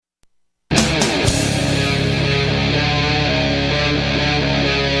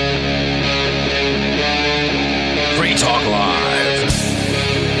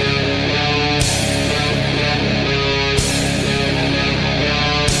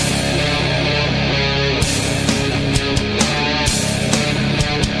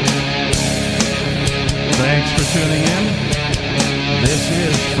tuning in. This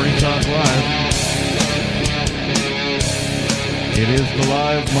is Free Talk Live. It is the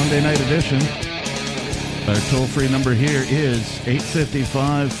live Monday night edition. Our toll-free number here is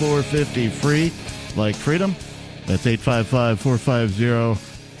 855-450-FREE, like freedom. That's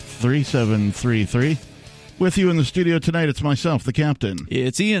 855-450-3733. With you in the studio tonight, it's myself, the captain.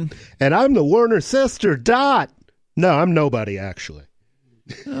 It's Ian. And I'm the Warner sister, Dot. No, I'm nobody, actually.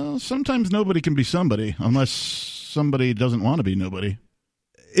 Well, sometimes nobody can be somebody, unless somebody doesn't want to be nobody.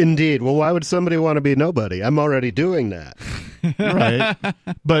 Indeed. Well, why would somebody want to be nobody? I'm already doing that. Right.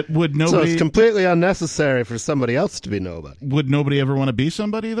 But would nobody... So it's completely unnecessary for somebody else to be nobody. Would nobody ever want to be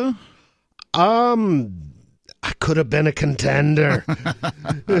somebody, though? I could have been a contender.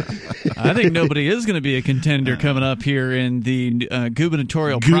 I think nobody is going to be a contender coming up here in the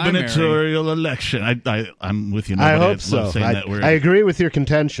gubernatorial election. I'm with you. I hope so. I agree with your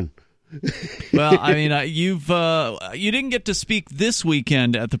contention. Well, I mean, you didn't get to speak this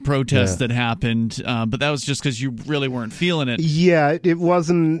weekend at the protest that happened, but that was just because you really weren't feeling it. Yeah,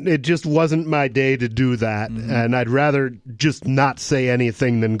 it just wasn't my day to do that, and I'd rather just not say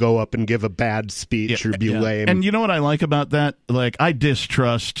anything than go up and give a bad speech or be lame. And you know what I like about that? Like, I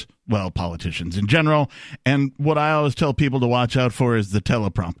distrust, well, politicians in general, and what I always tell people to watch out for is the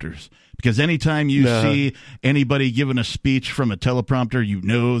teleprompters. Because anytime you see anybody giving a speech from a teleprompter, you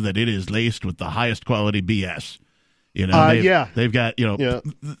know that it is laced with the highest quality BS. You know, they've got,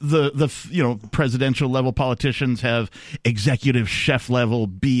 the presidential level politicians have executive chef level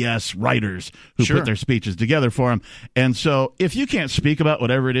BS writers who put their speeches together for them. And so if you can't speak about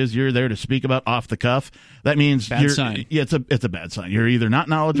whatever it is you're there to speak about off the cuff, that means sign. Yeah, it's a bad sign. You're either not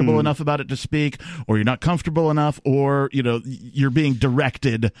knowledgeable enough about it to speak, or you're not comfortable enough, or, you're being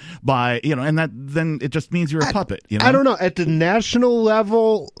directed by, and then it just means you're a puppet. I don't know. At the national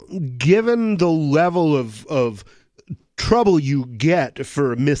level, given the level of trouble you get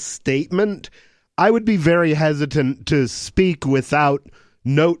for a misstatement, I would be very hesitant to speak without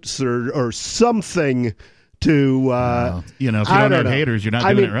notes or something to if you don't have haters, you're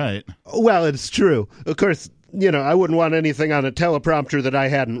not doing it right. Well, it's true. Of course, I wouldn't want anything on a teleprompter that I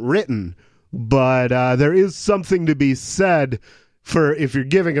hadn't written, but there is something to be said for, if you're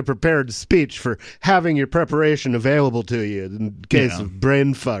giving a prepared speech, for having your preparation available to you in case of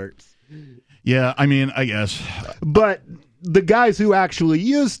brain farts. Yeah, I mean, I guess. But the guys who actually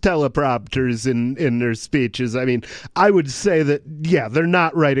use teleprompters in their speeches, I mean, I would say that, they're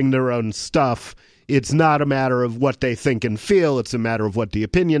not writing their own stuff. It's not a matter of what they think and feel. It's a matter of what the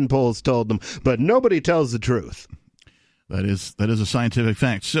opinion polls told them. But nobody tells the truth. That is a scientific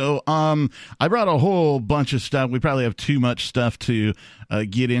fact. So I brought a whole bunch of stuff. We probably have too much stuff to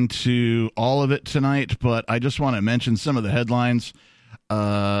get into all of it tonight, but I just want to mention some of the headlines.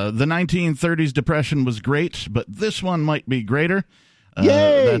 The 1930s Depression was great, but this one might be greater.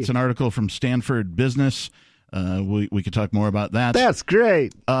 Yay! That's an article from Stanford Business. We could talk more about that. That's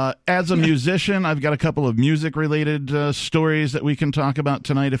great. As a musician, I've got a couple of music-related stories that we can talk about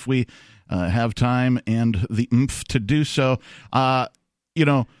tonight if we have time and the oomph to do so.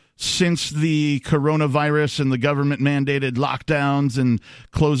 Since the coronavirus and the government-mandated lockdowns and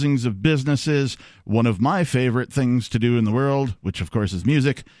closings of businesses, one of my favorite things to do in the world, which of course is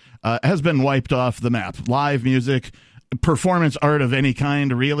music, has been wiped off the map. Live music, performance art of any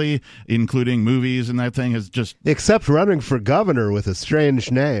kind, really, including movies and that thing, is just... Except running for governor with a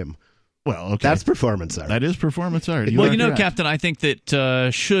strange name. Well, okay. That's performance art. That is performance art. Captain, I think that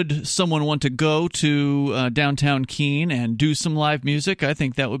should someone want to go to downtown Keene and do some live music, I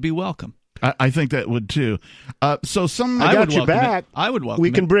think that would be welcome. I think that would too. I got your back. I would welcome. We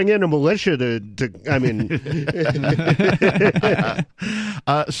can bring in a militia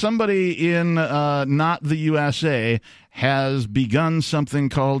somebody in not the USA has begun something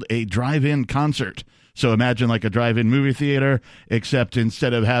called a drive-in concert. So imagine like a drive-in movie theater, except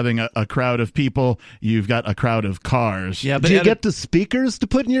instead of having a crowd of people, you've got a crowd of cars. Yeah, but do you get the speakers to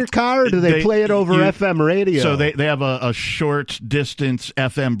put in your car, or do they play it over FM radio? So they have a short-distance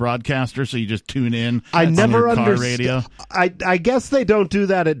FM broadcaster, so you just tune in on your car radio. I guess they don't do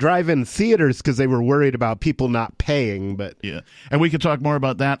that at drive-in theaters because they were worried about people not paying. But yeah, and we could talk more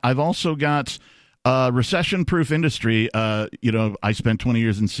about that. I've also got... recession-proof industry. I spent 20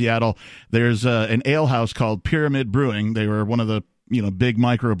 years in Seattle. There's an ale house called Pyramid Brewing. They were one of the big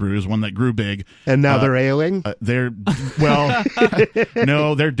microbrews, one that grew big. And now they're ailing? No,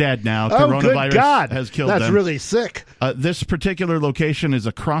 they're dead now. Coronavirus good God. Has killed them. That's really sick. This particular location is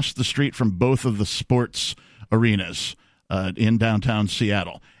across the street from both of the sports arenas in downtown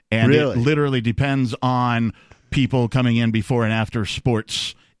Seattle. And It literally depends on people coming in before and after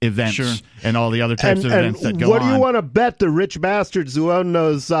sports events and all the other types of events that go on. What do you want to bet the rich bastards who own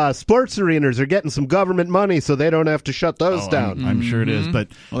those sports arenas are getting some government money so they don't have to shut those down? I'm sure it is. But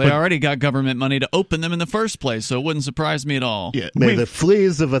they already got government money to open them in the first place, so it wouldn't surprise me at all. Yeah, May the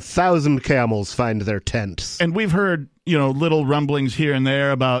fleas of 1,000 camels find their tents. And we've heard, little rumblings here and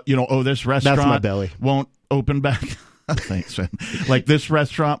there about, this restaurant That's my belly. Won't open back. Thanks, man. Like this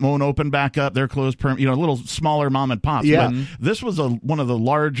restaurant won't open back up. They're closed, little smaller mom and pops. Yeah. But this was one of the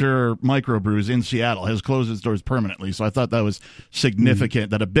larger microbrews in Seattle, has closed its doors permanently. So I thought that was significant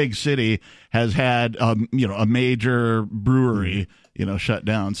that a big city has had, a major brewery, shut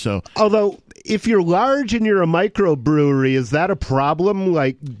down. So, although if you're large and you're a microbrewery, is that a problem?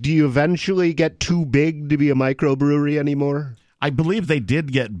 Like, do you eventually get too big to be a microbrewery anymore? I believe they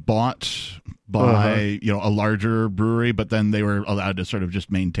did get bought by a larger brewery, but then they were allowed to sort of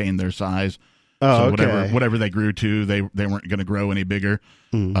just maintain their size. So whatever they grew to, they weren't going to grow any bigger.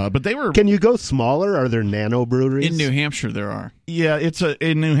 But they were. Can you go smaller? Are there nano breweries in New Hampshire? There are. Yeah,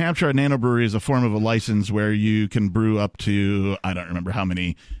 in New Hampshire, a nano brewery is a form of a license where you can brew up to, I don't remember how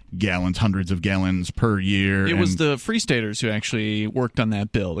many gallons, hundreds of gallons per year. It was the Free Staters who actually worked on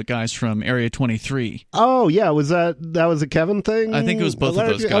that bill. The guys from Area 23. Oh yeah, was that was a Kevin thing? I think it was both of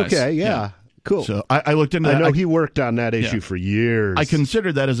those guys. Okay, yeah. Cool. So I looked into that. I know he worked on that issue for years. I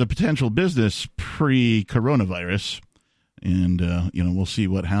considered that as a potential business pre-coronavirus, and we'll see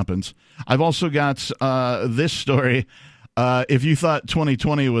what happens. I've also got this story. If you thought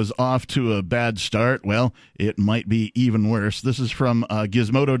 2020 was off to a bad start, well, it might be even worse. This is from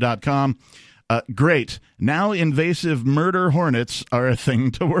Gizmodo.com. Great. Now invasive murder hornets are a thing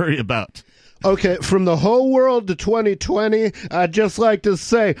to worry about. Okay, from the whole world to 2020, I'd just like to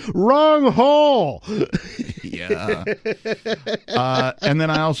say, wrong hole. Yeah. And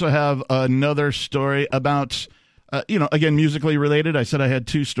then I also have another story about, again, musically related. I said I had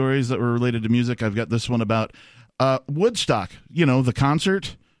two stories that were related to music. I've got this one about Woodstock, the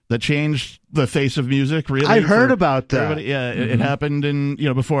concert that changed the face of music, really. I heard about that. It happened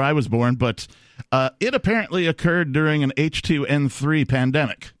before I was born, but it apparently occurred during an H2N3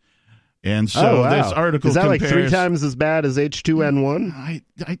 pandemic. And so this article is that compares, like 3 times as bad as H2N1?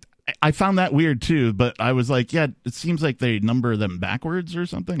 I found that weird too, but I was like, yeah, it seems like they number them backwards or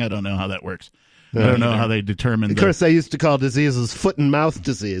something. I don't know how that works. I don't know how they determine. Of course, they used to call diseases foot and mouth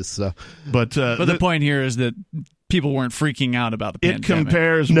disease. So, but the point here is that people weren't freaking out about the pandemic. It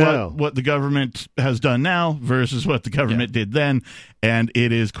compares what the government has done now versus what the government did then, and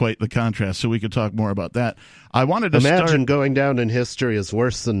it is quite the contrast. So we could talk more about that. I wanted to imagine going down in history as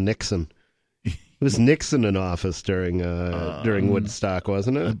worse than Nixon. It was Nixon in office during Woodstock,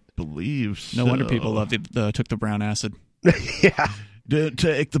 wasn't it? I believe so. No wonder people took the brown acid. Yeah.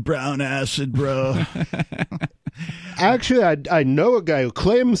 Take the brown acid, bro. Actually, I know a guy who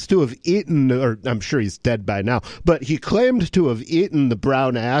claims to have eaten, or I'm sure he's dead by now, but he claimed to have eaten the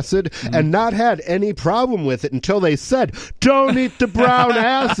brown acid and not had any problem with it until they said, don't eat the brown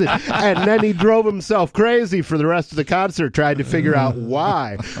acid. And then he drove himself crazy for the rest of the concert, trying to figure out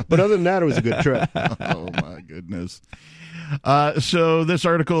why. But other than that, it was a good trip. Oh, my goodness. So this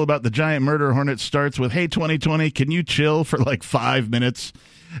article about the giant murder hornet starts with, hey, 2020, can you chill for like 5 minutes?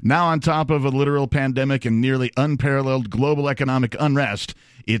 Now on top of a literal pandemic and nearly unparalleled global economic unrest,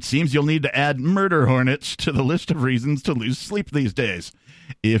 it seems you'll need to add murder hornets to the list of reasons to lose sleep these days.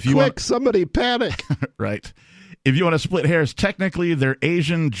 Somebody panic. Right. If you want to split hairs, technically they're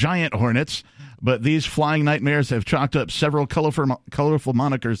Asian giant hornets, but these flying nightmares have chalked up several colorful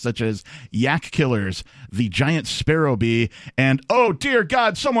monikers such as Yak Killers, the giant sparrow bee, and, oh, dear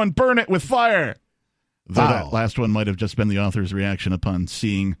God, someone burn it with fire. Though that last one might have just been the author's reaction upon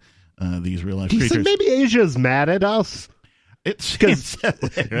seeing these real-life creatures. Do you think maybe Asia's mad at us? It's because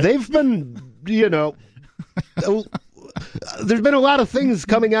they've been, there's been a lot of things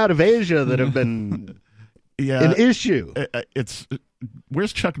coming out of Asia that have been an issue.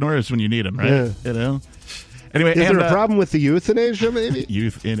 Where's Chuck Norris when you need him, right? Yeah. Anyway, is there a problem with the youth in Asia, maybe?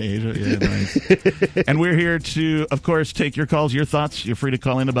 Youth in Asia, yeah, nice. And we're here to, of course, take your calls, your thoughts. You're free to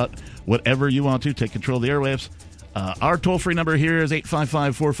call in about whatever you want to. Take control of the airwaves. Our toll-free number here is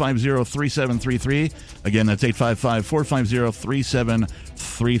 855-450-3733. Again, that's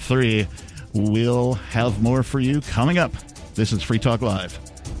 855-450-3733. We'll have more for you coming up. This is Free Talk Live.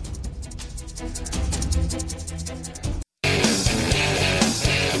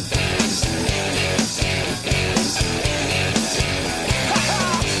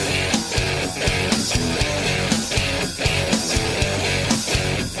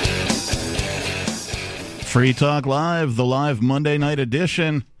 Free Talk Live, the live Monday night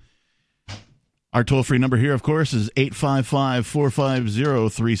edition. Our toll-free number here, of course, is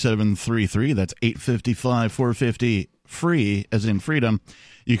 855-450-3733. That's 855-450-FREE, as in freedom.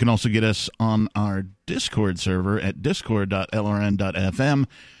 You can also get us on our Discord server at discord.lrn.fm,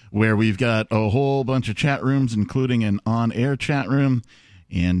 where we've got a whole bunch of chat rooms, including an on-air chat room.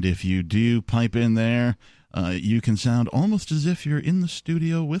 And if you do pipe in there, you can sound almost as if you're in the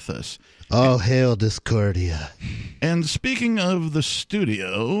studio with us. All hail Discordia. And speaking of the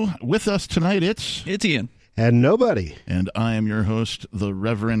studio, with us tonight, it's Ian. And nobody. And I am your host, the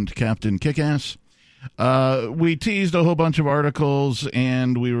Reverend Captain Kickass. We teased a whole bunch of articles,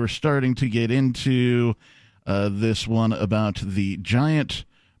 and we were starting to get into this one about the giant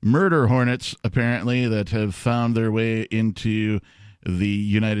murder hornets, apparently, that have found their way into the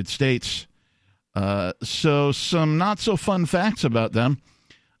United States. So some not-so-fun facts about them.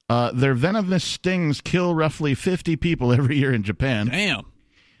 Their venomous stings kill roughly 50 people every year in Japan. Damn.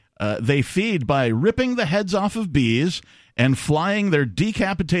 They feed by ripping the heads off of bees and flying their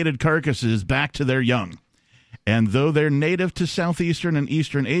decapitated carcasses back to their young. And though they're native to southeastern and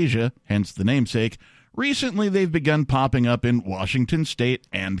eastern Asia, hence the namesake, recently they've begun popping up in Washington State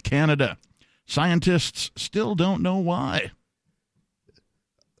and Canada. Scientists still don't know why.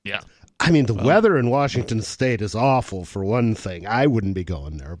 Yeah. I mean, the weather in Washington State is awful, for one thing. I wouldn't be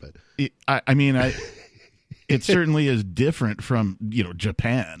going there, but... It certainly is different from,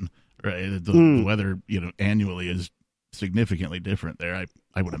 Japan, right? The weather, annually is significantly different there.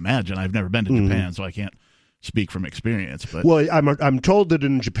 I would imagine. I've never been to Japan, so I can't speak from experience. But well, I'm told that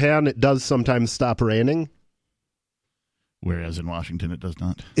in Japan it does sometimes stop raining. Whereas in Washington it does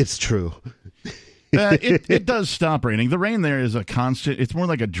not. It's true. It does stop raining. The rain there is a constant. It's more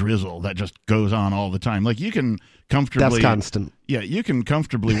like a drizzle that just goes on all the time. Like you can comfortably. That's constant. Yeah, you can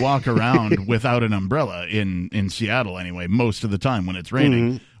comfortably walk around without an umbrella in Seattle anyway, most of the time when it's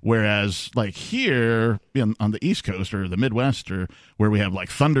raining. Whereas like here on the East Coast or the Midwest or where we have like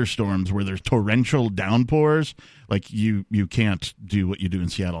thunderstorms where there's torrential downpours, like you can't do what you do in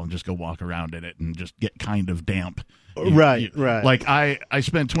Seattle and just go walk around in it and just get kind of damp. Right. Like I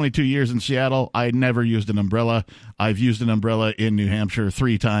spent 22 years in Seattle. I never used an umbrella. I've used an umbrella in New Hampshire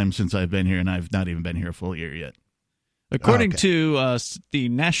 3 times since I've been here, and I've not even been here a full year yet. According to the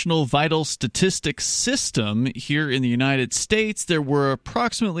National Vital Statistics System here in the United States, there were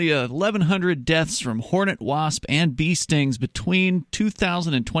approximately 1,100 deaths from hornet, wasp, and bee stings between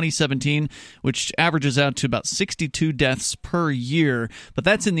 2000 and 2017, which averages out to about 62 deaths per year. But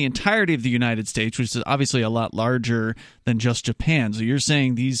that's in the entirety of the United States, which is obviously a lot larger than just Japan. So you're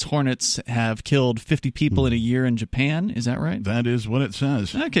saying these hornets have killed 50 people in a year in Japan? Is that right? That is what it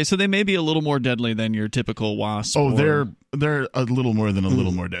says. Okay, so they may be a little more deadly than your typical wasp. Oh, they're a little more than a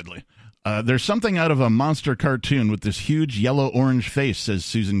little more deadly. There's something out of a monster cartoon with this huge yellow-orange face, says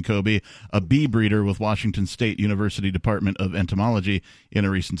Susan Kobe, a bee breeder with Washington State University Department of Entomology, in a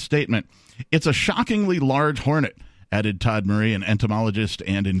recent statement. It's a shockingly large hornet, added Todd Murray, an entomologist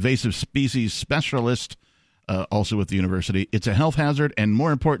and invasive species specialist, also with the university. It's a health hazard and,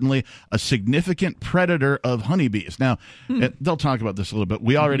 more importantly, a significant predator of honeybees. Now, they'll talk about this a little bit.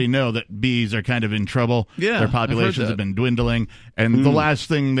 We already know that bees are kind of in trouble. Yeah, their populations have been dwindling, and the last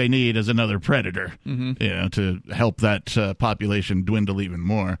thing they need is another predator, to help that population dwindle even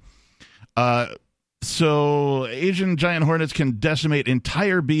more. So Asian giant hornets can decimate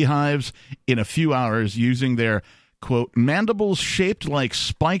entire beehives in a few hours using their, quote, mandibles shaped like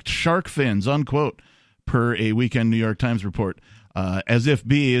spiked shark fins, unquote, per a Weekend New York Times report. As if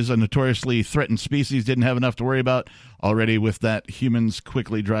bees, a notoriously threatened species, didn't have enough to worry about already, with that humans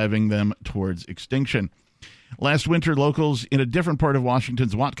quickly driving them towards extinction. Last winter, locals in a different part of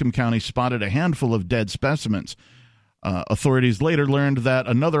Washington's Whatcom County spotted a handful of dead specimens. Authorities later learned that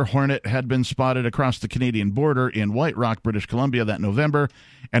another hornet had been spotted across the Canadian border in White Rock, British Columbia that November,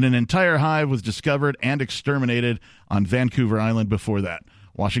 and an entire hive was discovered and exterminated on Vancouver Island before that.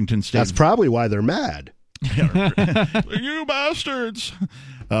 Washington State. That's probably why they're mad. You bastards!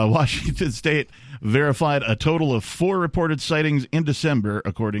 Washington State verified a total of 4 reported sightings in December,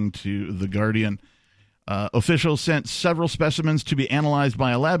 according to The Guardian. Officials sent several specimens to be analyzed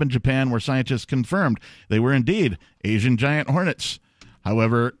by a lab in Japan where scientists confirmed they were indeed Asian giant hornets.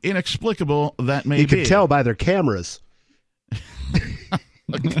 However, inexplicable that may be. You could tell by their cameras.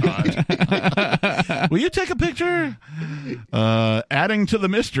 God. Will you take a picture? Adding to the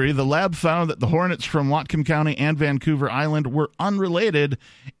mystery, the lab found that the hornets from Whatcom County and Vancouver Island were unrelated,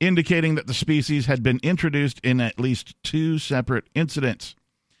 indicating that the species had been introduced in at least 2 separate incidents.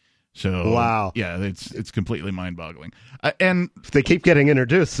 So, wow. Yeah, it's completely mind-boggling. And if they keep getting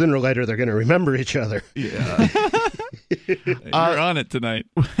introduced, sooner or later they're going to remember each other. Yeah. You're on it tonight.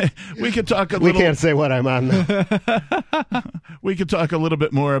 We could talk We can't say what I'm on, though. We could talk a little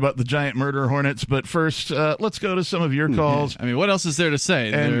bit more about the giant murder hornets, but first, let's go to some of your calls. I mean, what else is there to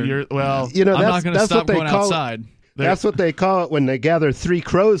say? And I'm not going to stop going outside. That's what they call it when they gather 3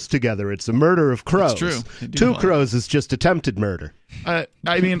 crows together. It's a murder of crows. That's true. 2 crows is just attempted murder. I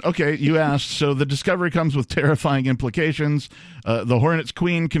mean, okay, you asked. So the discovery comes with terrifying implications. The hornet's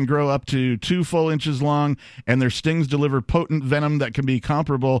queen can grow up to 2 full inches long, and their stings deliver potent venom that can be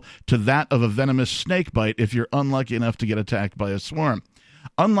comparable to that of a venomous snake bite if you're unlucky enough to get attacked by a swarm.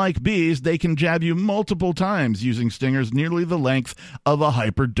 Unlike bees, they can jab you multiple times using stingers nearly the length of a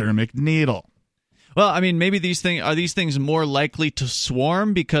hypodermic needle. Well, I mean, maybe these things more likely to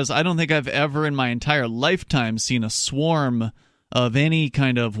swarm, because I don't think I've ever in my entire lifetime seen a swarm of any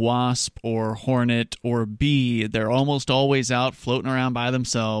kind of wasp or hornet or bee. They're almost always out floating around by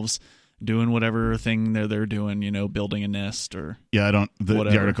themselves, doing whatever thing they're doing, building a nest or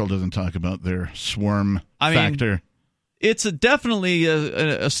the article doesn't talk about their swarm factor. It's definitely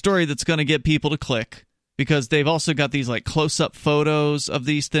a story that's going to get people to click, because they've also got these like close-up photos of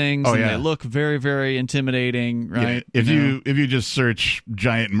these things, they look very, very intimidating, right? Yeah. If you just search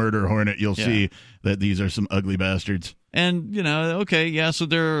giant murder hornet, you'll see that these are some ugly bastards. And so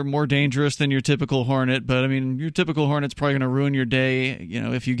they're more dangerous than your typical hornet, but I mean, your typical hornet's probably going to ruin your day,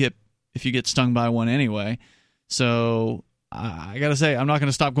 if you get stung by one anyway. So I gotta say, I'm not going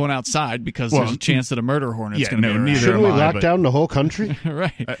to stop going outside because there's a chance that a murder hornet's going to be around. Shouldn't we lock down the whole country?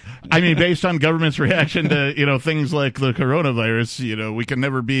 Right. I mean, based on government's reaction to things like the coronavirus, we can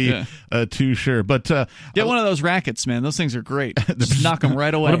never be too sure. But get one of those rackets, man. Those things are great. Just knock them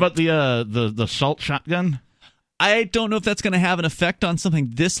right away. What about the salt shotgun? I don't know if that's going to have an effect on something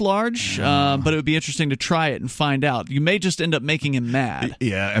this large, but it would be interesting to try it and find out. You may just end up making him mad.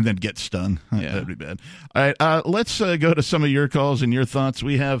 Yeah, and then get stung. Yeah. That'd be bad. All right, let's go to some of your calls and your thoughts.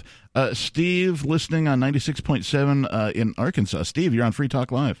 We have Steve listening on 96.7 in Arkansas. Steve, you're on Free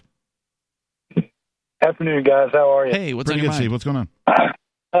Talk Live. Afternoon, guys. How are you? Hey, what's Pretty on your good, mind? Steve. What's going on?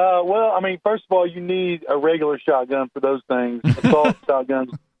 Well, I mean, first of all, you need a regular shotgun for those things. Assault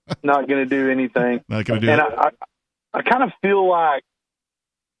shotgun's not going to do anything. Not going to do and it. I kind of feel like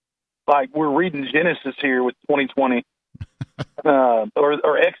we're reading Genesis here with 2020,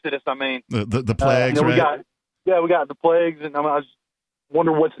 or Exodus. I mean, the plagues, right? We got the plagues, and I just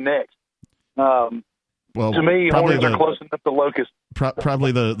wonder what's next. Well, to me, hornets are close enough to locusts.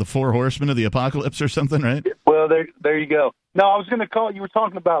 Probably the 4 horsemen of the apocalypse or something, right? Well, there you go. No, I was going to call. You were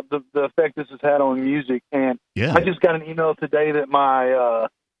talking about the effect this has had on music, and I just got an email today that my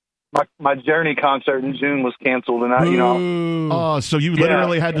Journey concert in June was canceled, and Oh, so you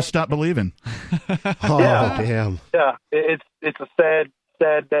literally had to stop believing. Damn. Yeah, it's a sad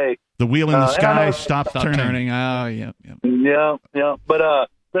day. The wheel in the sky stopped turning. Oh, yeah. Yeah. But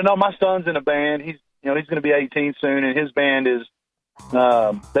no, my son's in a band. He's going to be 18 soon, and his band is.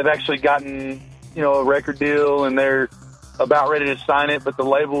 They've actually gotten a record deal, and they're about ready to sign it. But the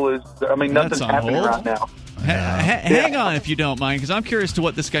label is. I mean, nothing's happening right now. Hang on, if you don't mind, because I'm curious to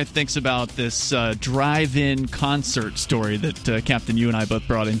what this guy thinks about this drive-in concert story that Captain, you and I both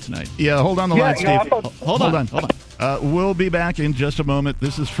brought in tonight. Yeah, hold on the line, Steve. Hold on. We'll be back in just a moment.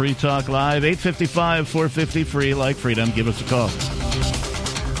 This is Free Talk Live, 855-450 free like freedom. Give us a call.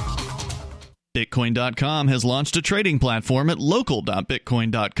 Bitcoin.com has launched a trading platform at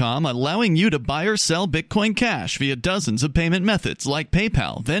local.bitcoin.com, allowing you to buy or sell Bitcoin Cash via dozens of payment methods like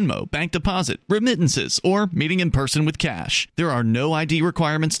PayPal, Venmo, bank deposit, remittances, or meeting in person with cash. There are no ID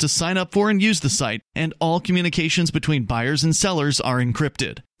requirements to sign up for and use the site, and all communications between buyers and sellers are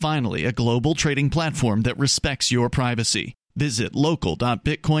encrypted. Finally, a global trading platform that respects your privacy. Visit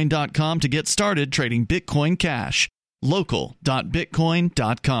local.bitcoin.com to get started trading Bitcoin Cash.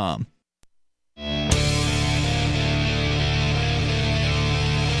 local.bitcoin.com.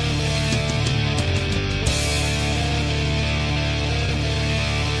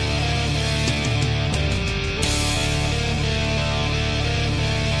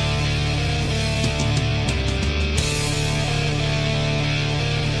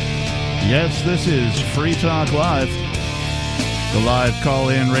 Yes, this is Free Talk Live, the live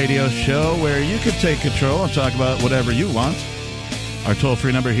call-in radio show where you can take control and talk about whatever you want. Our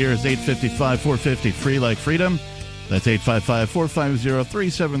toll-free number here is 855-450 free like freedom. That's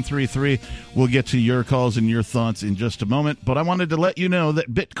 855-450-3733. We'll get to your calls and your thoughts in just a moment, but I wanted to let you know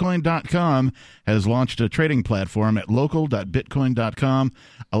that Bitcoin.com has launched a trading platform at local.bitcoin.com,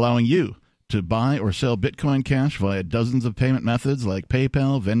 allowing you to buy or sell Bitcoin Cash via dozens of payment methods like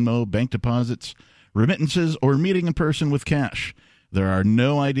PayPal, Venmo, bank deposits, remittances, or meeting in person with cash. There are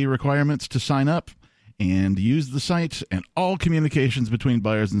no ID requirements to sign up, and use the site, and all communications between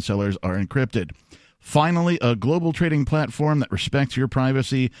buyers and sellers are encrypted. Finally, a global trading platform that respects your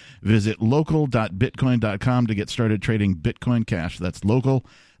privacy. Visit local.bitcoin.com to get started trading Bitcoin Cash. That's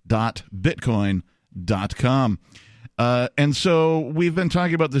local.bitcoin.com. And so we've been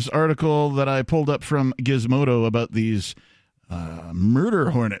talking about this article that I pulled up from Gizmodo about these murder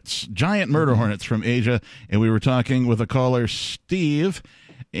hornets, giant murder hornets from Asia. And we were talking with a caller, Steve,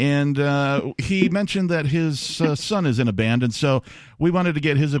 and he mentioned that his son is in a band, and so we wanted to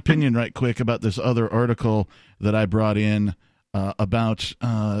get his opinion right quick about this other article that I brought in about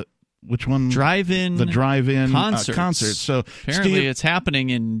which one? Drive-in. The drive-in concerts. So apparently Steve, it's happening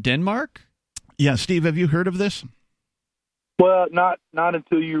in Denmark? Yeah, Steve, have you heard of this? Well, not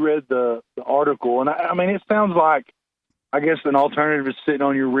until you read the article. And I mean, it sounds like, I guess, an alternative is sitting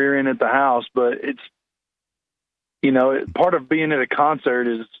on your rear end at the house, but it's, part of being at a concert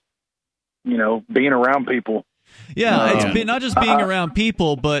is, being around people. Yeah, it's not just being around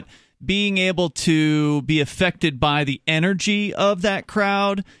people, but being able to be affected by the energy of that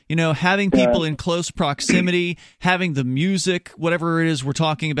crowd, having people in close proximity, having the music, whatever it is we're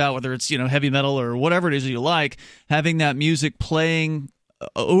talking about, whether it's, heavy metal or whatever it is you like, having that music playing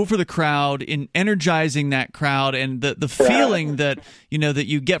over the crowd, in energizing that crowd, and the feeling that that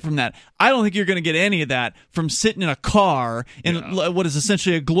you get from that. I don't think you're going to get any of that from sitting in a car in what is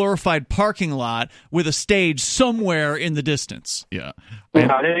essentially a glorified parking lot with a stage somewhere in the distance. Yeah.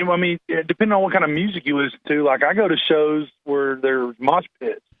 I mean, depending on what kind of music you listen to, like I go to shows where there's mosh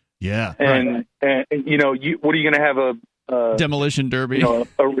pits. Yeah. And what are you going to have a demolition derby? A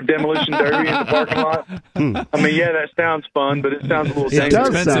demolition derby in the parking lot. I mean, that sounds fun, but it sounds a little dangerous.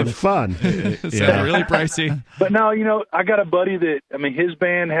 It does sound fun. It sounds really pricey. But no, I got a buddy that, his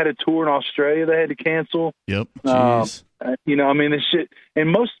band had a tour in Australia they had to cancel. Yep. Jeez. This shit.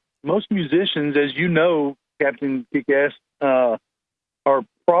 And most musicians, as you know, Captain Kickass, are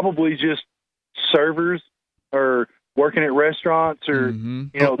probably just servers or working at restaurants or,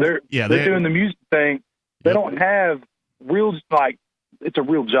 they're doing the music thing. They don't have real, it's a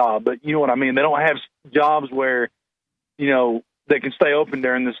real job, but you know what I mean? They don't have jobs where, they can stay open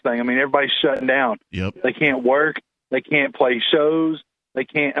during this thing. I mean, everybody's shutting down. Yep. They can't work. They can't play shows. They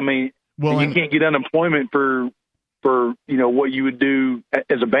can't, you can't get unemployment for what you would do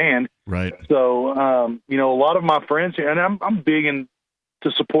as a band. Right. So, a lot of my friends here, and I'm big into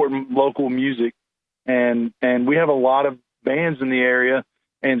supporting local music, and we have a lot of bands in the area.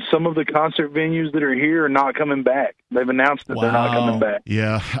 And some of the concert venues that are here are not coming back. They've announced that they're not coming back.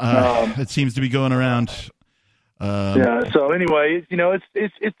 Yeah, it seems to be going around. So anyway,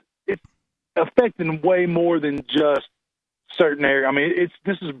 it's affecting way more than just certain areas. I mean,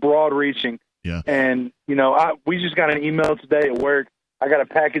 this is broad reaching. Yeah. And we just got an email today at work. I got a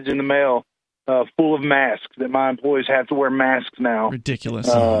package in the mail full of masks that my employees have to wear masks now. Ridiculous.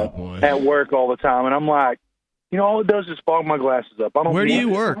 At work all the time, and I'm like, all it does is fog my glasses up. Where do you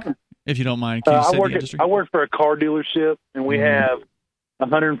work, if you don't mind? I work for a car dealership, and we have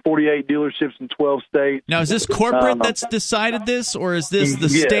 148 dealerships in 12 states. Now, is this corporate that's decided this, or is this the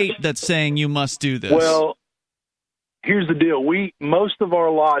state that's saying you must do this? Well, here's the deal. Most of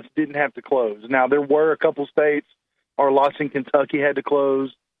our lots didn't have to close. Now, there were a couple states. Our lots in Kentucky had to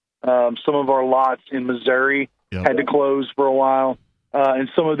close. Some of our lots in Missouri had to close for a while. And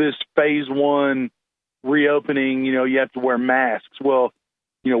some of this phase one reopening, you have to wear masks. Well,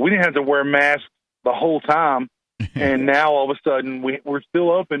 we didn't have to wear masks the whole time, and now all of a sudden we're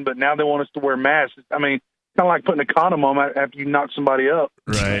still open, but now they want us to wear masks. I mean, kind of like putting a condom on after you knock somebody up.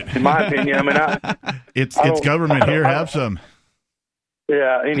 Right. In my opinion, it's government here. Have some.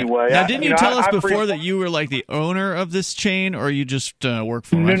 Yeah. Anyway, now didn't you tell us before that you were like the owner of this chain, or you just work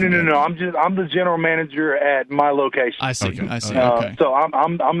for? No. I'm the general manager at my location. I see. Okay. Okay. So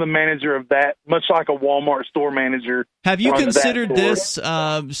I'm the manager of that, much like a Walmart store manager. Have you considered this?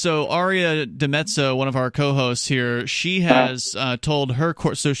 So Aria DeMezzo, one of our co-hosts here, she has told her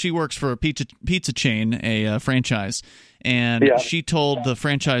so she works for a pizza chain, a franchise, and she told the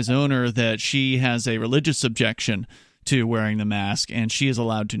franchise owner that she has a religious objection to wearing the mask, and she is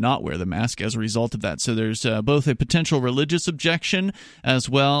allowed to not wear the mask as a result of that. So there's both a potential religious objection as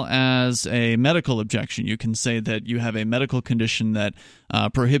well as a medical objection. You can say that you have a medical condition that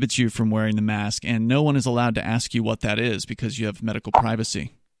prohibits you from wearing the mask, and no one is allowed to ask you what that is because you have medical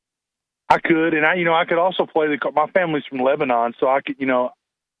privacy. I could, and I could also play my family's from Lebanon, so I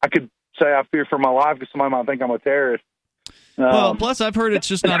could say I fear for my life because somebody might think I'm a terrorist. Well, plus I've heard it's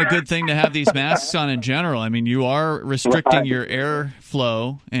just not a good thing to have these masks on in general. I mean, you are restricting your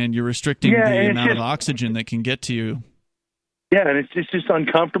airflow, and you're restricting the amount of oxygen that can get to you. Yeah, and it's just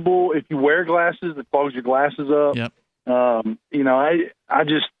uncomfortable. If you wear glasses, it fogs your glasses up. Yep. I'm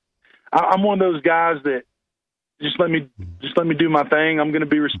one of those guys that just let me do my thing. I'm going to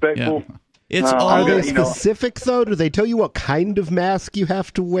be respectful. Yeah. It's Are they specific, though? Do they tell you what kind of mask you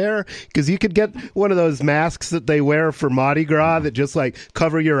have to wear? Because you could get one of those masks that they wear for Mardi Gras that just, like,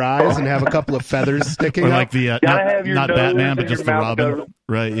 cover your eyes and have a couple of feathers sticking or up. like the, not Batman, but just the Robin. Covered.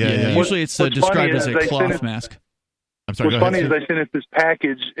 Right, yeah. Usually it's described as a cloth mask. I'm sorry, what's funny is they sent us this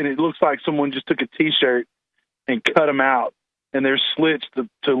package, and it looks like someone just took a T-shirt and cut them out, and there's slits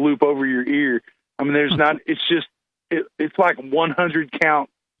to loop over your ear. I mean, there's not. It's just it's like 100 count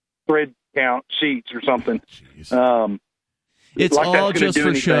thread count sheets or something. It's like all just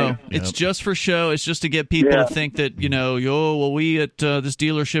for show. Yep. It's just for show. It's just to get people to think that, we at this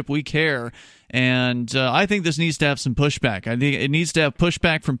dealership, we care. And I think this needs to have some pushback. I think it needs to have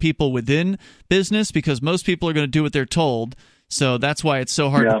pushback from people within business, because most people are going to do what they're told. So that's why it's so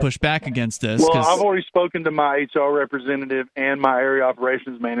hard to push back against this. Well, I've already spoken to my HR representative and my area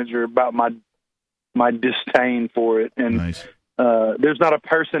operations manager about my disdain for it. And Nice. There's not a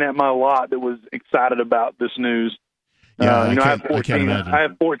person at my lot that was excited about this news. Yeah, I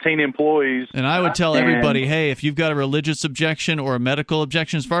have 14 employees. And I would tell everybody, hey, if you've got a religious objection or a medical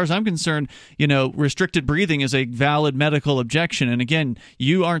objection, as far as I'm concerned, restricted breathing is a valid medical objection. And again,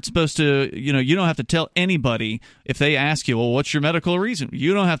 you aren't supposed to, you don't have to tell anybody if they ask you, well, what's your medical reason?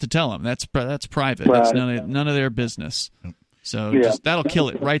 You don't have to tell them. That's private. Right. That's none of their business. So just that'll kill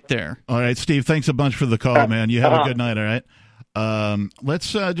it right there. All right, Steve, thanks a bunch for the call, man. You have a good night, all right?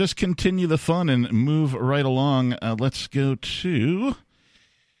 Let's just continue the fun and move right along. Let's go to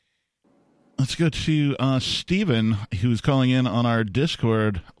Steven, who's calling in on our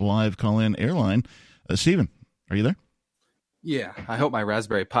Discord live call-in airline. Steven, are you there? Yeah, I hope my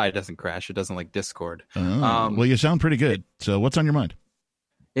Raspberry Pi doesn't crash. It doesn't like Discord. Well, you sound pretty good. So what's on your mind?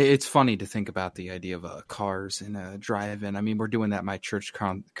 It's funny to think about the idea of cars and drive-in. I mean, we're doing that at my church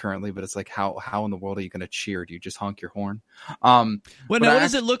currently, but it's like, how in the world are you going to cheer? Do you just honk your horn? Now, what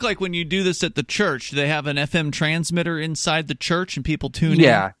does it look like when you do this at the church? Do they have an FM transmitter inside the church and people tune in?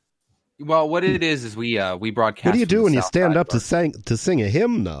 Yeah. Well, what it is we broadcast. What do you do when you stand up to sing a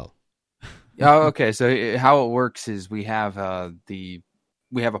hymn, though? Oh, okay. So how it works is we have a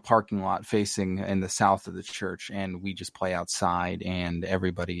parking lot facing in the south of the church, and we just play outside, and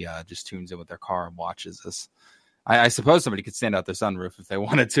everybody just tunes in with their car and watches us. I suppose somebody could stand out their sunroof if they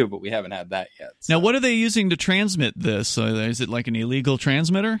wanted to, but we haven't had that yet. So. Now, what are they using to transmit this? Is it like an illegal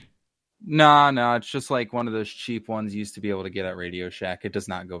transmitter? No, it's just like one of those cheap ones you used to be able to get at Radio Shack. It does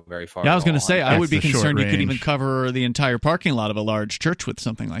not go very far. Yeah, I was going to say, I would be concerned you could even range. cover the entire parking lot of a large church with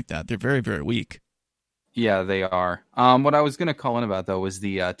something like that. They're very, very weak. Yeah, they are. What I was going to call in about, though, was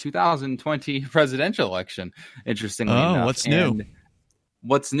the 2020 presidential election, interestingly enough. What's new?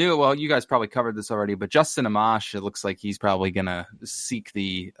 What's new? Well, you guys probably covered this already, but Justin Amash, it looks like he's probably going to seek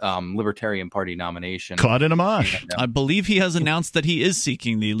the Libertarian Party nomination. Caught in Amash. I believe he has announced that he is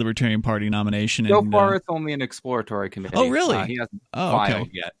seeking the Libertarian Party nomination. So far, it's only an exploratory committee. Oh, really? He hasn't filed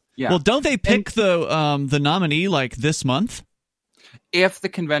yet. Yeah. Well, don't they pick the nominee like this month? If the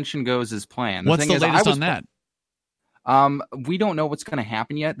convention goes as planned. What's the latest on that? We don't know what's going to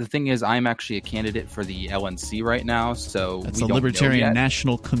happen yet. The thing is, I'm actually a candidate for the LNC right now, so that's we the don't Libertarian know yet.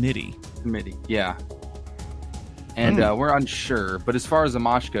 National Committee. Yeah. And we're unsure. But as far as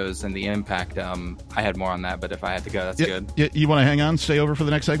Amash goes and the impact, I had more on that, but if I had to go, that's good. You want to hang on, stay over for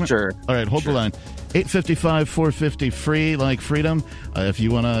the next segment? Sure. All right, hold the line. 855-450 free like freedom. If you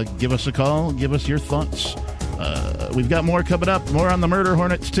want to give us a call, give us your thoughts. We've got more coming up, more on the Murder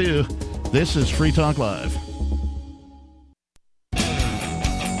Hornets, too. This is Free Talk Live.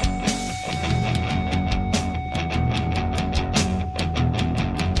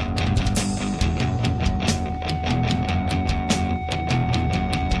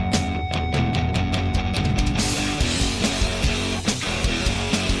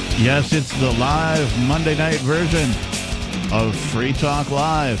 Yes, it's the live Monday night version of Free Talk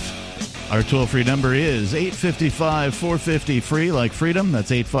Live. Our toll-free number is 855-450-FREE, like freedom.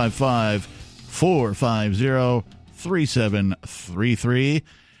 That's 855-450-3733.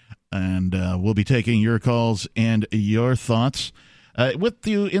 And we'll be taking your calls and your thoughts. With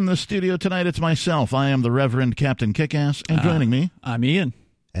you in the studio tonight, it's myself. I am the Reverend Captain Kickass. And joining me, I'm Ian.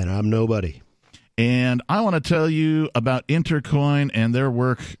 And I'm nobody. And I want to tell you about Intercoin and their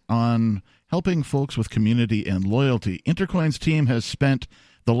work on helping folks with community and loyalty. Intercoin's team has spent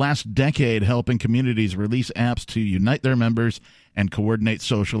the last decade helping communities release apps to unite their members and coordinate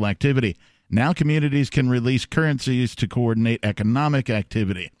social activity. Now communities can release currencies to coordinate economic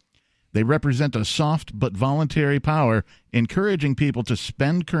activity. They represent a soft but voluntary power, encouraging people to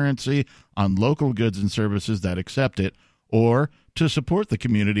spend currency on local goods and services that accept it, or to support the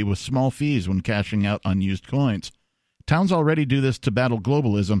community with small fees when cashing out unused coins. Towns already do this to battle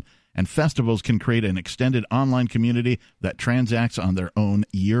globalism, and festivals can create an extended online community that transacts on their own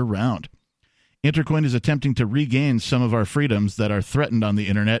year-round. Intercoin is attempting to regain some of our freedoms that are threatened on the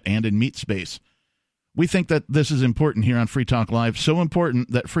internet and in meat space. We think that this is important here on Free Talk Live, so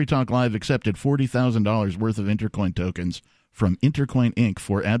important that Free Talk Live accepted $40,000 worth of Intercoin tokens from Intercoin Inc.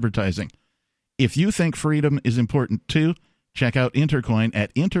 for advertising. If you think freedom is important too, check out Intercoin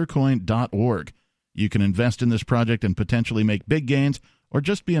at intercoin.org. You can invest in this project and potentially make big gains, or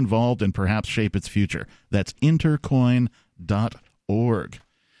just be involved and perhaps shape its future. That's intercoin.org.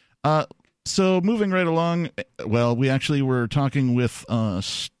 So moving right along, well, we actually were talking with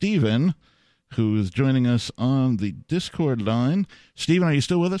Stephen, who is joining us on the Discord line. Stephen, are you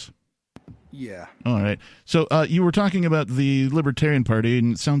still with us? Yeah. All right. So you were talking about the Libertarian Party,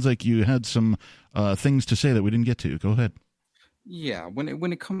 and it sounds like you had some things to say that we didn't get to. Go ahead. Yeah, when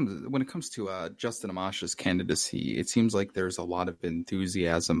it comes to Justin Amash's candidacy, it seems like there's a lot of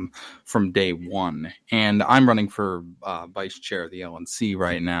enthusiasm from day one. And I'm running for vice chair of the LNC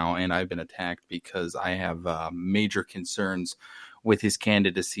right now, and I've been attacked because I have major concerns with his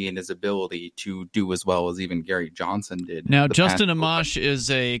candidacy and his ability to do as well as even Gary Johnson did. Now, Justin Amash is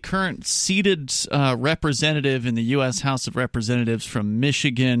a current seated representative in the U.S. House of Representatives from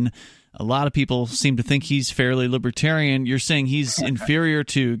Michigan. A lot of people seem to think he's fairly libertarian. You're saying he's inferior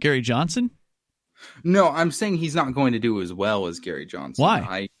to Gary Johnson? No, I'm saying he's not going to do as well as Gary Johnson. Why?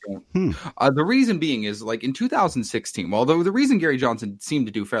 I don't. The reason being is, like, in 2016, well, the reason Gary Johnson seemed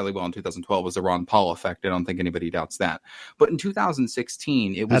to do fairly well in 2012 was the Ron Paul effect. I don't think anybody doubts that. But in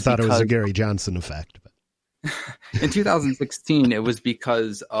 2016, it was I thought it was a Gary Johnson effect. But. In 2016, it was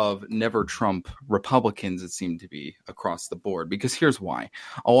because of Never Trump Republicans, it seemed to be, across the board. Because here's why.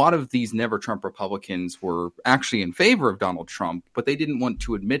 A lot of these Never Trump Republicans were actually in favor of Donald Trump, but they didn't want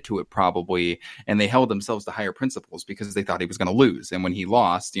to admit to it probably, and they held themselves to higher principles because they thought he was going to lose. And when he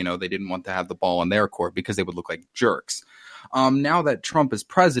lost, they didn't want to have the ball in their court because they would look like jerks. Now that Trump is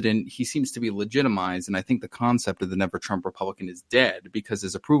president, he seems to be legitimized, and I think the concept of the Never Trump Republican is dead because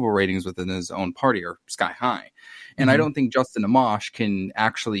his approval ratings within his own party are sky high. And I don't think Justin Amash can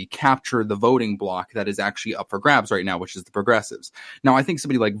actually capture the voting bloc that is actually up for grabs right now, which is the progressives. Now, I think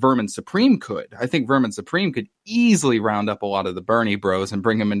somebody like Vermin Supreme could. I think Vermin Supreme could easily round up a lot of the Bernie Bros and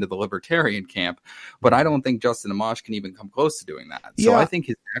bring them into the Libertarian camp, but I don't think Justin Amash can even come close to doing that. So I think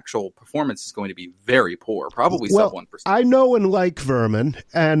his actual performance is going to be very poor, probably sub 1%. I know and like Vermin,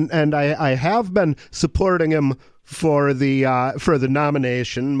 and I have been supporting him for the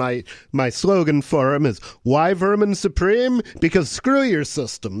nomination. My slogan for him is "Why Vermin Supreme?" Because screw your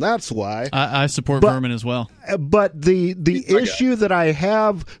system. That's why. I support Vermin as well. But the issue that I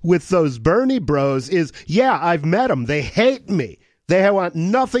have with those Bernie Bros is, I've met them. They hate me. They want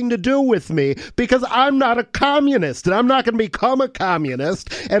nothing to do with me because I'm not a communist, and I'm not going to become a communist,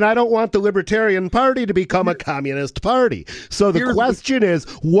 and I don't want the Libertarian Party to become a communist party. So the question is,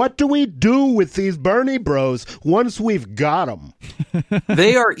 what do we do with these Bernie Bros once we've got them?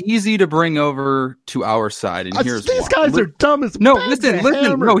 They are easy to bring over to our side, and here's why. These guys are dumb as listen.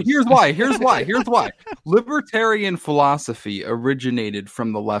 No, here's why. Libertarian philosophy originated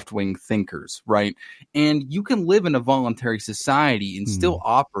from the left-wing thinkers, right? And you can live in a voluntary society and still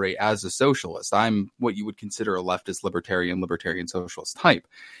operate as a socialist. I'm what you would consider a leftist libertarian socialist type.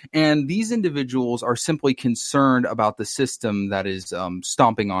 And these individuals are simply concerned about the system that is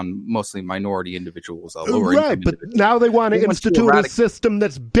stomping on mostly minority individuals. Right, but now they want to institute a system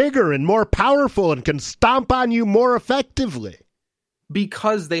that's bigger and more powerful and can stomp on you more effectively.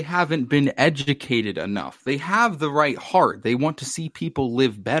 Because they haven't been educated enough. They have the right heart. They want to see people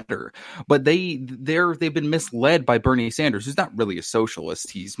live better, but they've been misled by Bernie Sanders, who's not really a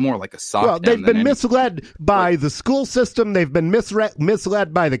socialist. He's more like a sock. Well, they've been misled by the school system. They've been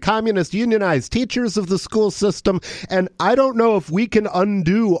misled by the communist unionized teachers of the school system, and I don't know if we can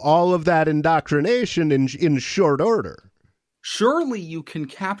undo all of that indoctrination in short order. Surely you can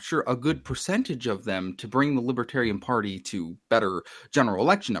capture a good percentage of them to bring the Libertarian Party to better general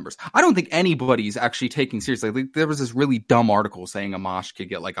election numbers. I don't think anybody's actually taking seriously. Like, there was this really dumb article saying Amash could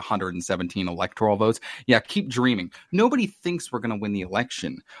get like 117 electoral votes. Yeah, keep dreaming. Nobody thinks we're going to win the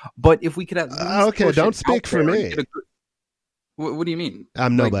election. But if we could at least okay, don't speak for me. What do you mean?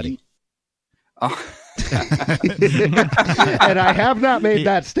 I'm nobody. And I have not made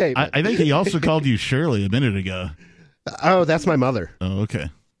that statement. I think he also called you Shirley a minute ago. Oh, that's my mother. Oh, okay.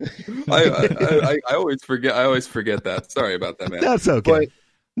 I always forget. I always forget that. Sorry about that, man. That's okay.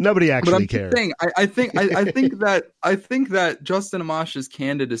 Nobody actually cares. I think that Justin Amash's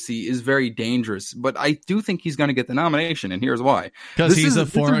candidacy is very dangerous, but I do think he's going to get the nomination, and here's why. Because he's a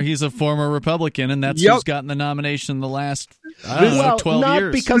former Republican, and that's who's gotten the nomination the last 12 not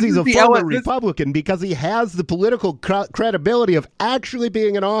years. Because he's a former Republican, because he has the political credibility of actually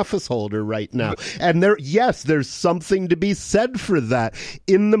being an office holder right now. And there's something to be said for that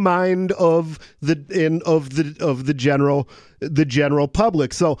in the mind of the general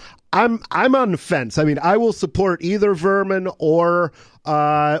public. So I'm on the fence. I mean, I will support either Vermin or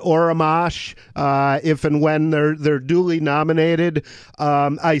Amash if and when they're duly nominated.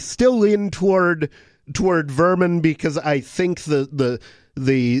 I still lean toward Vermin because I think the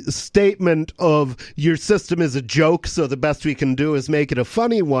statement of your system is a joke, so the best we can do is make it a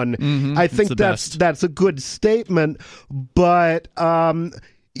funny one. Mm-hmm. I think that's a good statement, but I'm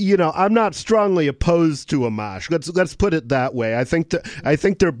not strongly opposed to Amash. Let's put it that way. I think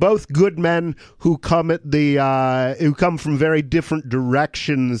they're both good men who come from very different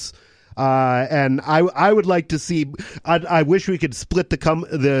directions. And I would like to see. I wish we could split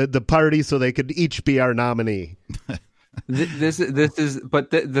the party so they could each be our nominee. This is.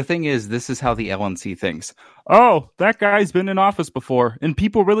 But the thing is, this is how the LNC thinks. Oh, that guy's been in office before, and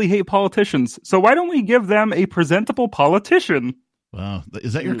people really hate politicians. So why don't we give them a presentable politician? Wow.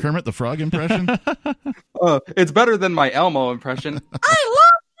 Is that your Kermit the Frog impression? It's better than my Elmo impression. I love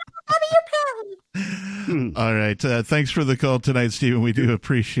All right. Thanks for the call tonight, Stephen. We do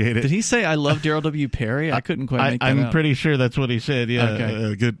appreciate it. Did he say I love Daryl W. Perry? I couldn't quite make that I'm out. pretty sure that's what he said. Yeah.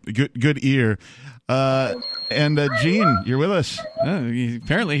 Okay. Good ear. And Gene, you're with us.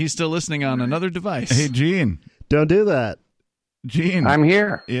 Apparently he's still listening on another device. Hey, Gene. Don't do that. Gene. I'm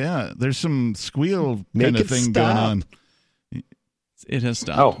here. Yeah. There's some squeal Make kind of it thing stop. going on. It has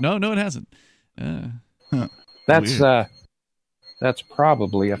stopped. Oh. No, it hasn't. That's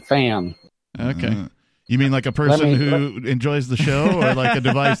probably a fan. Okay. You mean like a person who enjoys the show, or like a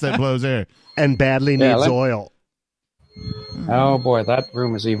device that blows air? And badly needs oil. Oh boy, that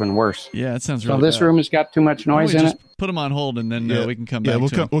room is even worse. Yeah, it sounds So really this bad. room has got too much noise in it? Put him on hold, and then we can come back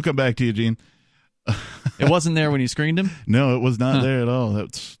to him. We'll come back to you, Gene. It wasn't there when you screened him? No, it was not there at all.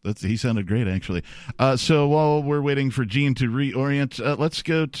 That's he sounded great, actually. So while we're waiting for Gene to reorient, let's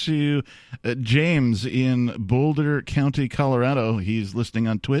go to James in Boulder County, Colorado. He's listening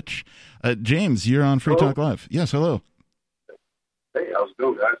on Twitch. James, you're on Free Talk Live. Yes, hello. Hey, how's it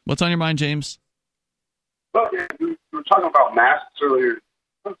going, guys? What's on your mind, James? Well, yeah, we were talking about masks earlier.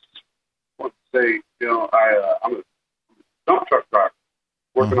 I just want to say, I'm a dump truck driver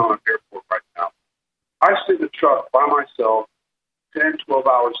working on an airport right now. I sit in the truck by myself 10, 12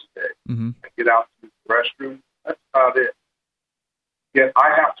 hours a day. Mm-hmm. I get out to the restroom. That's about it. Yet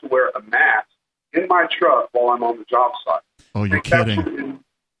I have to wear a mask in my truck while I'm on the job site. Oh, you're kidding.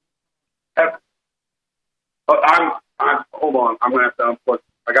 But I'm hold on. I'm going to have to unplug.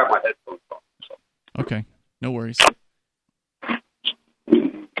 I got my headphones on. So. Okay. No worries.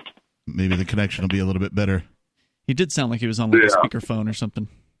 Maybe the connection will be a little bit better. He did sound like he was on like a speakerphone or something.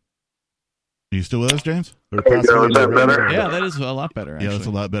 Are you still with us, James? Is that better? Yeah, that is a lot better, actually. Yeah, that's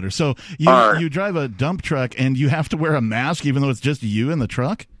a lot better. So you drive a dump truck and you have to wear a mask even though it's just you in the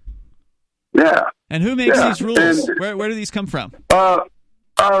truck? Yeah. And who makes these rules? Where do these come from? Whether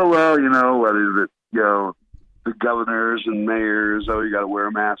the governors and mayors, you got to wear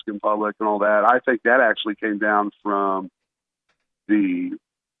a mask in public and all that. I think that actually came down from the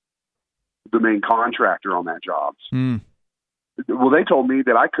main contractor on that job. Well, they told me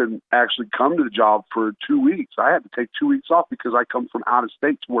that I couldn't actually come to the job for 2 weeks. I had to take 2 weeks off because I come from out of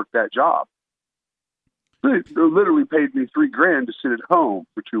state to work that job. They literally paid me $3,000 to sit at home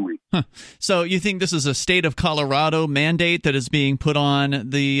for 2 weeks. Huh. So you think this is a state of Colorado mandate that is being put on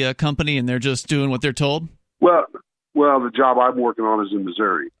the company, and they're just doing what they're told? Well, the job I'm working on is in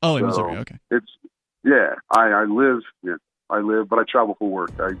Missouri. Oh, in Missouri, okay. I live, but I travel for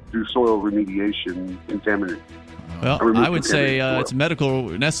work. I do soil remediation, contaminant. Well, I would say it's a medical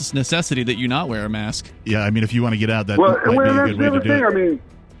necessity that you not wear a mask. Yeah, I mean, if you want to get out, that might be a good way to do it. I mean,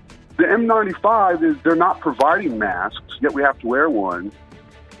 the N95 they're not providing masks, yet we have to wear one.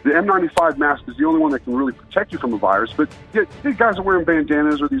 The N95 mask is the only one that can really protect you from a virus, but yet these guys are wearing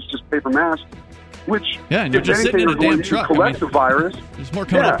bandanas or these just paper masks, which, and you're just sitting in a damn truck. Collect the virus. There's more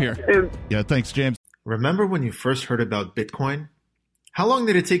coming up here. Thanks, James. Remember when you first heard about Bitcoin? How long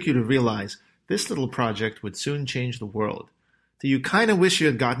did it take you to realize this little project would soon change the world? Do you kind of wish you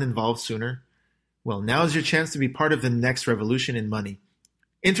had gotten involved sooner? Well, now is your chance to be part of the next revolution in money.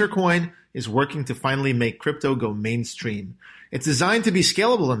 Intercoin is working to finally make crypto go mainstream. It's designed to be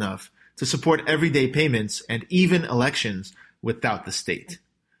scalable enough to support everyday payments and even elections without the state.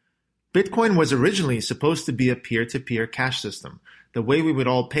 Bitcoin was originally supposed to be a peer-to-peer cash system, the way we would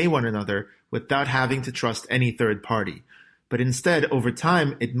all pay one another without having to trust any third party. But instead, over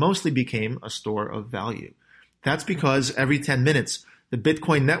time, it mostly became a store of value. That's because every 10 minutes, the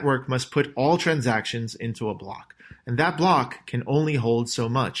Bitcoin network must put all transactions into a block, and that block can only hold so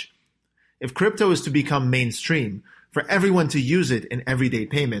much. If crypto is to become mainstream, for everyone to use it in everyday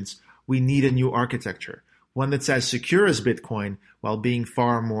payments, we need a new architecture, one that's as secure as Bitcoin while being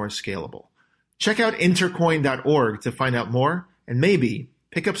far more scalable. Check out intercoin.org to find out more, and maybe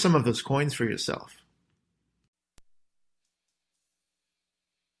pick up some of those coins for yourself.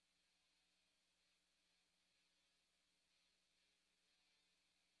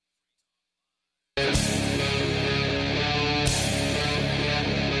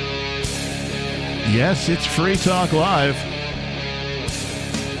 Yes, it's Free Talk Live.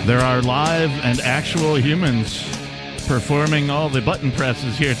 There are live and actual humans performing all the button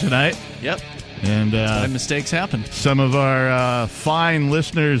presses here tonight. Yep. And mistakes happen. Some of our fine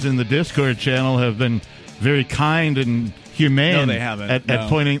listeners in the Discord channel have been very kind and humane. No, they haven't. At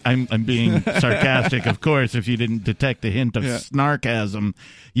pointing. I'm being sarcastic, of course, if you didn't detect a hint of snarkasm.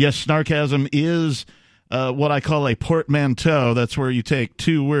 Yes, snarkasm is what I call a portmanteau. That's where you take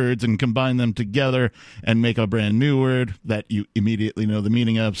two words and combine them together and make a brand new word that you immediately know the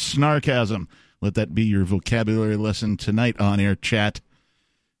meaning of. Snarkasm. Let that be your vocabulary lesson tonight on air chat.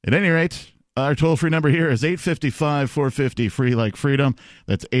 At any rate, our toll-free number here is 855-450-FREE like freedom.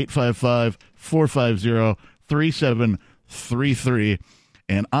 That's 855-450-3733.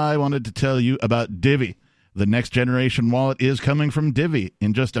 And I wanted to tell you about Divvy. The next generation wallet is coming from Divvy.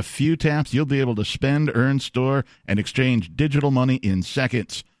 In just a few taps, you'll be able to spend, earn, store, and exchange digital money in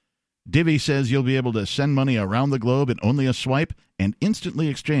seconds. Divvy says you'll be able to send money around the globe in only a swipe and instantly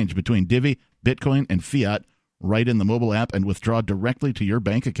exchange between Divvy, Bitcoin, and fiat right in the mobile app and withdraw directly to your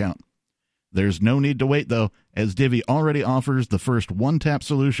bank account. There's no need to wait, though, as Divvy already offers the first one-tap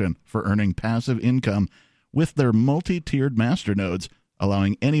solution for earning passive income with their multi-tiered masternodes,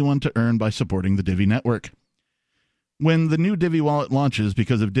 allowing anyone to earn by supporting the Divvy network. When the new Divvy wallet launches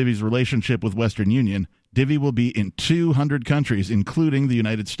because of Divvy's relationship with Western Union, Divvy will be in 200 countries, including the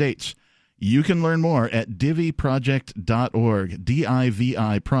United States. You can learn more at divvyproject.org,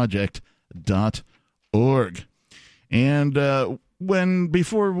 D-I-V-I project.org. And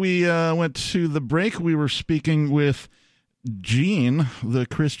before we went to the break, we were speaking with Gene, the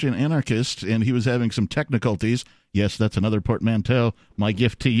Christian anarchist, and he was having some techniculties. Yes, that's another portmanteau. My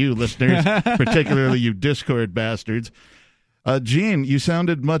gift to you, listeners, particularly you Discord bastards. Gene, you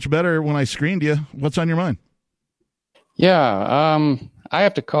sounded much better when I screened you. What's on your mind? Yeah, I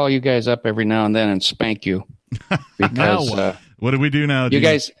have to call you guys up every now and then and spank you. Because what do we do now, Gene? You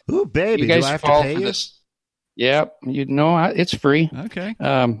guys, ooh, baby, you guys do I have fall to pay for you? this. Yep, it's free. Okay.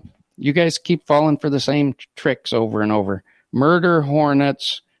 You guys keep falling for the same tricks over and over. Murder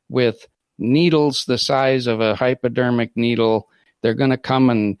Hornets with needles the size of a hypodermic needle. They're going to come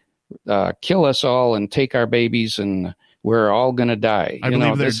and kill us all and take our babies, and we're all going to die. I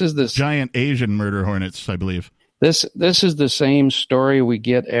believe this is this giant Asian murder hornets, I believe. This is the same story we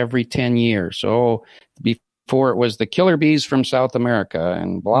get every 10 years. So before it was the killer bees from South America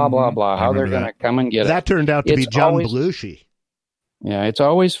and blah, blah, blah, how they're going to come and get it. That turned out to be John Belushi. Yeah, it's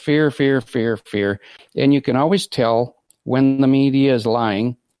always fear, fear, fear, fear. And you can always tell when the media is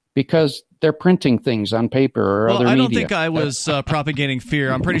lying because they're printing things on paper or other media. I don't think I was propagating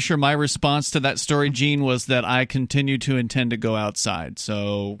fear. I'm pretty sure my response to that story, Gene, was that I continue to intend to go outside.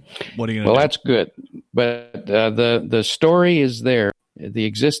 So what are you going to do? Well, that's good. But the story is there. The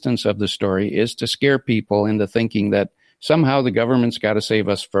existence of the story is to scare people into thinking that somehow the government's got to save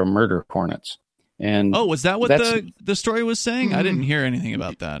us from murder hornets. And was that what the story was saying? I didn't hear anything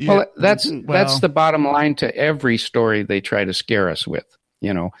about that. Well, that's the bottom line to every story they try to scare us with.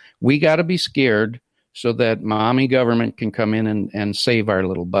 You know, we got to be scared so that mommy government can come in and save our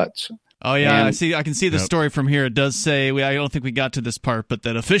little butts. Oh, yeah, I can see the story from here. It does say, I don't think we got to this part, but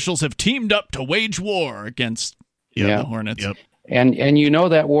that officials have teamed up to wage war against the Hornets. Yep. And you know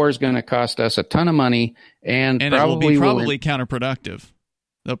that war is going to cost us a ton of money, and it will be probably counterproductive.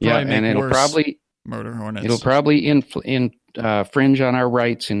 They'll probably make worse murder hornets. It'll probably infringe on our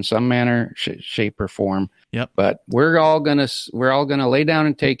rights in some manner, shape, or form. Yep. But we're all gonna lay down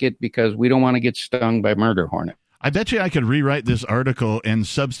and take it because we don't want to get stung by murder hornet. I bet you I could rewrite this article and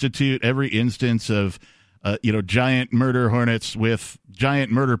substitute every instance of giant murder hornets with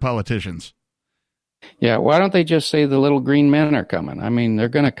giant murder politicians. Yeah, why don't they just say the little green men are coming? I mean, they're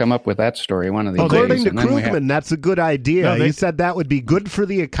going to come up with that story one of these days. According to Krugman, that's a good idea. He said that would be good for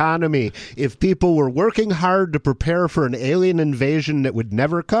the economy if people were working hard to prepare for an alien invasion that would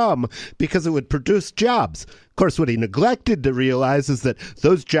never come because it would produce jobs. Of course, what he neglected to realize is that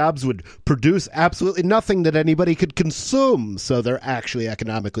those jobs would produce absolutely nothing that anybody could consume, so they're actually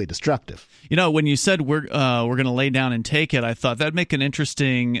economically destructive. You know, when you said we're going to lay down and take it, I thought that'd make an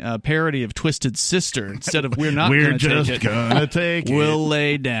interesting parody of Twisted Sister. Instead of we're not going to take it, we're just going to take it. We'll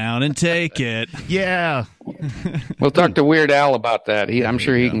lay down and take it. Yeah. We'll talk to Weird Al about that. I'm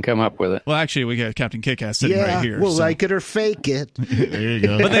sure he can come up with it. Well, actually, we got Captain Kickass sitting right here. We'll like it or fake it. There you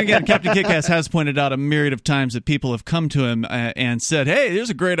go. But then again, Captain Kickass has pointed out a myriad of times that people have come to him and said, hey, there's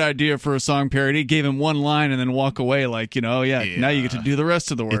a great idea for a song parody. Gave him one line and then walk away like, now you get to do the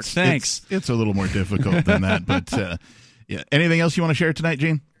rest of the work. Thanks. It's a little more difficult than that. But yeah. Anything else you want to share tonight,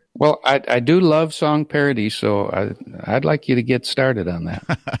 Gene? Well, I do love song parodies, so I'd like you to get started on that.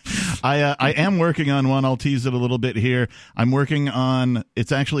 I am working on one. I'll tease it a little bit here. I'm working on,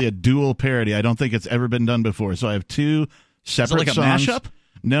 it's actually a dual parody. I don't think it's ever been done before. So I have two separate songs. Is it like a mashup?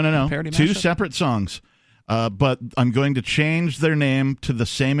 No. Parody Two mashup? separate songs. But I'm going to change their name to the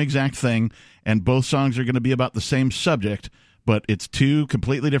same exact thing, and both songs are going to be about the same subject. But it's two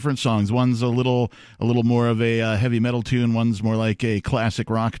completely different songs. One's a little more of a heavy metal tune. One's more like a classic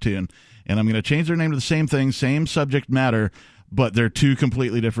rock tune. And I'm going to change their name to the same thing, same subject matter, but they're two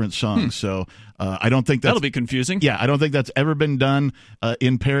completely different songs. So I don't think that'll be confusing. Yeah, I don't think that's ever been done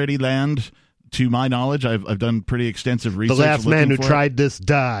in parody land. To my knowledge, I've done pretty extensive research. The last man who tried this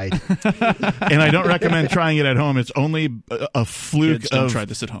died. And I don't recommend trying it at home. It's only a fluke try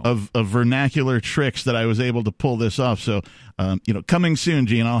this at home. Of vernacular tricks that I was able to pull this off. So, coming soon,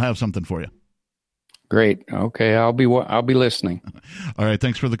 Gene, I'll have something for you. Great. Okay, I'll be listening. All right,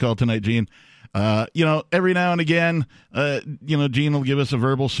 thanks for the call tonight, Gene. Every now and again, Gene will give us a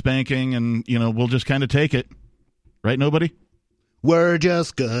verbal spanking, and we'll just kind of take it. Right, nobody? We're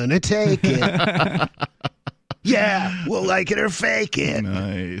just gonna take it. Yeah, we'll like it or fake it.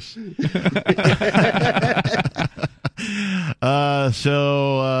 Nice.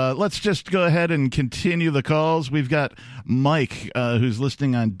 So let's just go ahead and continue the calls. We've got Mike, who's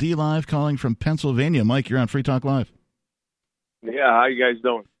listening on D-Live, calling from Pennsylvania. Mike, you're on Free Talk Live. Yeah, how you guys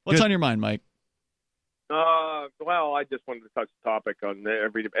doing? What's Good. on your mind, Mike? Well, I just wanted to touch the topic on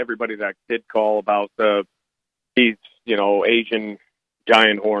everybody that did call about these, Asian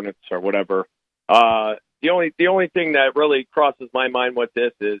giant hornets or whatever. The only thing that really crosses my mind with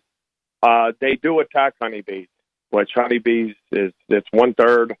this is they do attack honeybees, which honeybees it's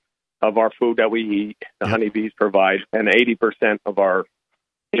 1/3 of our food that we eat. The honeybees provide, and 80% of our,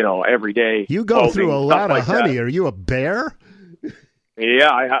 every day. You go clothing, through a lot of like honey. that. Are you a bear? Yeah,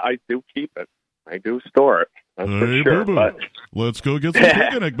 I do keep it. I do store it. That's for sure. But let's go get some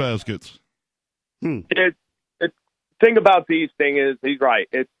picnic baskets. Thing about these thing is he's right.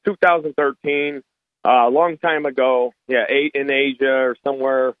 It's 2013, a long time ago. Yeah, in Asia or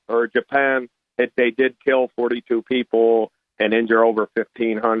somewhere or Japan, they did kill 42 people and injure over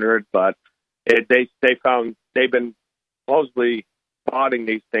 1,500. But they found they've been supposedly spotting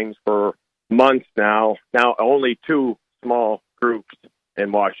these things for months now. Now only 2 small groups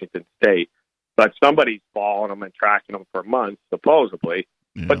in Washington State, but somebody's following them and tracking them for months supposedly.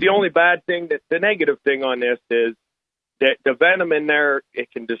 Yeah. But the only bad thing, the negative thing on this is that the venom in there,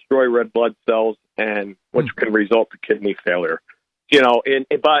 it can destroy red blood cells, and which can result in kidney failure.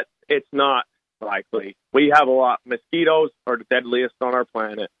 But it's not likely. We have a lot. Mosquitoes are the deadliest on our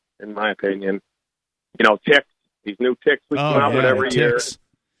planet, in my opinion. Ticks. These new ticks we come out with every year.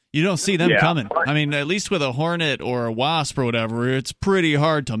 You don't see them coming. I mean, at least with a hornet or a wasp or whatever, it's pretty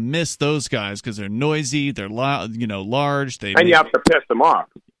hard to miss those guys because they're noisy, they're large. And you have to piss them off.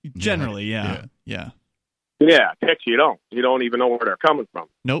 Generally, yeah. Yeah, ticks you don't even know where they're coming from.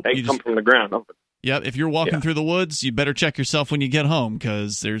 Nope. They come from the ground. Yep, if you're walking through the woods, you better check yourself when you get home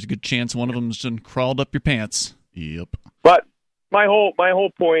because there's a good chance one of them's just crawled up your pants. Yep. But my whole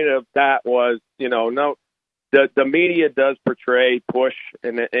point of that was, the media does push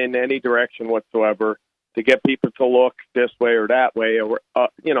in any direction whatsoever to get people to look this way or that way, or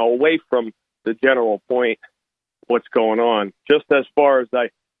away from the general point, what's going on. Just as far as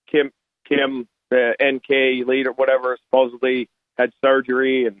Kim, the NK leader, whatever, supposedly had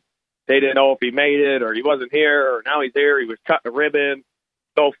surgery, and they didn't know if he made it or he wasn't here, or now he's here. He was cutting a ribbon,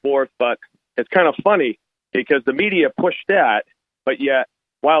 so forth. But it's kind of funny because the media pushed that, but yet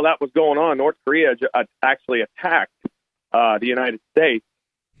while that was going on, North Korea actually attacked the United States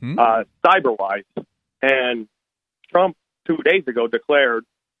cyber-wise. And Trump 2 days ago declared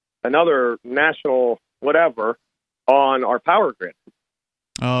another national whatever on our power grid.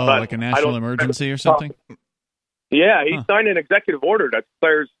 Oh, But like a national emergency or something? Yeah, he signed an executive order that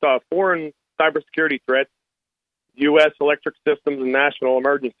declares foreign cybersecurity threats, U.S. electric systems, and national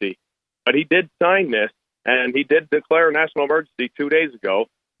emergency. But he did sign this, and he did declare a national emergency 2 days ago.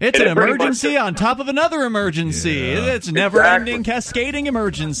 It's And an it pretty emergency much- on top of another emergency. Yeah. It's never-ending, cascading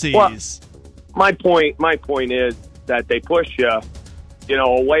emergencies. Well, my point is that they push you,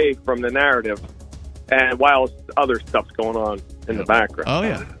 away from the narrative, and while other stuff's going on in the background. Oh,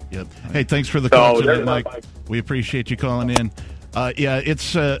 yeah. Yep. Hey, thanks for the call So, tonight, there's Mike. my- We appreciate you calling in.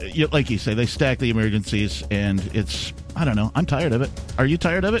 It's like you say, they stack the emergencies, and it's, I don't know, I'm tired of it. Are you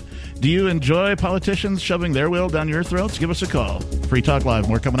tired of it? Do you enjoy politicians shoving their will down your throats? Give us a call. Free Talk Live,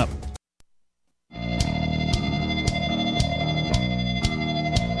 more coming up.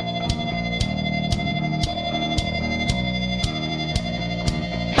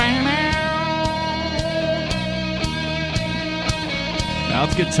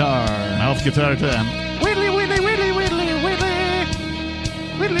 Mouth guitar. Mouth guitar time. Whittly, whittly, whittly, whittly, whittly.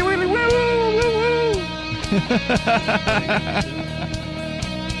 Whittly, whittly, woo, woo, woo, woo.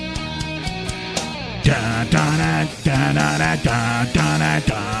 Da da da da da da da da da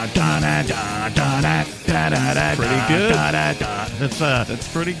da da da da da. Pretty good. That's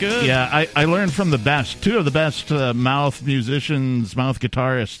pretty good. Yeah, I learned from the best, two of the best mouth musicians, mouth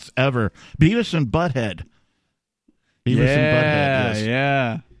guitarists ever, Beavis and Butthead. Beavis and Butthead, yes.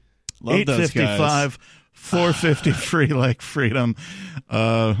 Yeah. Love those guys. 855 450 free like freedom.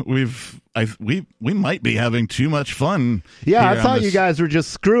 We might be having too much fun. Yeah, I here on thought this. you guys were just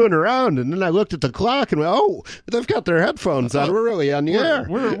screwing around, and then I looked at the clock and went, "Oh, they've got their headphones on. We're really on the air.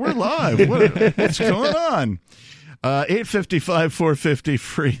 We're live. What's going on?" 855 450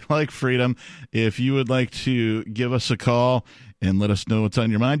 free like freedom. If you would like to give us a call and let us know what's on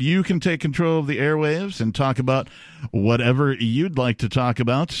your mind, you can take control of the airwaves and talk about whatever you'd like to talk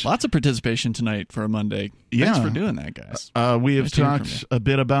about. Lots of participation tonight for a Monday. Thanks for doing that, guys. We have Nice to hear from talked a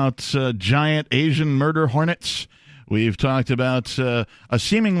bit about giant Asian murder hornets. We've talked about a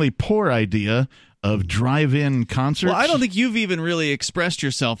seemingly poor idea of drive-in concerts. Well, I don't think you've even really expressed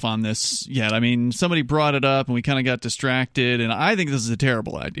yourself on this yet. I mean, somebody brought it up, and we kind of got distracted, and I think this is a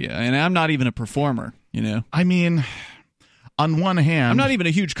terrible idea. And I'm not even a performer, I mean, on one hand, I'm not even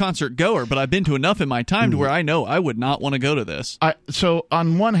a huge concert goer, but I've been to enough in my time to where I know I would not want to go to this. So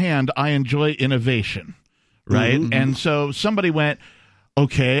on one hand, I enjoy innovation, right? Mm-hmm. And so somebody went,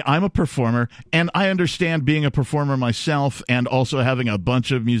 okay, I'm a performer, and I understand being a performer myself and also having a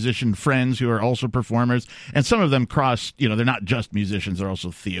bunch of musician friends who are also performers. And some of them cross, they're not just musicians, they're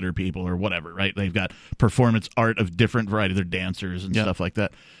also theater people or whatever, right? They've got performance art of different variety. They're dancers and stuff like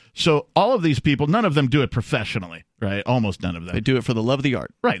that. So all of these people, none of them do it professionally, right? Almost none of them. They do it for the love of the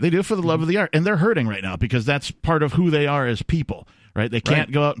art. Right. They do it for the love of the art. And they're hurting right now because that's part of who they are as people, right? They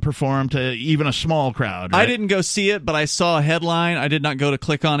can't go out and perform to even a small crowd. Right? I didn't go see it, but I saw a headline. I did not go to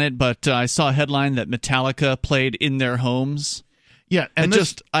click on it, but I saw a headline that Metallica played in their homes. Yeah, and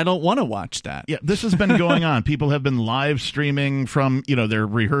I don't want to watch that. Yeah, this has been going on. People have been live streaming from, their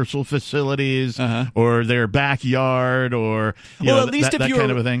rehearsal facilities or their backyard or at least that kind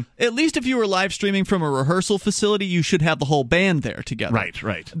of a thing. At least if you were live streaming from a rehearsal facility, you should have the whole band there together.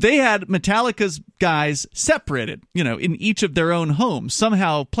 Right. They had Metallica's guys separated, in each of their own homes,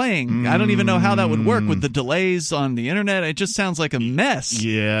 somehow playing. I don't even know how that would work with the delays on the internet. It just sounds like a mess.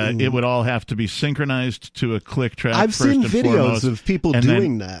 Yeah, it would all have to be synchronized to a click track. I've seen videos of people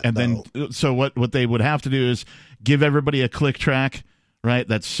doing that. And then, so what they would have to do is give everybody a click track, right,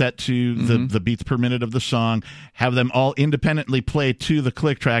 that's set to the beats per minute of the song, have them all independently play to the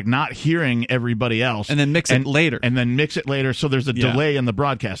click track, not hearing everybody else. And then mix it later. So there's a delay in the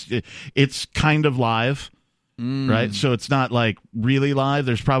broadcast. It's kind of live. Right, so it's not like really live.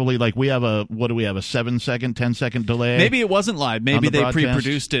 There's probably we have a 7-second, 10-second delay. Maybe it wasn't live. Maybe they broadcast.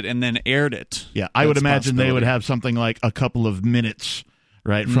 pre-produced it and then aired it. Yeah, I would imagine they would have something like a couple of minutes,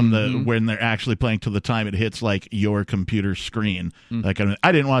 right, from when they're actually playing to the time it hits your computer screen. I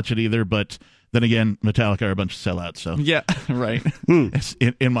didn't watch it either, but then again, Metallica are a bunch of sellouts. So yeah, right. It's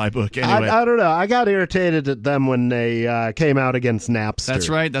in my book anyway. I don't know. I got irritated at them when they came out against Napster. That's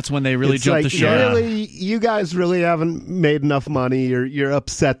right. That's when they really jumped the shark. Really, you guys really haven't made enough money. You're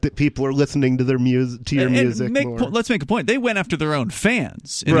upset that people are listening to their music, to your music more. Let's make a point. They went after their own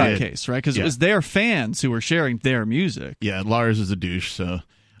fans in that case, right? Because it was their fans who were sharing their music. Yeah, Lars is a douche, so.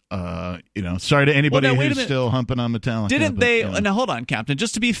 Sorry to anybody who's still humping on Metallica. Didn't they? Now, hold on, Captain.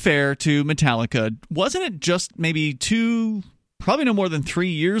 Just to be fair to Metallica, wasn't it just maybe probably no more than 3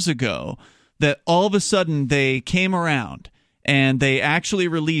 years ago, that all of a sudden they came around and they actually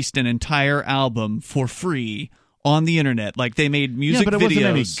released an entire album for free on the internet. Like, they made music videos. But it wasn't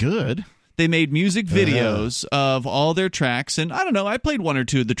any good. They made music videos of all their tracks, and I don't know, I played one or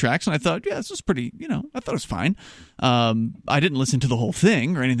two of the tracks, and I thought, yeah, this was pretty, I thought it was fine. I didn't listen to the whole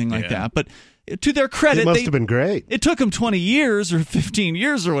thing or anything like that, but to their credit, it must have been great. It took them 20 years or 15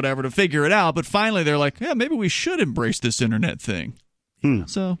 years or whatever to figure it out, but finally they're like, yeah, maybe we should embrace this internet thing.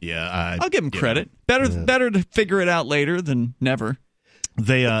 So I'll give them credit. Better to figure it out later than never.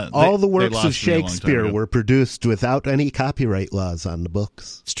 All the works of Shakespeare were produced without any copyright laws on the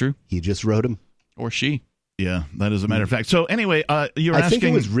books. It's true. He just wrote them. Or she. Yeah, that is a matter of fact. So anyway, you were asking... I think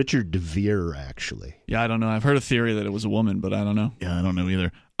it was Richard de Vere, actually. Yeah, I don't know. I've heard a theory that it was a woman, but I don't know. Yeah, I don't know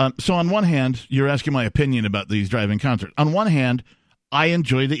either. So on one hand, you're asking my opinion about these drive-in concerts. On one hand, I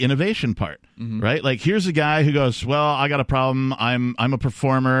enjoy the innovation part, right? Like, here's a guy who goes, well, I got a problem. I'm a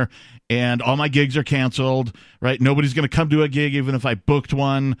performer, and all my gigs are canceled, right? Nobody's going to come to a gig even if I booked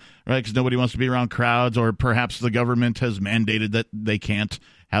one, right? Because nobody wants to be around crowds, or perhaps the government has mandated that they can't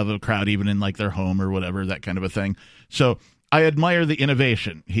have a crowd even in, like, their home or whatever, that kind of a thing. So I admire the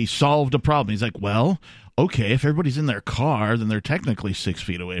innovation. He solved a problem. He's like, well, okay, if everybody's in their car, then they're technically 6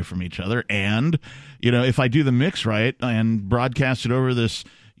 feet away from each other. And, if I do the mix right and broadcast it over this,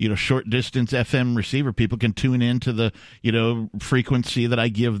 short distance FM receiver, people can tune into the, frequency that I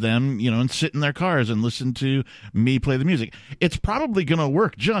give them, and sit in their cars and listen to me play the music. It's probably going to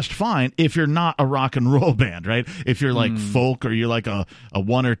work just fine if you're not a rock and roll band, right? If you're like folk, or you're like a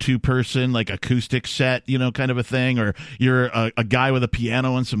 1 or 2 person, like acoustic set, kind of a thing, or you're a guy with a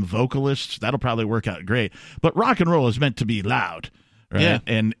piano and some vocalists, that'll probably work out great. But rock and roll is meant to be loud, right? Yeah.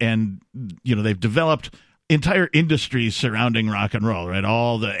 And they've developed entire industries surrounding rock and roll, right?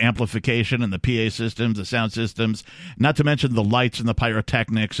 All the amplification and the PA systems, the sound systems, not to mention the lights and the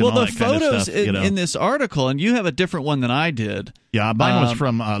pyrotechnics and all that kind of stuff. Well, the photos in this article, and you have a different one than I did. Yeah, mine was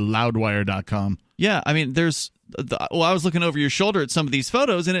from loudwire.com. Yeah, I mean, I was looking over your shoulder at some of these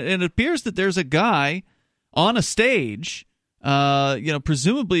photos, and it appears that there's a guy on a stage,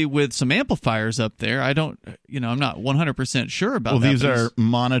 presumably with some amplifiers up there. I'm not 100% sure about that. Well, these are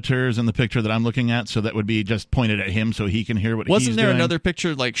monitors in the picture that I'm looking at, so that would be just pointed at him so he can hear what he's doing. Wasn't there another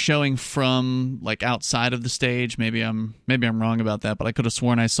picture like showing from like outside of the stage? Maybe I'm wrong about that, but I could have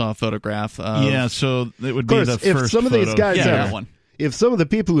sworn I saw a photograph of... Yeah, so it would be the first if some of these guys that one. If some of the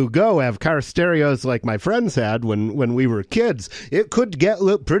people who go have car stereos like my friends had when we were kids, it could get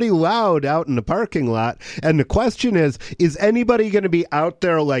pretty loud out in the parking lot. And the question is anybody going to be out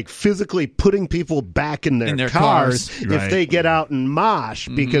there like physically putting people back in their cars if they get out and mosh?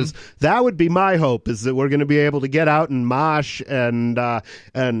 Because that would be my hope, is that we're going to be able to get out and mosh, and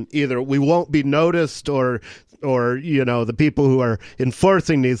either we won't be noticed, or the people who are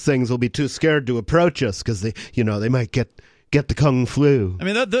enforcing these things will be too scared to approach us because they might get the kung flu. I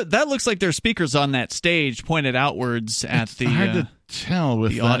mean, that looks like their speakers on that stage pointed outwards at it's hard to tell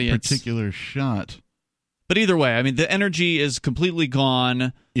with that audience. Particular shot. But either way, I mean, the energy is completely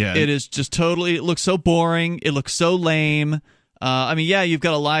gone. Yeah. It is just totally... It looks so boring. It looks so lame. You've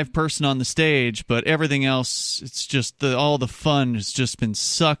got a live person on the stage, but everything else, it's just... all the fun has just been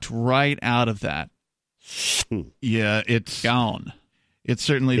sucked right out of that. Yeah, it's... gone. It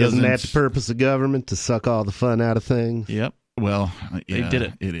certainly doesn't... Isn't that the purpose of government, to suck all the fun out of things? Yep. Well, they did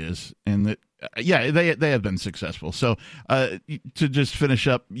it. It is. And they have been successful. So to just finish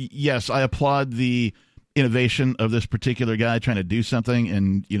up, yes, I applaud the innovation of this particular guy trying to do something,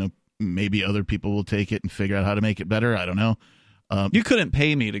 and maybe other people will take it and figure out how to make it better. I don't know. You couldn't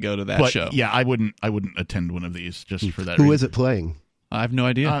pay me to go to that show. Yeah, I wouldn't attend one of these just for that Who reason. is it playing? I have no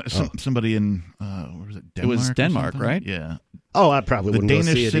idea. Somebody in where was it? Denmark. It was Denmark, right? Yeah. Oh, I probably wouldn't Danish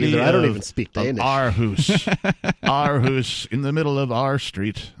go see it city either. I don't even speak Danish. Aarhus. Aarhus, in the middle of our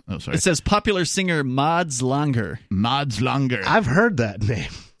street. Oh, sorry. It says popular singer Mads Langer. Mads Langer. I've heard that name.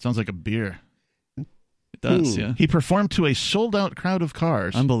 Sounds like a beer. It does, yeah. He performed to a sold-out crowd of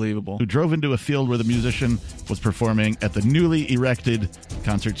cars. Unbelievable. Who drove into a field where the musician was performing at the newly erected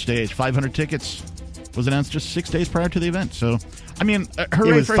concert stage. 500 tickets was announced just 6 days prior to the event. So, I mean,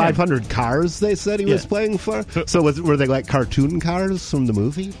 hooray it was for 500 cars they said he was playing for? So were they like cartoon cars from the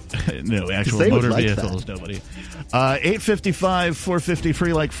movie? No, actual motor vehicles, nobody. 855-450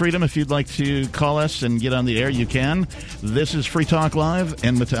 free like freedom. If you'd like to call us and get on the air, you can. This is Free Talk Live,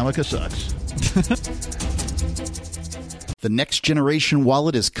 and Metallica Sucks. The next generation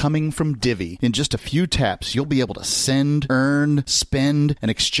wallet is coming from Divvy. In just a few taps, you'll be able to send, earn, spend,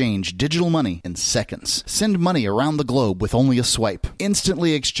 and exchange digital money in seconds. Send money around the globe with only a swipe.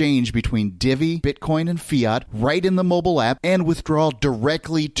 Instantly exchange between Divvy, Bitcoin, and fiat right in the mobile app and withdraw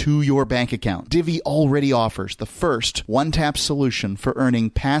directly to your bank account. Divvy already offers the first one-tap solution for earning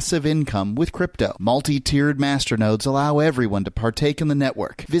passive income with crypto. Multi-tiered masternodes allow everyone to partake in the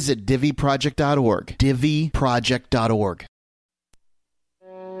network. Visit DivvyProject.org. DivvyProject.org.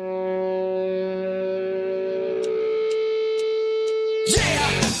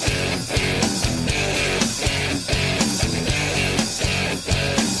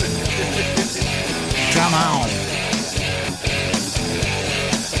 Come on.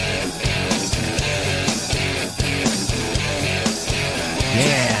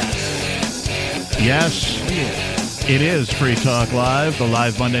 Yes, it is Free Talk Live, the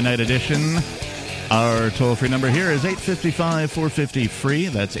live Monday night edition. Our toll-free number here is 855-450-FREE.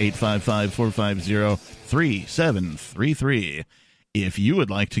 That's 855-450-3733. If you would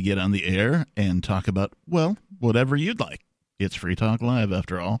like to get on the air and talk about, well, whatever you'd like. It's Free Talk Live,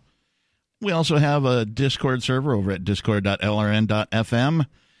 after all. We also have a Discord server over at discord.lrn.fm.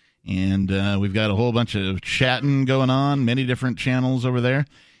 And we've got a whole bunch of chatting going on, many different channels over there.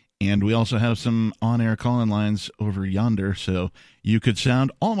 And we also have some on-air call-in lines over yonder, so you could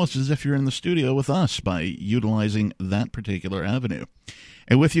sound almost as if you're in the studio with us by utilizing that particular avenue.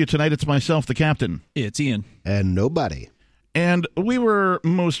 And with you tonight, it's myself, the captain. It's Ian. And nobody. And we were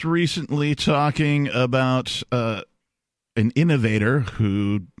most recently talking about an innovator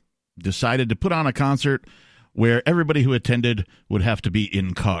who decided to put on a concert where everybody who attended would have to be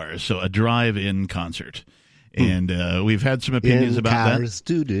in cars, so a drive-in concert. And we've had some opinions about that.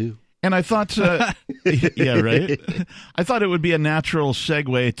 Do. And I thought, yeah, right? I thought it would be a natural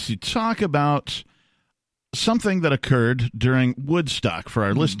segue to talk about something that occurred during Woodstock for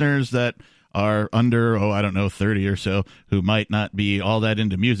our listeners that are under, 30 or so, who might not be all that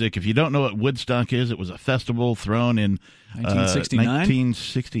into music. If you don't know what Woodstock is, it was a festival thrown in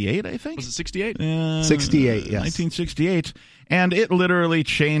 1968, I think. Was it 68? 68, yes. 1968. And it literally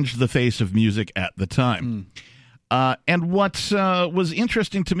changed the face of music at the time. And what was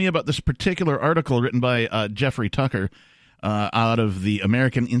interesting to me about this particular article written by Jeffrey Tucker out of the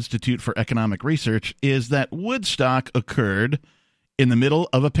American Institute for Economic Research is that Woodstock occurred in the middle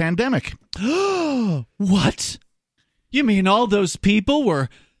of a pandemic. What? You mean all those people were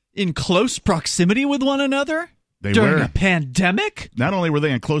in close proximity with one another? During a pandemic? Not only were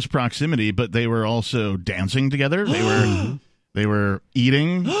they in close proximity, but they were also dancing together. They were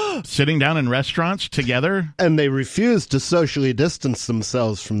eating, sitting down in restaurants together. And they refused to socially distance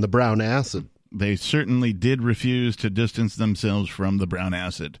themselves from the brown acid. They certainly did refuse to distance themselves from the brown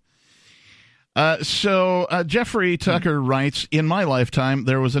acid. So Jeffrey Tucker writes, in my lifetime,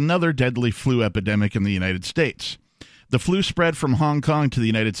 there was another deadly flu epidemic in the United States. The flu spread from Hong Kong to the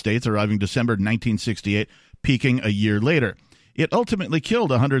United States, arriving December 1968, peaking a year later. It ultimately killed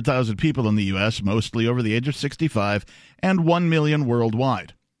 100,000 people in the U.S., mostly over the age of 65, and 1 million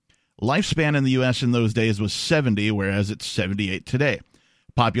worldwide. Lifespan in the U.S. in those days was 70, whereas it's 78 today.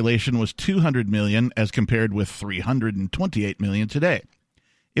 Population was 200 million as compared with 328 million today.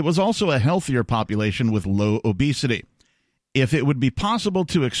 It was also a healthier population with low obesity. If it would be possible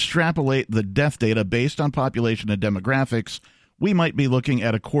to extrapolate the death data based on population and demographics, we might be looking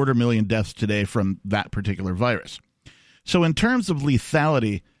at 250,000 deaths today from that particular virus. So in terms of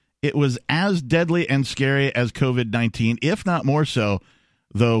lethality, it was as deadly and scary as COVID-19, if not more so,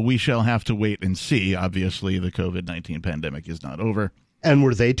 though we shall have to wait and see. Obviously, the COVID-19 pandemic is not over. And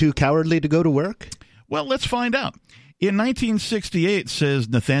were they too cowardly to go to work? Well, let's find out. In 1968, says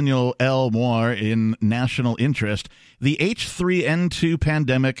Nathaniel L. Moore in National Interest, the H3N2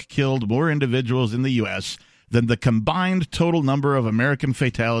 pandemic killed more individuals in the U.S. than the combined total number of American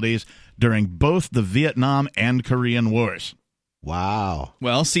fatalities during both the Vietnam and Korean Wars. Wow.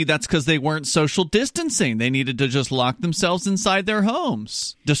 Well, see, that's because they weren't social distancing. They needed to just lock themselves inside their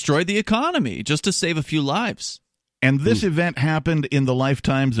homes, destroy the economy, just to save a few lives. And this event happened in the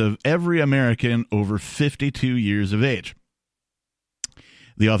lifetimes of every American over 52 years of age.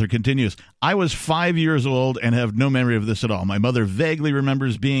 The author continues, I was 5 years old and have no memory of this at all. My mother vaguely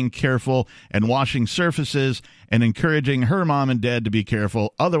remembers being careful and washing surfaces and encouraging her mom and dad to be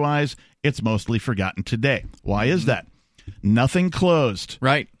careful. Otherwise, it's mostly forgotten today. Why is that? Nothing closed.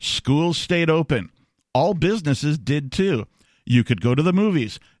 Right. Schools stayed open. All businesses did too. You could go to the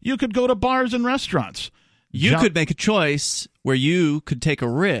movies. You could go to bars and restaurants. You could make a choice where you could take a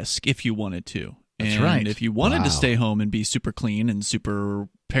risk if you wanted to. That's right. And if you wanted to stay home and be super clean and super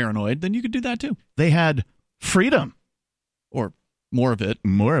paranoid, then you could do that too. They had freedom. Or more of it.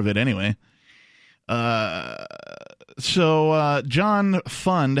 More of it, anyway. So John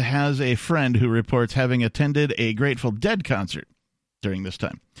Fund has a friend who reports having attended a Grateful Dead concert during this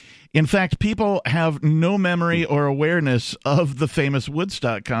time. In fact, people have no memory or awareness of the famous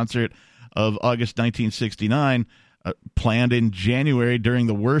Woodstock concert of August 1969, planned in January during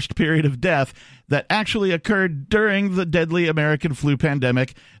the worst period of death that actually occurred during the deadly American flu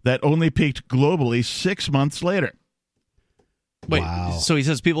pandemic that only peaked globally 6 months later. Wait, wow. So he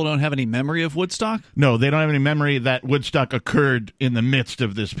says people don't have any memory of Woodstock? No, they don't have any memory that Woodstock occurred in the midst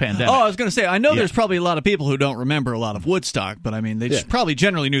of this pandemic. Oh, I was going to say, I know there's probably a lot of people who don't remember a lot of Woodstock, but I mean, they probably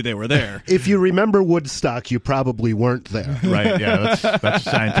generally knew they were there. If you remember Woodstock, you probably weren't there. Right, yeah, that's a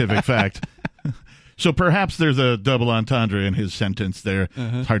scientific fact. So perhaps there's a double entendre in his sentence there.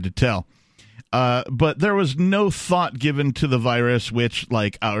 It's hard to tell. But there was no thought given to the virus, which,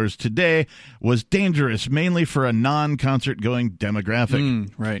 like ours today, was dangerous, mainly for a non-concert going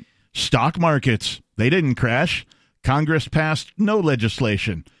demographic. Right. Stock markets, they didn't crash. Congress passed no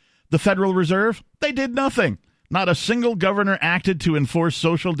legislation. The Federal Reserve, they did nothing. Not a single governor acted to enforce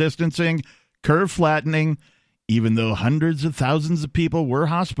social distancing, curve flattening, even though hundreds of thousands of people were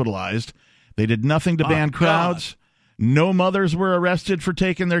hospitalized. They did nothing to ban crowds. No mothers were arrested for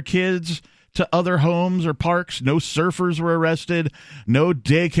taking their kids to other homes or parks. No surfers were arrested. No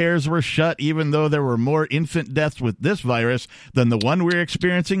daycares were shut, even though there were more infant deaths with this virus than the one we're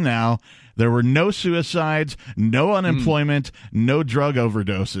experiencing now. There were no suicides, no unemployment, no drug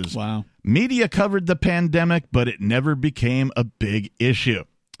overdoses. Wow. Media covered the pandemic, but it never became a big issue.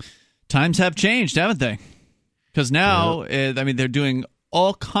 Times have changed, haven't they? Because now, I mean, they're doing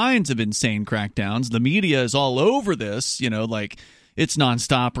all kinds of insane crackdowns. The media is all over this, like it's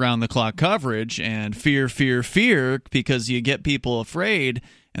nonstop round-the-clock coverage and fear, fear, fear, because you get people afraid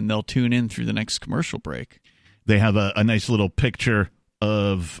and they'll tune in through the next commercial break. They have a nice little picture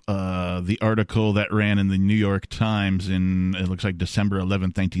of the article that ran in the New York Times in, it looks like December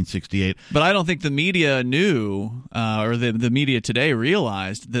 11th, 1968. But I don't think the media knew, or the media today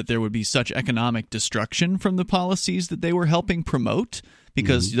realized that there would be such economic destruction from the policies that they were helping promote,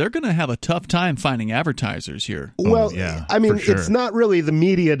 because they're going to have a tough time finding advertisers here. Well, I mean, it's not really the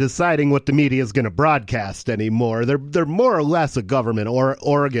media deciding what the media is going to broadcast anymore. They're more or less a government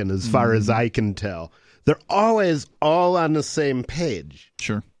organ, as far as I can tell. They're always all on the same page.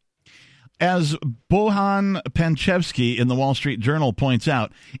 Sure. As Bohan Panchevsky in the Wall Street Journal points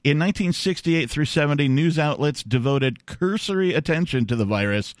out, in 1968 through 70, news outlets devoted cursory attention to the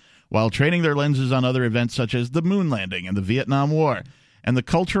virus while training their lenses on other events such as the moon landing and the Vietnam War, and the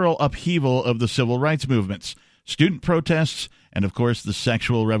cultural upheaval of the civil rights movements, student protests, and, of course, the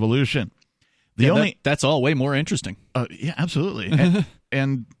sexual revolution. That's all way more interesting. Yeah, absolutely.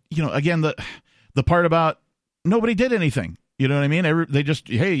 And again, the part about nobody did anything. You know what I mean? They just,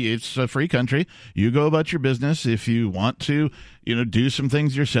 hey, it's a free country. You go about your business. If you want to, do some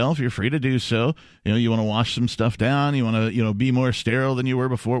things yourself, you're free to do so. You want to wash some stuff down. You want to, be more sterile than you were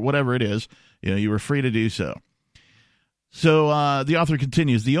before, whatever it is, you were free to do so. So the author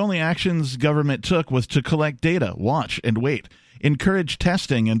continues, the only actions government took was to collect data, watch and wait, encourage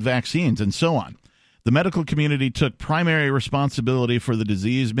testing and vaccines, and so on. The medical community took primary responsibility for the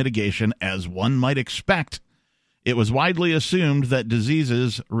disease mitigation, as one might expect. It was widely assumed that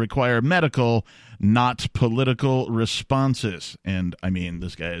diseases require medical, not political responses. And, I mean,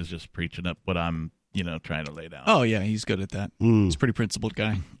 this guy is just preaching up what I'm, trying to lay down. Oh, yeah, he's good at that. He's a pretty principled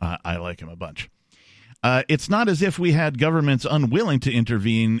guy. I like him a bunch. It's not as if we had governments unwilling to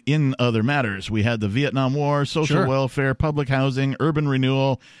intervene in other matters. We had the Vietnam War, social welfare, public housing, urban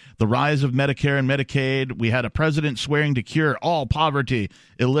renewal, the rise of Medicare and Medicaid. We had a president swearing to cure all poverty,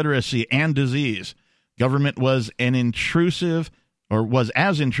 illiteracy, and disease. Government was as intrusive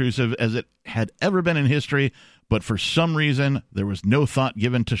as it had ever been in history, but for some reason, there was no thought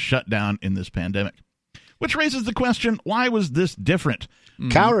given to shut down in this pandemic. Which raises the question, why was this different?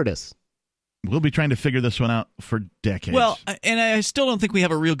 Cowardice. We'll be trying to figure this one out for decades. Well, and I still don't think we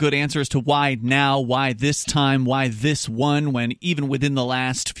have a real good answer as to why now, why this time, why this one, when even within the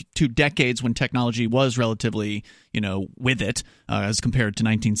last 2 decades when technology was relatively, with it, as compared to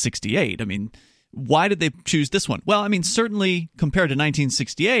 1968. I mean, why did they choose this one? Well, I mean, certainly compared to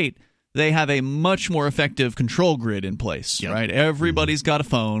 1968, they have a much more effective control grid in place, right? Everybody's got a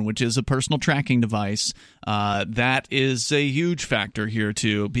phone, which is a personal tracking device. That is a huge factor here,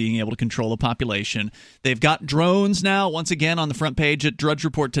 too, being able to control a population. They've got drones now. Once again, on the front page at Drudge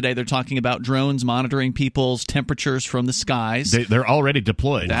Report today, they're talking about drones monitoring people's temperatures from the skies. They're already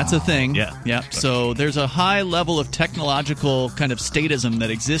deployed. That's a thing. Yeah. So there's a high level of technological kind of statism that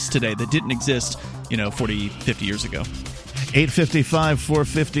exists today that didn't exist, 40, 50 years ago.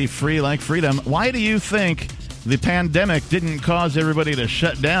 855-450-FREE like freedom. Why do you think the pandemic didn't cause everybody to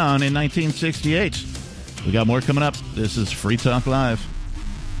shut down in 1968? We got more coming up. This is Free Talk Live.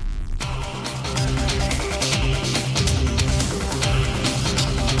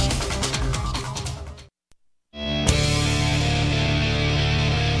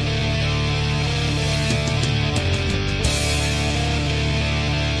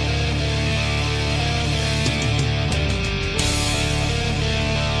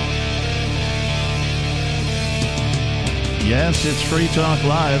 Yes, it's Free Talk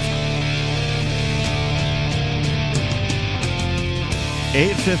Live.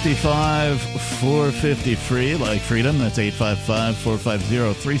 855-450-FREE, like freedom. That's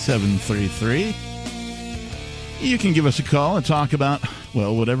 855-450-3733. You can give us a call and talk about,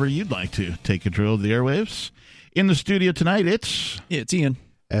 well, whatever you'd like to. Take control of the airwaves. In the studio tonight, it's Ian.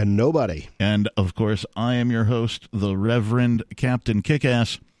 And nobody. And, of course, I am your host, the Reverend Captain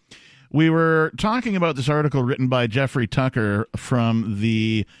Kickass. We were talking about this article written by Jeffrey Tucker from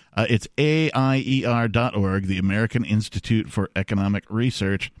it's AIER.org, the American Institute for Economic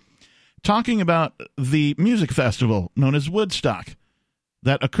Research, talking about the music festival known as Woodstock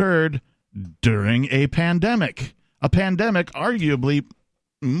that occurred during a pandemic arguably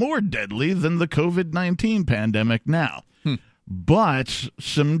more deadly than the COVID-19 pandemic now. But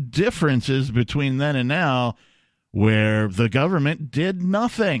some differences between then and now, where the government did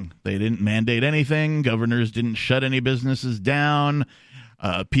nothing. They didn't mandate anything. Governors didn't shut any businesses down.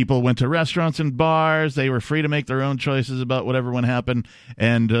 People went to restaurants and bars. They were free to make their own choices about whatever would happen.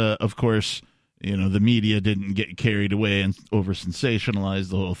 And, of course, the media didn't get carried away and over-sensationalize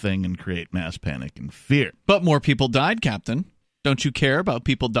the whole thing and create mass panic and fear. But more people died, Captain. Don't you care about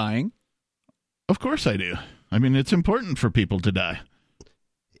people dying? Of course I do. I mean, it's important for people to die.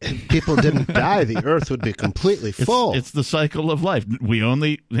 If people didn't die, the earth would be completely full. It's the cycle of life.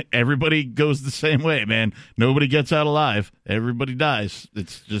 Everybody goes the same way, man. Nobody gets out alive. Everybody dies.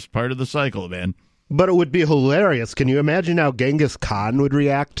 It's just part of the cycle, man. But it would be hilarious. Can you imagine how Genghis Khan would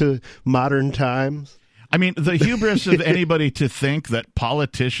react to modern times? I mean, the hubris of anybody to think that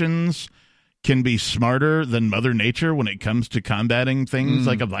politicians can be smarter than Mother Nature when it comes to combating things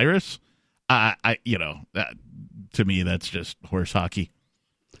like a virus, to me, that's just horse hockey.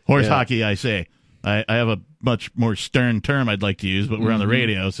 Hockey, I say. I have a much more stern term I'd like to use, but we're on the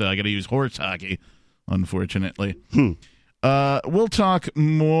radio, so I got to use horse hockey, unfortunately. We'll talk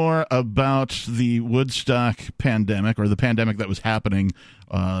more about the Woodstock pandemic, or the pandemic that was happening,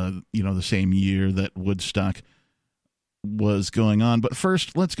 the same year that Woodstock was going on. But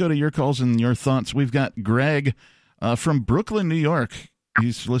first, let's go to your calls and your thoughts. We've got Greg from Brooklyn, New York.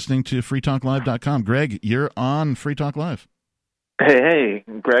 He's listening to freetalklive.com. Greg, you're on Free Talk Live. Hey,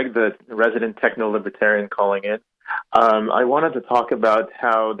 Greg, the resident techno-libertarian calling in. I wanted to talk about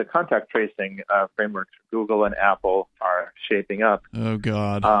how the contact tracing frameworks for Google and Apple are shaping up. Oh,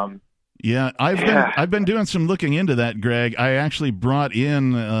 God. I've been doing some looking into that, Greg. I actually brought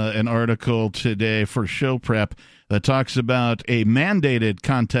in an article today for show prep that talks about a mandated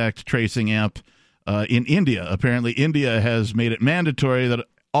contact tracing app in India. Apparently, India has made it mandatory that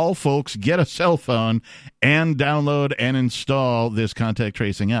all folks get a cell phone and download and install this contact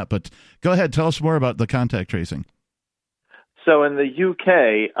tracing app. But go ahead, tell us more about the contact tracing. So in the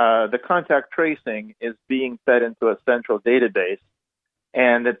UK, the contact tracing is being fed into a central database,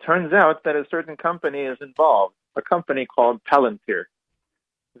 and it turns out that a certain company is involved, a company called Palantir.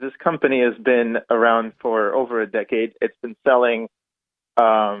 This company has been around for over a decade. It's been selling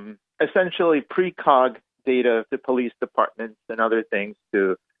essentially precog data to police departments and other things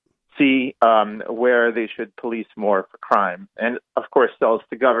to see where they should police more for crime, and of course sells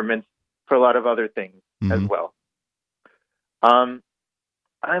to governments for a lot of other things as well. I'm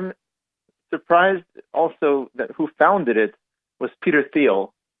surprised also that who founded it was Peter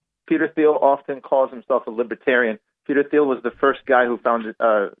Thiel. Peter Thiel often calls himself a libertarian. Peter Thiel was the first guy who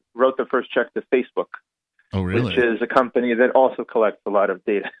wrote the first check to Facebook. Oh, really? Which is a company that also collects a lot of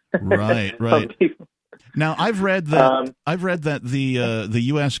data. Right. Now, I've read that the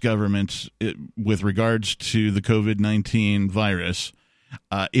U.S. government, with regards to the COVID-19 virus,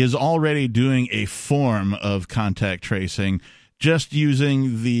 is already doing a form of contact tracing, just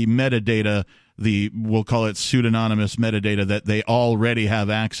using the metadata, we'll call it pseudonymous metadata that they already have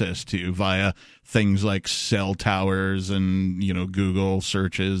access to via things like cell towers and Google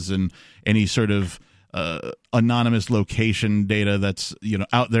searches and any sort of anonymous location data that's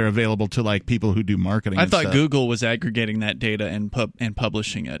out there available to like people who do marketing. I thought Google was aggregating that data and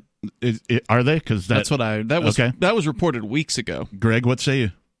publishing it. Are they? Because that was reported weeks ago. Greg, what say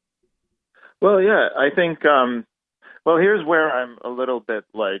you? Well, yeah, I think Well, here's where I'm a little bit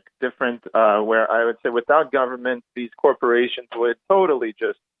like different, where I would say without government, these corporations would totally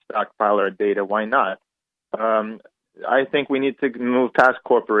just stockpile our data. Why not? I think we need to move past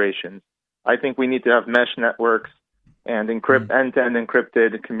corporations. I think we need to have mesh networks and encrypt end-to-end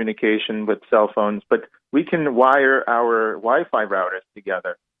encrypted communication with cell phones, but we can wire our Wi-Fi routers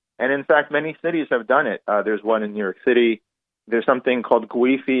together. And in fact, many cities have done it. There's one in New York City. There's something called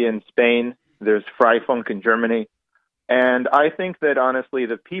Wi-Fi in Spain. There's Freifunk in Germany. And I think that, honestly,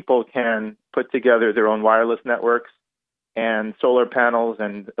 the people can put together their own wireless networks and solar panels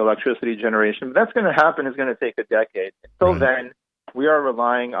and electricity generation. But that's going to happen. It's going to take a decade. Until then, we are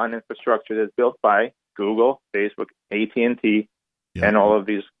relying on infrastructure that's built by Google, Facebook, AT&T, and all of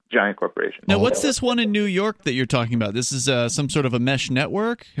these giant corporations. Now, what's this one in New York that you're talking about? This is some sort of a mesh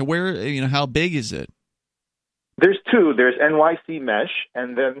network? Where, how big is it? There's two. There's NYC Mesh,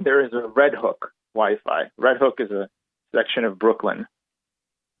 and then there is a Red Hook Wi-Fi. Red Hook is a section of Brooklyn.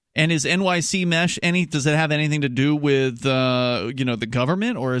 And is NYC Mesh does it have anything to do with the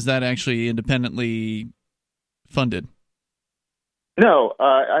government, or is that actually independently funded? No,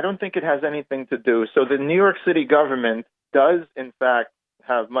 I don't think it has anything to do. So the New York City government does, in fact,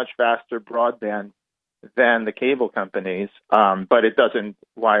 have much faster broadband than the cable companies, but it doesn't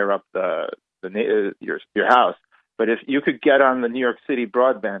wire up your house. But if you could get on the New York City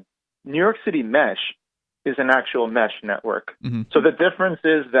broadband, New York City Mesh is an actual mesh network. Mm-hmm. So the difference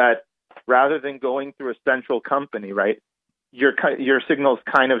is that rather than going through a central company, right, your signal's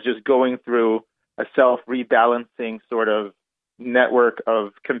kind of just going through a self-rebalancing sort of network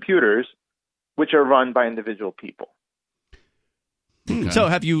of computers, which are run by individual people. Okay. So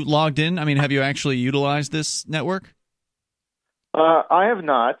have you logged in? I mean, have you actually utilized this network? I have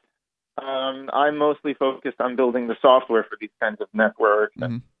not. I'm mostly focused on building the software for these kinds of networks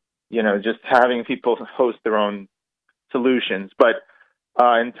and, just having people host their own solutions. But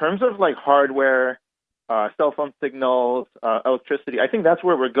in terms of like hardware, cell phone signals, electricity, I think that's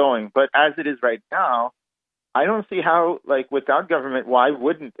where we're going. But as it is right now, I don't see how, like, without government, why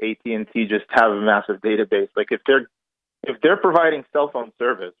wouldn't AT&T just have a massive database? Like, if they're providing cell phone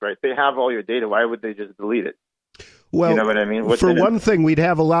service, right, they have all your data, why would they just delete it? Well, you know what I mean? For one thing, we'd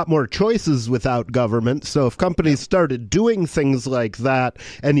have a lot more choices without government. So if companies started doing things like that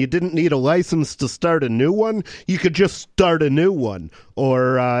and you didn't need a license to start a new one, you could just start a new one.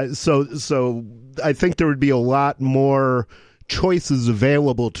 Or so I think there would be a lot more choices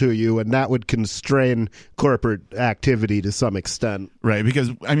available to you, and that would constrain corporate activity to some extent. Right, because,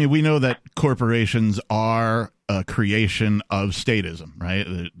 I mean, we know that corporations are a creation of statism, right?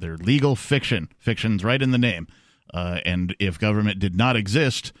 They're legal fiction. Fiction's right in the name. And if government did not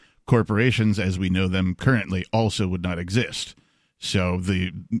exist, corporations, as we know them currently, also would not exist. So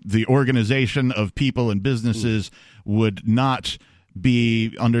the organization of people and businesses would not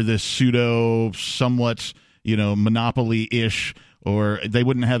be under this pseudo, somewhat, monopoly-ish, or they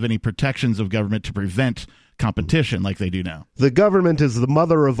wouldn't have any protections of government to prevent competition like they do now. The government is the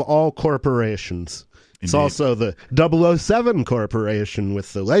mother of all corporations. Indeed. It's also the 007 corporation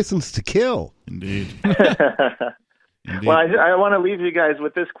with the license to kill. Indeed. Indeed. Well, I want to leave you guys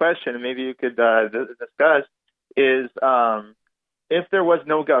with this question, and maybe you could discuss, is if there was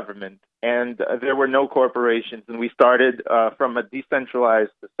no government and there were no corporations and we started from a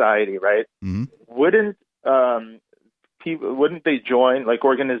decentralized society, right, wouldn't they join, like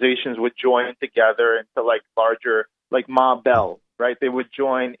organizations would join together into like larger, like Ma Bell, right? They would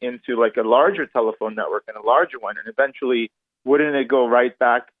join into like a larger telephone network and a larger one, and eventually wouldn't it go right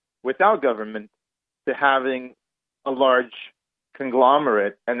back without government to having a large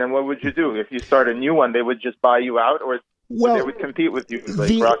conglomerate? And then what would you do if you start a new one? They would just buy you out, or they would compete with you like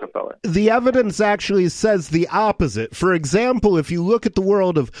Rockefeller? The evidence actually says the opposite. For example, if you look at the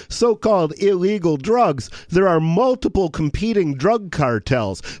world of so-called illegal drugs, there are multiple competing drug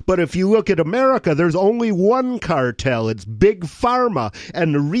cartels. But if you look at America, there's only one cartel. It's Big Pharma.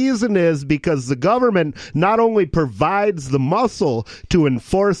 And the reason is because the government not only provides the muscle to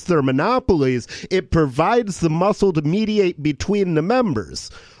enforce their monopolies, it provides the muscle to mediate between the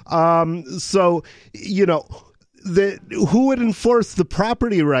members. Who would enforce the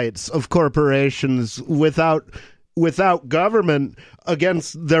property rights of corporations without government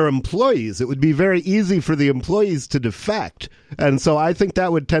against their employees? It would be very easy for the employees to defect. And so I think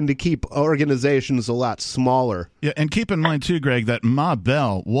that would tend to keep organizations a lot smaller. Yeah, and keep in mind, too, Greg, that Ma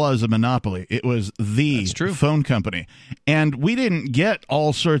Bell was a monopoly. It was the phone company. And we didn't get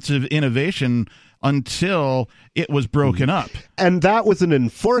all sorts of innovation until it was broken up. And that was an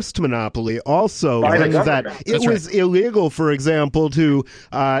enforced monopoly also, in that it was illegal, for example, to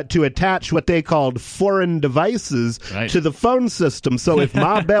attach what they called foreign devices to the phone system. So if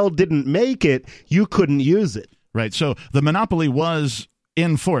Ma Bell didn't make it, you couldn't use it. Right. So the monopoly was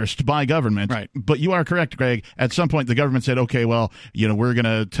enforced by government. Right. But you are correct, Greg. At some point, the government said, okay, well, we're going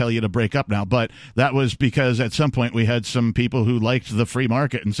to tell you to break up now. But that was because at some point we had some people who liked the free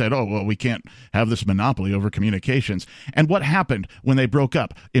market and said, oh, well, we can't have this monopoly over communications. And what happened when they broke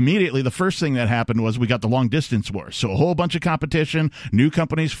up? Immediately, the first thing that happened was we got the long distance war. So a whole bunch of competition, new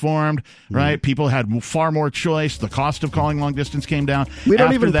companies formed, right? People had far more choice. The cost of calling long distance came down. We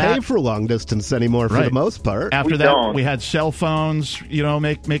don't even pay for long distance anymore for the most part. After that, we had cell phones,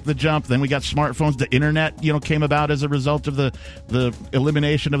 make the jump. Then we got smartphones. The internet, came about as a result of the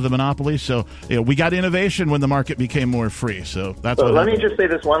elimination of the monopoly. So we got innovation when the market became more free. So that's what. Let me just say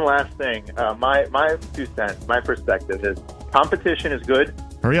this one last thing. My 2 cents, my perspective is competition is good.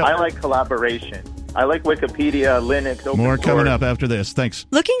 Hurry up. I like collaboration. I like Wikipedia, Linux, open More source. coming up after this. Thanks.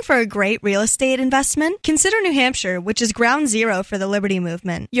 Looking for a great real estate investment? Consider New Hampshire, which is ground zero for the Liberty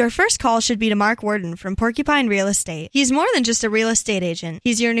Movement. Your first call should be to Mark Worden from Porcupine Real Estate. He's more than just a real estate agent.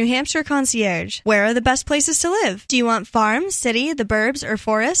 He's your New Hampshire concierge. Where are the best places to live? Do you want farm, city, the burbs, or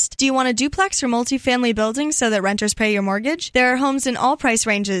forest? Do you want a duplex or multifamily building so that renters pay your mortgage? There are homes in all price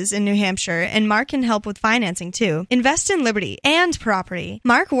ranges in New Hampshire, and Mark can help with financing too. Invest in Liberty and property.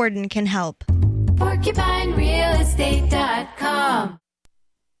 Mark Worden can help. PorcupineRealEstate.com.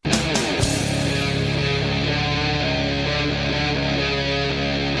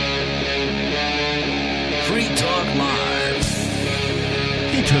 Free Talk Live.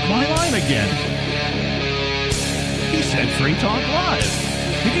 He took my line again. He said Free Talk Live.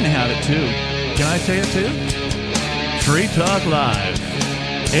 You can have it too. Can I say it too? Free Talk Live.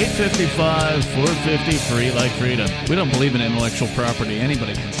 855-450 free like freedom. We don't believe in intellectual property.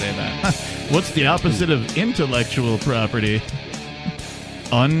 Anybody can say that. What's the opposite of intellectual property?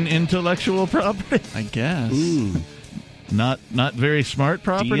 Unintellectual property? I guess. Not very smart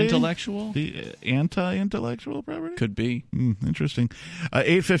property? De-intellectual? The anti-intellectual property? Could be. Interesting.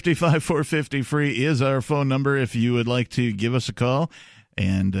 855-450 free is our phone number if you would like to give us a call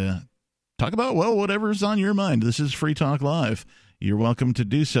and talk about, whatever's on your mind. This is Free Talk Live. You're welcome to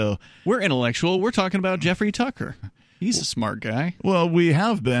do so. We're intellectual. We're talking about Jeffrey Tucker. He's a smart guy. Well, we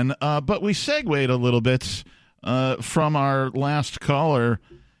have been, but we segued a little bit from our last caller,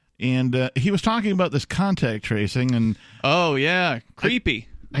 and he was talking about this contact tracing. And oh, yeah, creepy.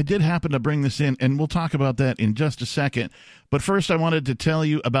 I did happen to bring this in, and we'll talk about that in just a second. But first, I wanted to tell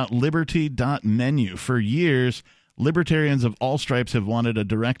you about Liberty.menu. For years, libertarians of all stripes have wanted a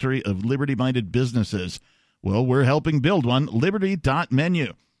directory of liberty-minded businesses. Well, we're helping build one,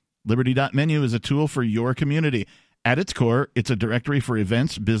 Liberty.menu. Liberty.menu is a tool for your community. At its core, it's a directory for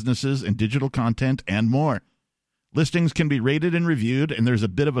events, businesses, and digital content, and more. Listings can be rated and reviewed, and there's a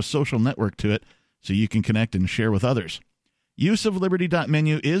bit of a social network to it, so you can connect and share with others. Use of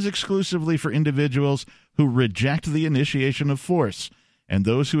Liberty.menu is exclusively for individuals who reject the initiation of force, and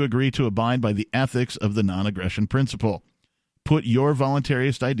those who agree to abide by the ethics of the non-aggression principle. Put your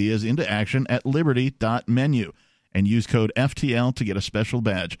voluntarist ideas into action at Liberty.menu and use code FTL to get a special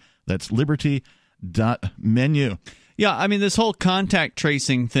badge. That's Liberty.menu. Yeah, I mean, this whole contact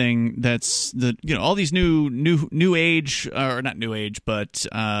tracing thing, that's all these new age, or not new age, but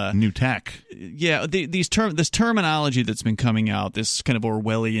new tech. Yeah, this terminology that's been coming out, this kind of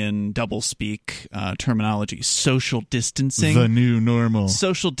Orwellian doublespeak terminology, social distancing. The new normal.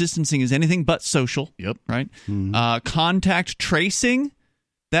 Social distancing is anything but social. Yep. Right? Mm-hmm. Contact tracing,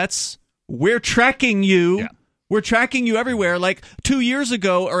 that's we're tracking you. Yeah. We're tracking you everywhere. Like 2 years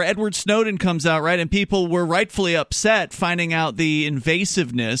ago, or Edward Snowden comes out, right, and people were rightfully upset finding out the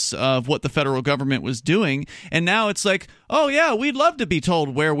invasiveness of what the federal government was doing. And now it's like, oh, yeah, we'd love to be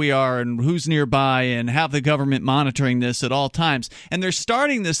told where we are and who's nearby and have the government monitoring this at all times. And they're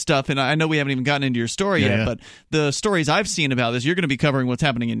starting this stuff, and I know we haven't even gotten into your story yet, but the stories I've seen about this, you're going to be covering what's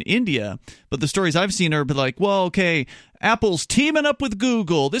happening in India, but the stories I've seen are like, well, okay, Apple's teaming up with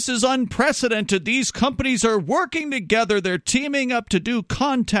Google. This is unprecedented. These companies are working together. They're teaming up to do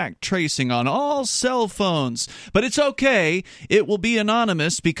contact tracing on all cell phones. But it's okay. It will be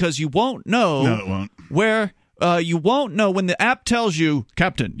anonymous because you won't know no, it won't. Where you won't know when the app tells you,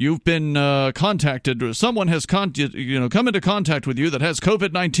 Captain, you've been contacted, or someone has come into contact with you that has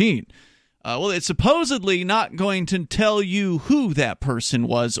COVID-19. Well, it's supposedly not going to tell you who that person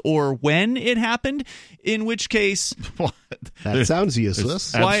was or when it happened, in which case... That sounds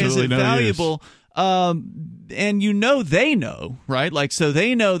useless. Why is it valuable? And they know, right? Like, so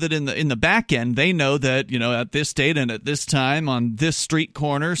they know that in the back end, they know that, at this date and at this time on this street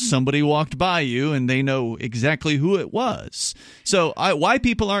corner, somebody walked by you, and they know exactly who it was. So why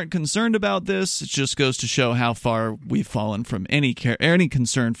people aren't concerned about this, it just goes to show how far we've fallen from any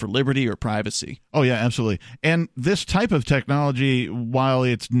concern for liberty or privacy. Oh, yeah, absolutely. And this type of technology, while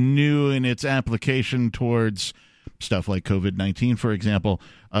it's new in its application towards stuff like COVID-19, for example,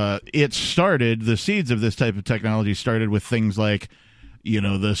 the seeds of this type of technology started with things like,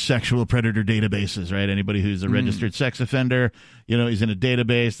 the sexual predator databases, right? Anybody who's a registered sex offender, is in a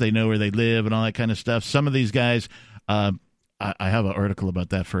database, they know where they live and all that kind of stuff. Some of these guys, I have an article about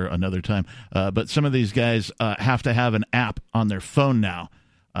that for another time, but some of these guys have to have an app on their phone now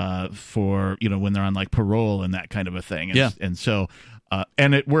for, when they're on like parole and that kind of a thing. And, yeah. And so,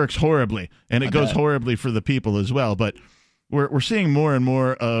 and it works horribly, and it goes horribly for the people as well. But we're seeing more and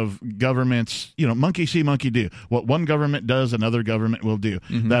more of governments, monkey see, monkey do. What one government does, another government will do.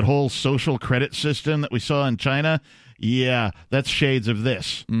 Mm-hmm. That whole social credit system that we saw in China, yeah, that's shades of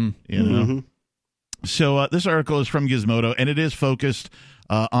this. Mm-hmm. So this article is from Gizmodo, and it is focused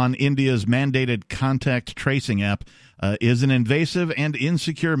on India's mandated contact tracing app is an invasive and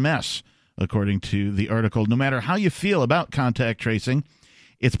insecure mess. According to the article, no matter how you feel about contact tracing,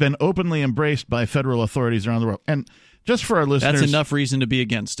 it's been openly embraced by federal authorities around the world. And just for our listeners... That's enough reason to be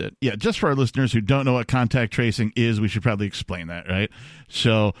against it. Yeah, just for our listeners who don't know what contact tracing is, we should probably explain that, right?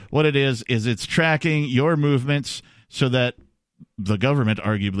 So what it is it's tracking your movements so that the government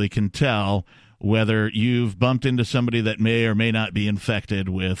arguably can tell whether you've bumped into somebody that may or may not be infected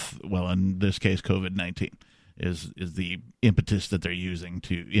with, well, in this case, COVID-19. Is the impetus that they're using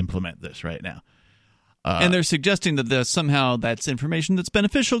to implement this right now. And they're suggesting that somehow that's information that's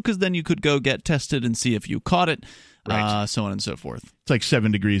beneficial because then you could go get tested and see if you caught it, right. So on and so forth. It's like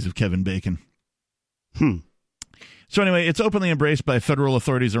 7 degrees of Kevin Bacon. So anyway, it's openly embraced by federal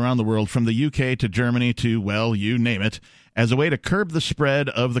authorities around the world, from the UK to Germany to, well, you name it, as a way to curb the spread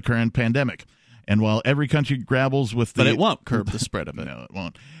of the current pandemic. And while every country grapples with But it won't curb the spread of it. No, it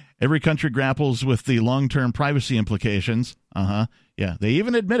won't. Every country grapples with the long-term privacy implications. Yeah, they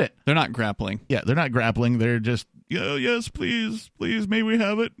even admit it. They're not grappling. Yeah, they're not grappling. They're just, yes, please, may we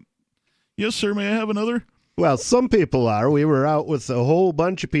have it? Yes, sir, may I have another? Well, some people are. We were out with a whole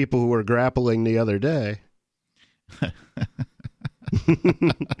bunch of people who were grappling the other day.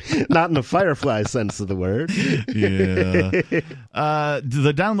 Not in the Firefly sense of the word. Yeah.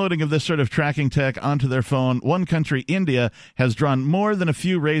 The downloading of this sort of tracking tech onto their phone, one country, India, has drawn more than a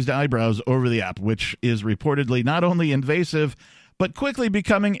few raised eyebrows over the app, which is reportedly not only invasive, but quickly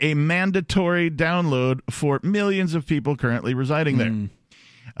becoming a mandatory download for millions of people currently residing there.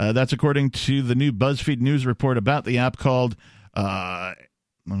 That's according to the new BuzzFeed News report about the app called Aragoya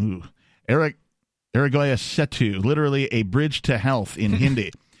Setu, literally a bridge to health in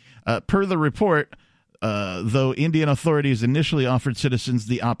Hindi. Per the report, though Indian authorities initially offered citizens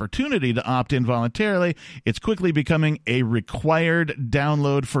the opportunity to opt in voluntarily, it's quickly becoming a required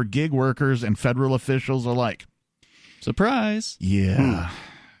download for gig workers and federal officials alike. Surprise. Yeah.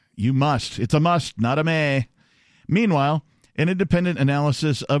 You must. It's a must, not a may. Meanwhile, an independent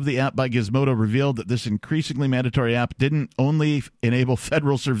analysis of the app by Gizmodo revealed that this increasingly mandatory app didn't only enable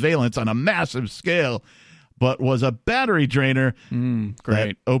federal surveillance on a massive scale, but was a battery drainer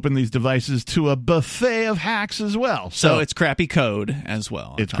that opened these devices to a buffet of hacks as well. So it's crappy code as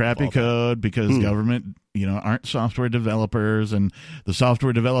well. It's crappy code because government, aren't software developers, and the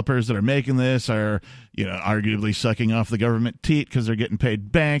software developers that are making this are, arguably sucking off the government teat because they're getting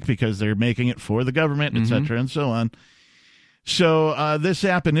paid bank because they're making it for the government, et cetera, and so on. So this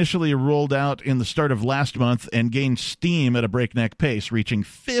app initially rolled out in the start of last month and gained steam at a breakneck pace, reaching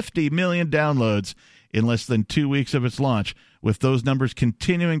 50 million downloads in less than 2 weeks of its launch, with those numbers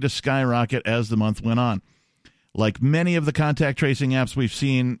continuing to skyrocket as the month went on. Like many of the contact tracing apps we've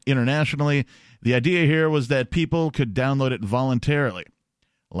seen internationally, the idea here was that people could download it voluntarily.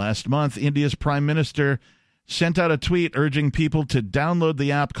 Last month, India's Prime Minister sent out a tweet urging people to download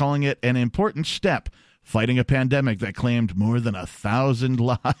the app, calling it an important step fighting a pandemic that claimed more than 1,000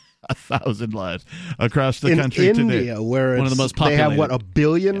 lives across the country in today. India, where one of the most populated. They have, 1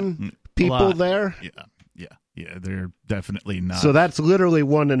 billion people there? Yeah, they're definitely not. So that's literally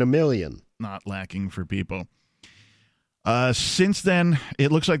 1 in a million. Not lacking for people. Since then,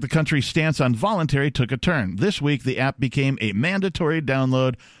 it looks like the country's stance on voluntary took a turn. This week, the app became a mandatory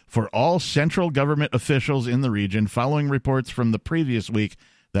download for all central government officials in the region, following reports from the previous week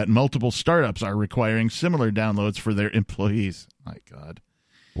that multiple startups are requiring similar downloads for their employees. My God.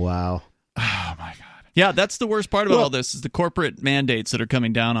 Wow. Oh, my God. Yeah, that's the worst part about all this is the corporate mandates that are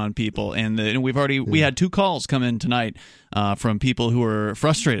coming down on people, and we had 2 calls come in tonight from people who were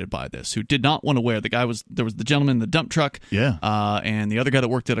frustrated by this, who did not want to wear. There was the gentleman in the dump truck, and the other guy that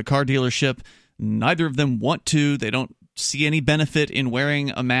worked at a car dealership. Neither of them want to. They don't see any benefit in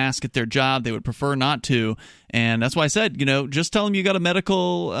wearing a mask at their job. They would prefer not to, and that's why I said, just tell them you got a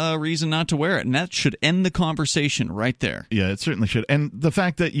medical reason not to wear it, and that should end the conversation right there. Yeah, it certainly should. And the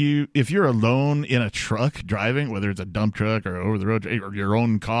fact that if you're alone in a truck driving, whether it's a dump truck or over the road or your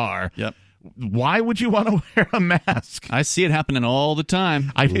own car, why would you want to wear a mask? I see it happening all the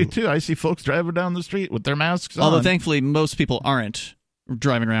time. I do too. I see folks driving down the street with their masks on. Although thankfully most people aren't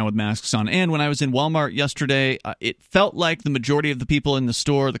driving around with masks on. And when I was in Walmart yesterday, it felt like the majority of the people in the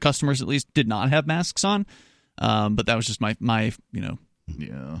store, the customers at least, did not have masks on. But that was just my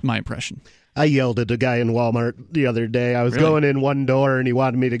impression. I yelled at a guy in Walmart the other day. I was going in one door, and he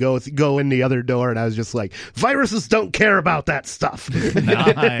wanted me to go in the other door, and I was just like, viruses don't care about that stuff.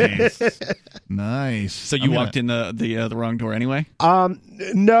 Nice. So you walked in the wrong door anyway?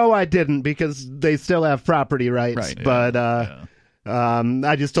 No, I didn't, because they still have property rights. Right. But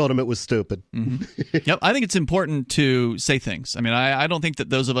I just told him it was stupid. Mm-hmm. Yep, I think it's important to say things. I mean, I don't think that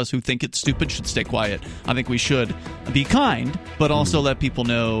those of us who think it's stupid should stay quiet. I think we should be kind, but also let people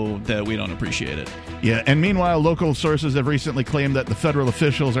know that we don't appreciate it. Yeah, and meanwhile, local sources have recently claimed that the federal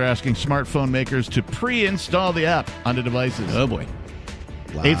officials are asking smartphone makers to pre-install the app onto devices. Oh, boy.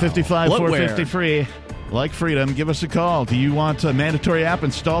 Wow. 855-450-FREE. Like freedom, give us a call. Do you want a mandatory app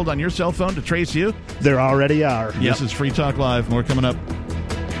installed on your cell phone to trace you? There already are. This is Free Talk Live. More coming up.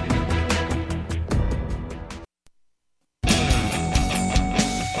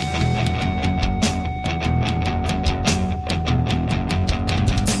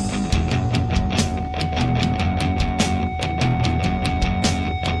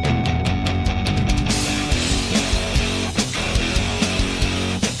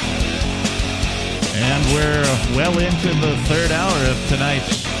 Well into the third hour of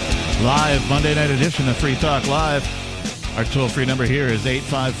tonight's live Monday night edition of Free Talk Live. Our toll-free number here is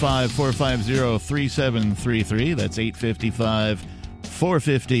 855-450-3733. That's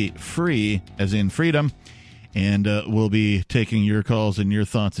 855-450-FREE, as in freedom. And we'll be taking your calls and your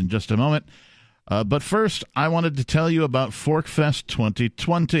thoughts in just a moment. But first, I wanted to tell you about ForkFest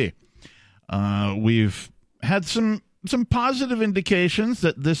 2020. We've had some positive indications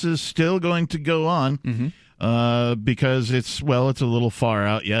that this is still going to go on. Mm-hmm. Because it's a little far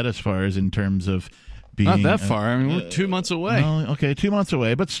out yet as far as in terms of being... Not that far. I mean, we're 2 months away. No, okay, 2 months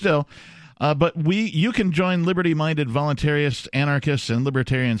away, but still. But you can join liberty-minded voluntarists, anarchists, and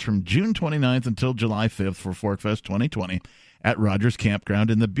libertarians from June 29th until July 5th for ForkFest 2020 at Rogers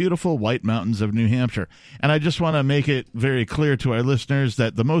Campground in the beautiful White Mountains of New Hampshire. And I just want to make it very clear to our listeners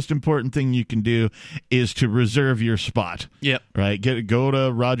that the most important thing you can do is to reserve your spot. Yep. Right? Go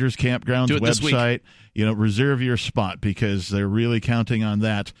to Rogers Campground's website. Reserve your spot, because they're really counting on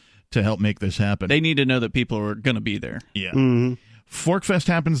that to help make this happen. They need to know that people are going to be there. Yeah. Mm-hmm. ForkFest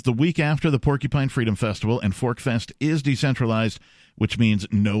happens the week after the Porcupine Freedom Festival, and ForkFest is decentralized, which means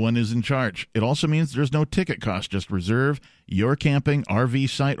no one is in charge. It also means there's no ticket cost. Just reserve your camping, RV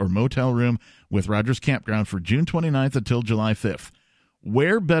site, or motel room with Rogers Campground for June 29th until July 5th.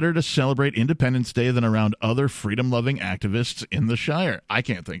 Where better to celebrate Independence Day than around other freedom-loving activists in the Shire? I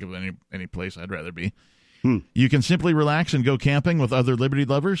can't think of any place I'd rather be. You can simply relax and go camping with other liberty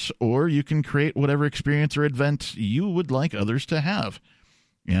lovers, or you can create whatever experience or event you would like others to have.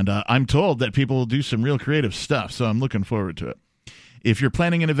 And I'm told that people will do some real creative stuff, so I'm looking forward to it. If you're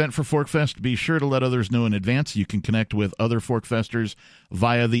planning an event for ForkFest, be sure to let others know in advance. You can connect with other ForkFesters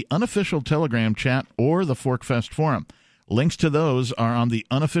via the unofficial Telegram chat or the ForkFest forum. Links to those are on the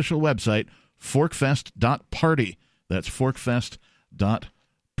unofficial website, forkfest.party. That's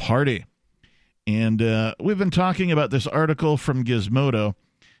forkfest.party. And we've been talking about this article from Gizmodo,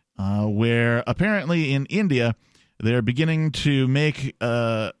 where apparently in India, they're beginning to make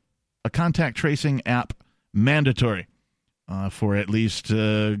a contact tracing app mandatory for at least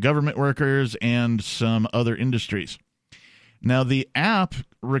government workers and some other industries. Now, the app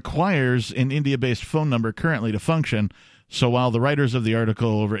requires an India-based phone number currently to function, so while the writers of the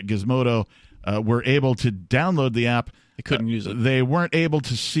article over at Gizmodo were able to download the app, they couldn't use it. They weren't able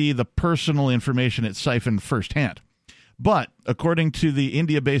to see the personal information it siphoned firsthand. But according to the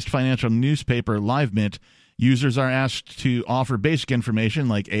India-based financial newspaper LiveMint, users are asked to offer basic information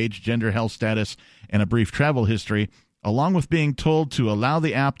like age, gender, health status, and a brief travel history, along with being told to allow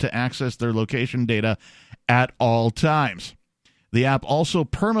the app to access their location data at all times. The app also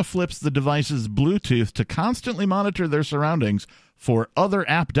permaflips the device's Bluetooth to constantly monitor their surroundings for other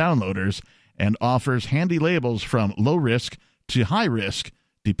app downloaders and offers handy labels from low risk to high risk,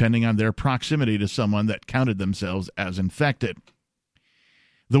 depending on their proximity to someone that counted themselves as infected.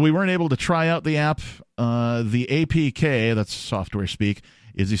 Though we weren't able to try out the app, the APK, that's software speak,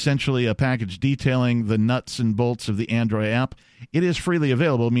 is essentially a package detailing the nuts and bolts of the Android app. It is freely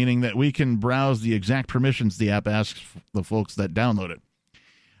available, meaning that we can browse the exact permissions the app asks the folks that download it.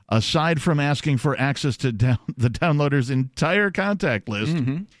 Aside from asking for access to the downloader's entire contact list,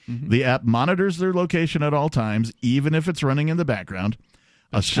 the app monitors their location at all times, even if it's running in the background.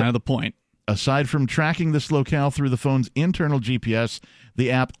 That's kind of the point. Aside from tracking this locale through the phone's internal GPS, the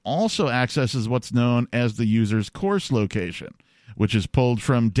app also accesses what's known as the user's course location, which is pulled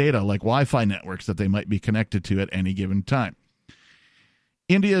from data like Wi-Fi networks that they might be connected to at any given time.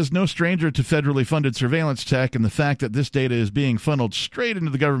 India is no stranger to federally funded surveillance tech, and the fact that this data is being funneled straight into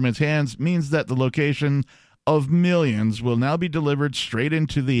the government's hands means that the location of millions will now be delivered straight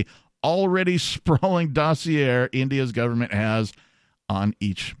into the already sprawling dossier India's government has on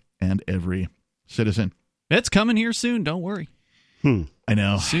each and every citizen. It's coming here soon, don't worry. I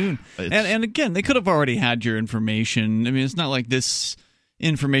know. Soon. And again, they could have already had your information. I mean, it's not like this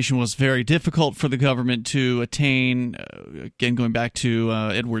information was very difficult for the government to attain. Again, going back to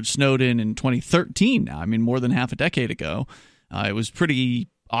Edward Snowden in 2013 now, I mean, more than half a decade ago, it was pretty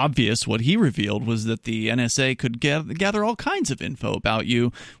obvious what he revealed was that the NSA could gather all kinds of info about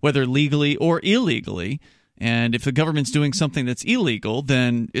you, whether legally or illegally. And if the government's doing something that's illegal,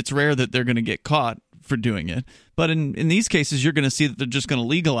 then it's rare that they're going to get caught for doing it. But in these cases, you're going to see that they're just going to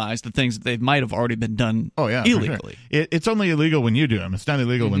legalize the things that they might have already been done illegally. Sure. It's only illegal when you do them. It's not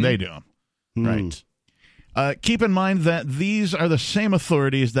illegal when they do them. Right. Keep in mind that these are the same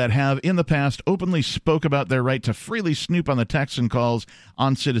authorities that have in the past openly spoke about their right to freely snoop on the texts and calls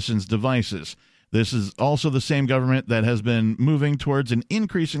on citizens' devices. This is also the same government that has been moving towards an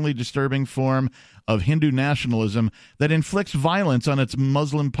increasingly disturbing form of Hindu nationalism that inflicts violence on its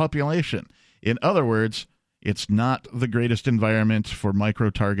Muslim population. In other words, it's not the greatest environment for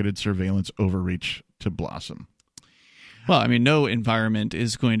micro-targeted surveillance overreach to blossom. Well, I mean, no environment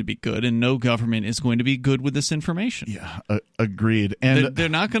is going to be good, and no government is going to be good with this information. Yeah, agreed. And they're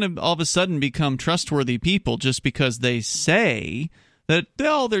not going to all of a sudden become trustworthy people just because they say that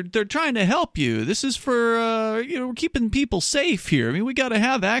they're trying to help you. This is for we're keeping people safe here. I mean, we got to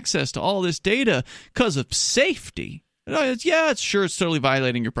have access to all this data because of safety. It's totally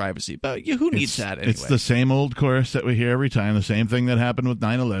violating your privacy, but who needs that anyway? It's the same old chorus that we hear every time, the same thing that happened with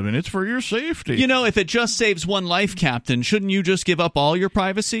 9/11. It's for your safety. You know, if it just saves one life, Captain, shouldn't you just give up all your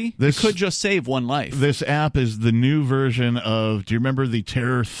privacy? It could just save one life. This app is the new version of, do you remember the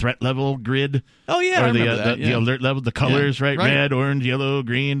terror threat level grid? Oh, yeah, or I remember that. The alert level, the colors, right? Red, orange, yellow,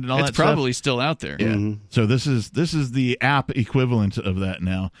 green, and all that stuff. It's probably still out there. Yeah. So this is the app equivalent of that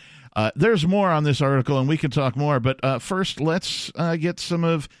now. There's more on this article, and we can talk more. But first, let's get some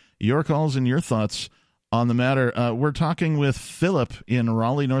of your calls and your thoughts on the matter. We're talking with Philip in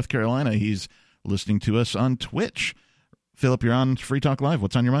Raleigh, North Carolina. He's listening to us on Twitch. Philip, you're on Free Talk Live.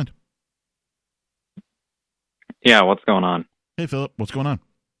 What's on your mind? Yeah, what's going on? Hey, Philip, what's going on?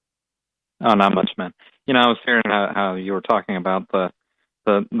 Oh, not much, man. You know, I was hearing how you were talking about the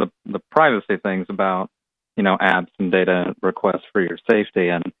privacy things about, apps and data requests for your safety,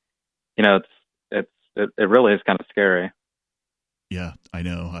 and it really is kind of scary. Yeah, I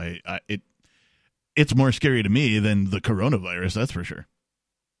know. It's more scary to me than the coronavirus. That's for sure.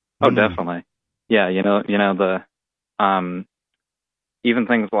 Oh, definitely. Yeah, even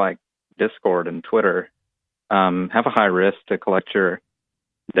things like Discord and Twitter have a high risk to collect your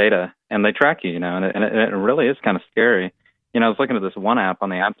data, and they track you. And it really is kind of scary. I was looking at this one app on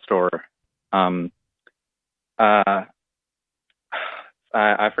the App Store.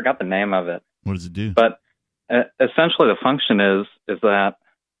 I forgot the name of it. What does it do? But essentially the function is that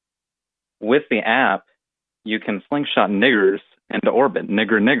with the app, you can slingshot niggers into orbit.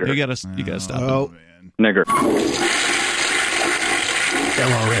 Nigger. You gotta stop. Oh, nigger.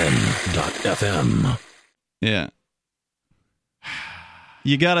 LRN.FM. Yeah.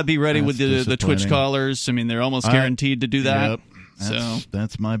 You got to be ready with the Twitch callers. I mean, they're almost guaranteed to do that. Yep.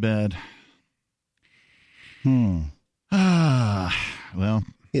 That's my bad. Well,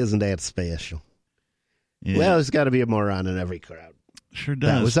 isn't that special? Yeah. Well, there's got to be a moron in every crowd. Sure does.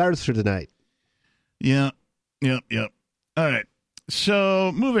 That was ours for tonight. Yeah. Yep. All right.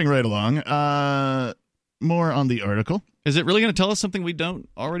 So, moving right along, more on the article. Is it really going to tell us something we don't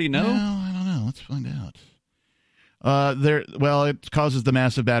already know? Well, I don't know. Let's find out. It causes the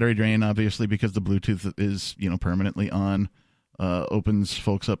massive battery drain, obviously, because the Bluetooth is, permanently on, opens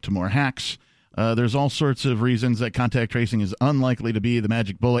folks up to more hacks. There's all sorts of reasons that contact tracing is unlikely to be the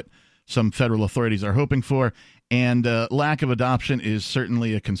magic bullet some federal authorities are hoping for, and lack of adoption is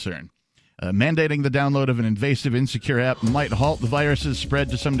certainly a concern. Mandating the download of an invasive, insecure app might halt the virus's spread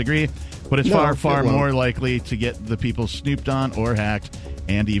to some degree, but it's far more likely to get the people snooped on or hacked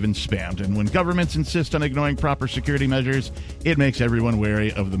and even spammed. And when governments insist on ignoring proper security measures, it makes everyone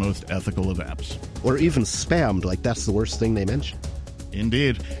wary of the most ethical of apps. Or even spammed, like that's the worst thing they mention.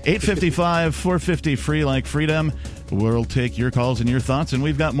 Indeed. 855-450 free like freedom. We'll take your calls and your thoughts, and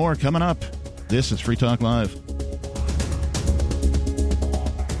we've got more coming up. This is Free Talk Live.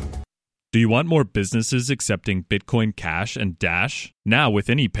 Do you want more businesses accepting Bitcoin Cash and Dash? Now with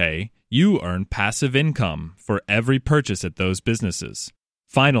AnyPay, you earn passive income for every purchase at those businesses.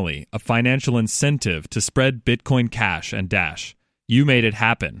 Finally, a financial incentive to spread Bitcoin Cash and Dash. You made it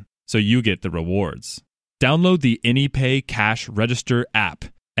happen, so you get the rewards. Download the AnyPay Cash Register app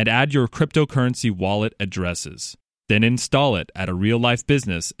and add your cryptocurrency wallet addresses. Then install it at a real-life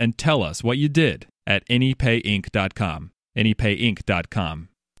business and tell us what you did at anypayinc.com. anypayinc.com.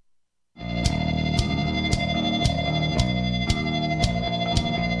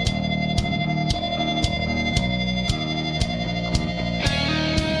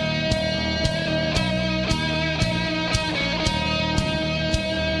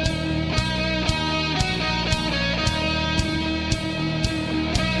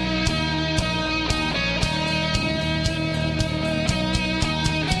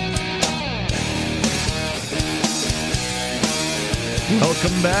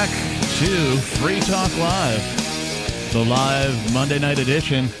 Welcome back to Free Talk Live, the live Monday night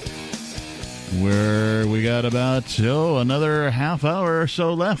edition, where we got about another half hour or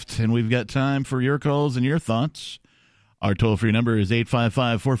so left, and we've got time for your calls and your thoughts. Our toll-free number is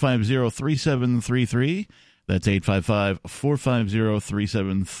 855-450-3733. That's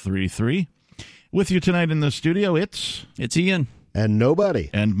 855-450-3733. With you tonight in the studio, it's Ian. And nobody.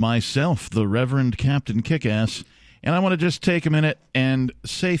 And myself, the Reverend Captain Kickass. And I want to just take a minute and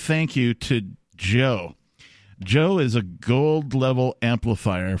say thank you to Joe. Joe is a gold-level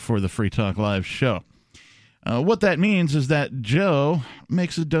amplifier for the Free Talk Live show. What that means is that Joe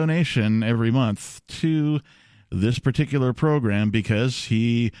makes a donation every month to this particular program because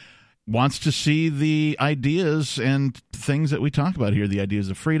he wants to see the ideas and things that we talk about here, the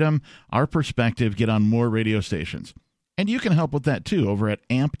ideas of freedom, our perspective, get on more radio stations. And you can help with that, too, over at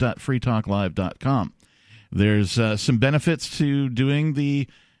amp.freetalklive.com. There's some benefits to doing the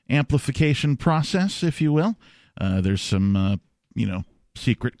amplification process, if you will. There's some,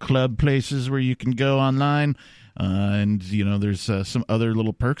 secret club places where you can go online. And, there's some other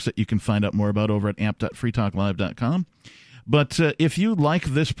little perks that you can find out more about over at amp.freetalklive.com. But if you like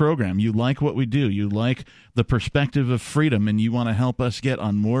this program, you like what we do, you like the perspective of freedom, and you want to help us get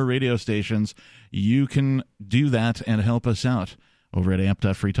on more radio stations, you can do that and help us out over at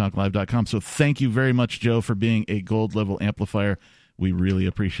amp.freetalklive.com. So thank you very much, Joe, for being a gold-level amplifier. We really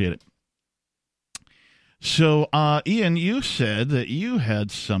appreciate it. So, Ian, you said that you had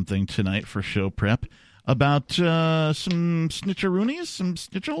something tonight for show prep about some snitcheroonies, some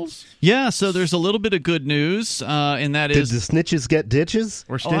snitchels? Yeah, so there's a little bit of good news, and that is... Did the snitches get ditches?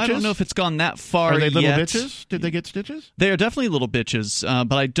 Or stitches? I don't know if it's gone that far yet. Are they little bitches? Did they get stitches? They are definitely little bitches,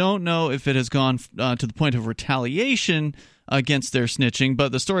 but I don't know if it has gone to the point of retaliation against their snitching.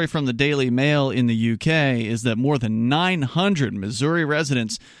 But the story from the Daily Mail in the UK is that more than 900 Missouri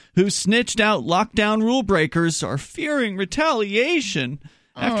residents who snitched out lockdown rule breakers are fearing retaliation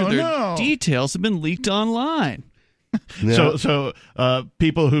after their details have been leaked online. Yeah. So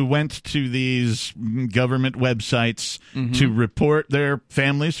people who went to these government websites to report their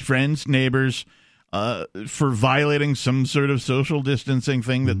families, friends, neighbors for violating some sort of social distancing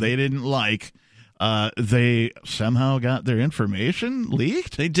thing that they didn't like, they somehow got their information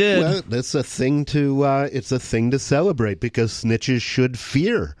leaked? They did. Well, it's a thing to celebrate because snitches should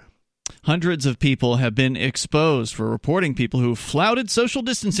fear. Hundreds of people have been exposed for reporting people who flouted social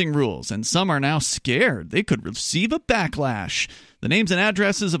distancing rules, and some are now scared they could receive a backlash. The names and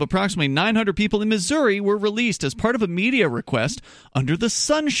addresses of approximately 900 people in Missouri were released as part of a media request under the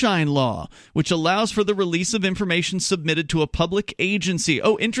Sunshine Law, which allows for the release of information submitted to a public agency.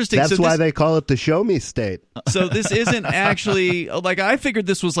 Oh, interesting. That's why they call it the Show Me State. So this isn't actually like I figured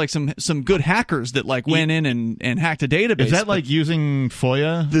this was like some good hackers that like went in and hacked a database. Is that like using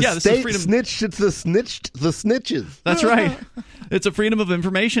FOIA? The state snitched. It's the snitches. That's right. It's a Freedom of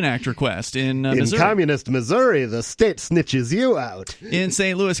Information Act request in Missouri. In communist Missouri, the state snitches you out. In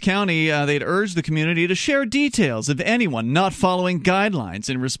St. Louis County, they'd urged the community to share details of anyone not following guidelines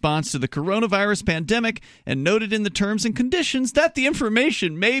in response to the coronavirus pandemic and noted in the terms and conditions that the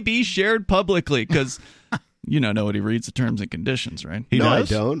information may be shared publicly because You know nobody reads the terms and conditions, right? No, I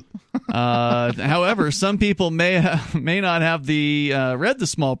don't. However, some people may not have read the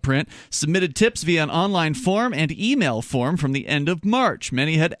small print, submitted tips via an online form and email form from the end of March.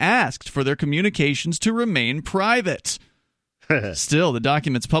 Many had asked for their communications to remain private. Still, the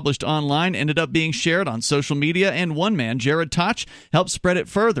documents published online ended up being shared on social media, and one man, Jared Toch, helped spread it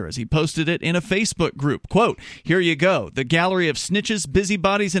further as he posted it in a Facebook group. Quote, "Here you go, the gallery of snitches,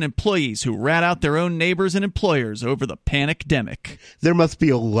 busybodies, and employees who rat out their own neighbors and employers over the panicdemic." There must be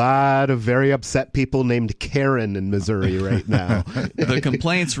a lot of very upset people named Karen in Missouri right now. The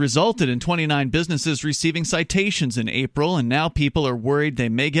complaints resulted in 29 businesses receiving citations in April, and now people are worried they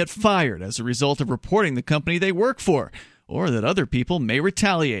may get fired as a result of reporting the company they work for, or that other people may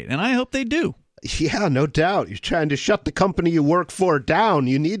retaliate, and I hope they do. Yeah, no doubt. You're trying to shut the company you work for down.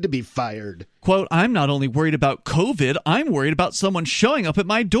 You need to be fired. Quote, "I'm not only worried about COVID, I'm worried about someone showing up at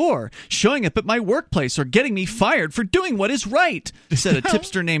my door, showing up at my workplace, or getting me fired for doing what is right," said a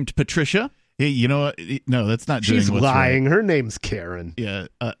tipster named Patricia. Hey, you know what? No, that's not doing She's what's lying. right. Her name's Karen. Yeah,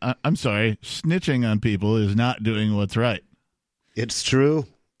 I'm sorry. Snitching on people is not doing what's right. It's true.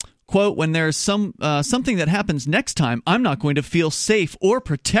 Quote, "When there's something that happens next time, I'm not going to feel safe or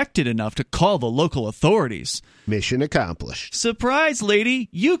protected enough to call the local authorities." Mission accomplished. Surprise, lady,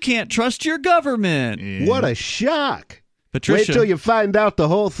 you can't trust your government. Yeah. What a shock. Patricia, wait till you find out the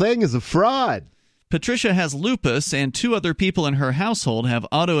whole thing is a fraud. Patricia has lupus, and 2 other people in her household have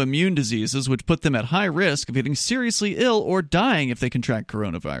autoimmune diseases, which put them at high risk of getting seriously ill or dying if they contract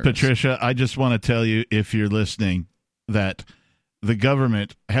coronavirus. Patricia, I just want to tell you, if you're listening, that the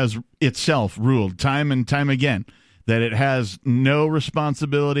government has itself ruled time and time again that it has no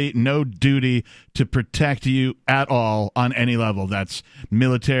responsibility, no duty to protect you at all on any level. That's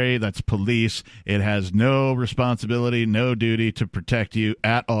military, that's police. It has no responsibility, no duty to protect you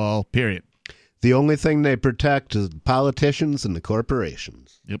at all, period. The only thing they protect is the politicians and the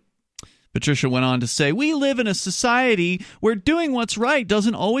corporations. Yep. Patricia went on to say, "We live in a society where doing what's right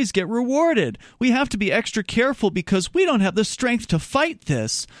doesn't always get rewarded. We have to be extra careful because we don't have the strength to fight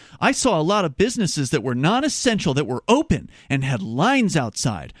this. I saw a lot of businesses that were non-essential that were open and had lines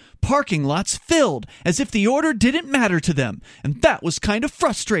outside, parking lots filled, as if the order didn't matter to them, and that was kind of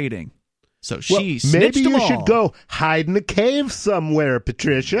frustrating." So she snitched maybe them you all. should go hide in a cave somewhere,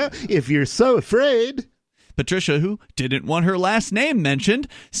 Patricia, if you're so afraid. Patricia, who didn't want her last name mentioned,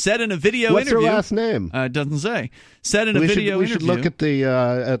 said in a video What's interview. her last name? It doesn't say. Said in a video we interview. should look at the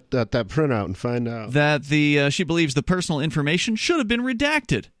at that printout and find out that she believes the personal information should have been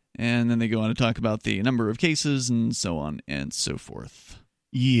redacted, and then they go on to talk about the number of cases and so on and so forth.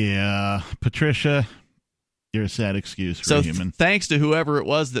 Yeah, Patricia, you're a sad excuse for a human. Thanks to whoever it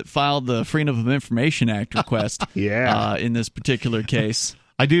was that filed the Freedom of Information Act request. In this particular case.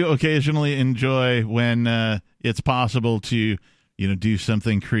 I do occasionally enjoy when it's possible to, do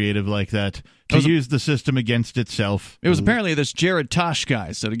something creative like that, to use the system against itself. It was apparently this Jared Toch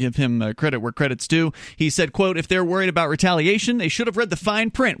guy, so to give him credit where credit's due, he said, quote, "If they're worried about retaliation, they should have read the fine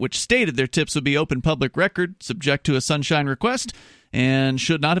print, which stated their tips would be open public record, subject to a sunshine request, and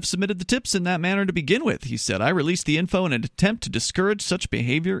should not have submitted the tips in that manner to begin with." He said, "I released the info in an attempt to discourage such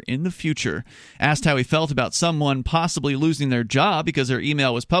behavior in the future." Asked how he felt about someone possibly losing their job because their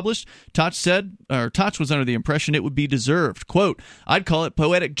email was published, Toch was under the impression it would be deserved. Quote, "I'd call it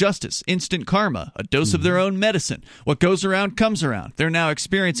poetic justice, instant karma, a dose of their own medicine. What goes around comes around. They're now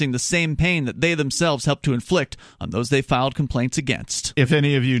experiencing the same pain that they themselves helped to inflict on those they filed complaints against." If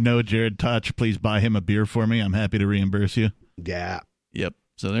any of you know Jared Toch, please buy him a beer for me. I'm happy to reimburse you. Yeah. Yep.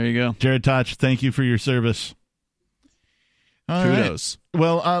 So there you go. Jared Toch, thank you for your service. All Kudos. Right.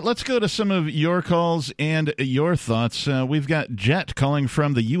 Well, let's go to some of your calls and your thoughts. We've got Jet calling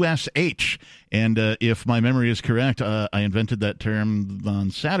from the USH. And if my memory is correct, I invented that term on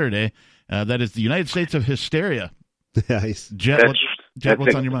Saturday. That is the United States of Hysteria. Nice. Jet,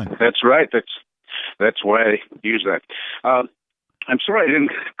 what's on your mind? That's right. That's why I use that. I'm sorry I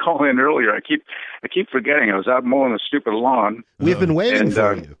didn't call in earlier. I keep forgetting. I was out mowing the stupid lawn. We've been waiting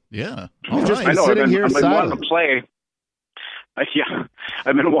for you. Yeah. You've just been I know. sitting here I've been silent. wanting to play.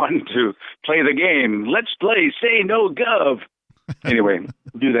 I've been wanting to play the game. Let's play Say No Gov. Anyway,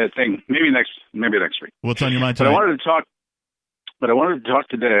 do that thing. Maybe next week. What's on your mind But tonight? I wanted to talk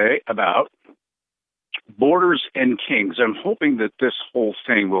today about borders and kings. I'm hoping that this whole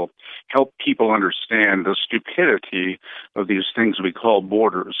thing will help people understand the stupidity of these things we call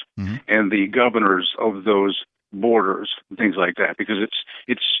borders and the governors of those borders and things like that, because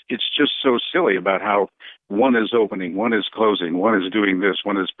it's just so silly about how one is opening, one is closing, one is doing this,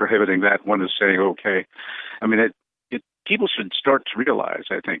 one is prohibiting that, one is saying okay. I mean, people should start to realize,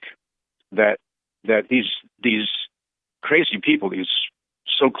 I think, that that these crazy people, these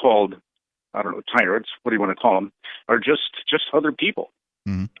so-called, I don't know, tyrants, what do you want to call them, are just other people.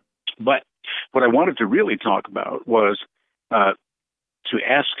 Mm-hmm. But what I wanted to really talk about was to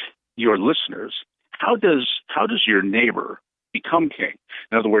ask your listeners, how does your neighbor become king?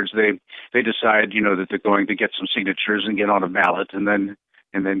 In other words, they decide, that they're going to get some signatures and get on a ballot and then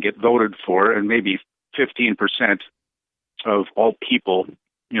get voted for, and maybe 15% of all people,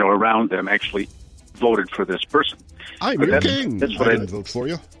 around them actually voted for this person. I'm your king. That's what I didn't vote for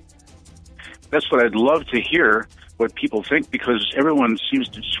you. That's what I'd love to hear, what people think, because everyone seems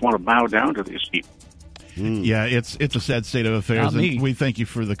to just want to bow down to these people. Yeah, it's a sad state of affairs, and we thank you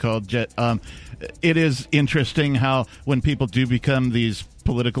for the call, Jet. It is interesting how when people do become these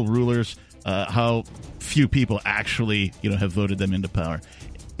political rulers, how few people actually, have voted them into power.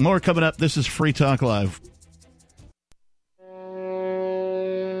 More coming up. This is Free Talk Live.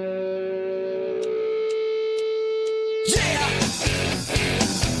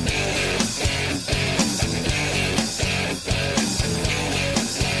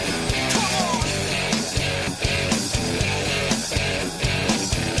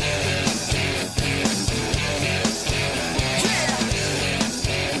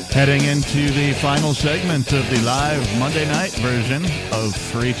 Heading into the final segment of the live Monday night version of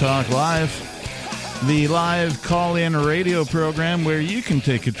Free Talk Live, the live call-in radio program where you can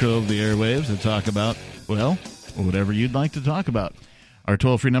take control of the airwaves and talk about, well, whatever you'd like to talk about. Our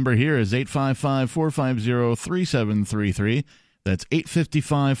toll-free number here is 855-450-3733. That's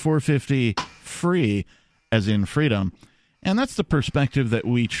 855-450-FREE, as in freedom. And that's the perspective that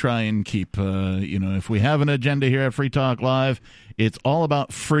we try and keep. If we have an agenda here at Free Talk Live, it's all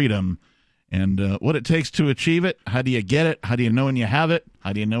about freedom and what it takes to achieve it. How do you get it? How do you know when you have it?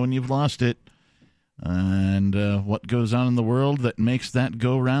 How do you know when you've lost it? And what goes on in the world that makes that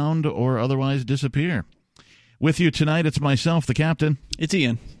go round or otherwise disappear? With you tonight, it's myself, the captain. It's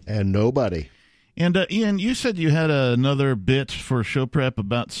Ian. And nobody. And Ian, you said you had another bit for show prep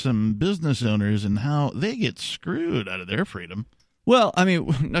about some business owners and how they get screwed out of their freedom. Well, I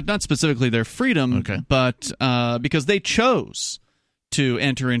mean, not specifically their freedom, but because they chose to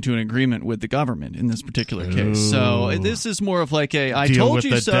enter into an agreement with the government in this particular case. So this is more of like a I Deal told with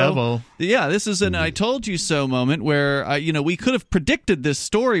you the so. Devil. Yeah, this is an I told you so moment where we could have predicted this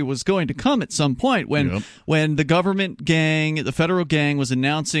story was going to come at some point when the government gang, the federal gang, was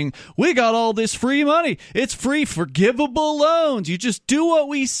announcing, we got all this free money. It's free forgivable loans. You just do what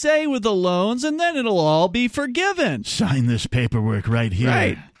we say with the loans and then it'll all be forgiven. Sign this paperwork right here.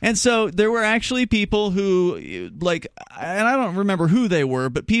 Right. And so there were actually people who, and I don't remember who they were,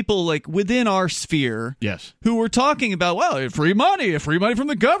 but people within our sphere, who were talking about, well, free money from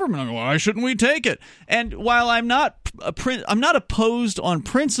the government. Why shouldn't we take it? And while I'm not opposed on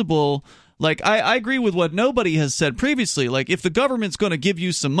principle, I agree with what nobody has said previously. If the government's going to give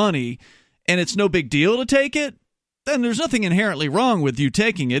you some money and it's no big deal to take it, then there's nothing inherently wrong with you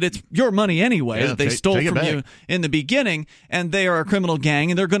taking it. It's your money anyway that they stole from you in the beginning, and they are a criminal gang,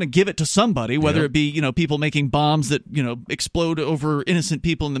 and they're going to give it to somebody, whether it be people making bombs that explode over innocent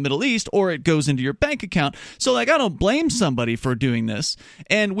people in the Middle East, or it goes into your bank account. So I don't blame somebody for doing this.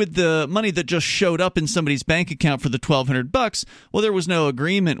 And with the money that just showed up in somebody's bank account for the $1,200, well, there was no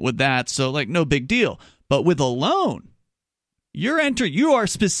agreement with that, so no big deal. But with a loan, you are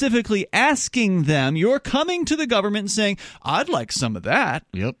specifically asking them, you're coming to the government and saying, I'd like some of that.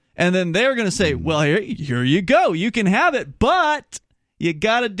 Yep. And then they're going to say, well, here you go. You can have it, but you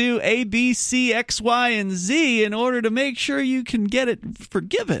got to do A, B, C, X, Y, and Z in order to make sure you can get it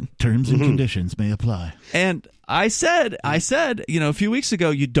forgiven. Terms and conditions may apply. And I said, a few weeks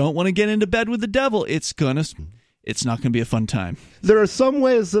ago, you don't want to get into bed with the devil. It's not going to be a fun time. There are some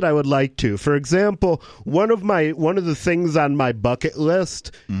ways that I would like to. For example, one of the things on my bucket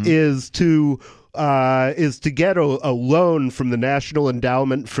list is to get a loan from the National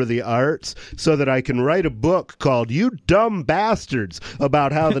Endowment for the Arts so that I can write a book called You Dumb Bastards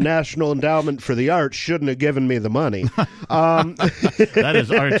about how the National Endowment for the Arts shouldn't have given me the money. That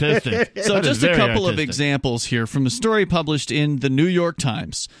is artistic. So just a couple of examples here from a story published in the New York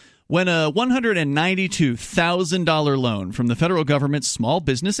Times. When a $192,000 loan from the federal government's small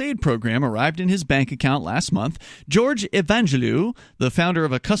business aid program arrived in his bank account last month, George Evangelou, the founder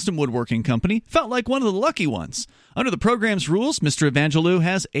of a custom woodworking company, felt like one of the lucky ones. Under the program's rules, Mr. Evangelou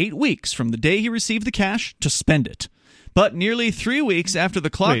has 8 weeks from the day he received the cash to spend it. But nearly 3 weeks after the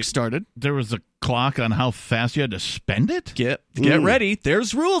clock started... There was a clock on how fast you had to spend it? Get ready.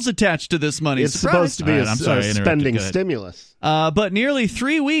 There's rules attached to this money. It's supposed to be a spending stimulus. But nearly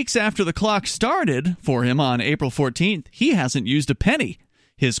 3 weeks after the clock started for him on April 14th, he hasn't used a penny.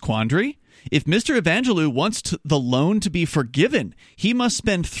 His quandary? If Mr. Evangelou wants the loan to be forgiven, he must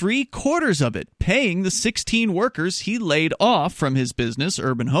spend 3/4 of it paying the 16 workers he laid off from his business,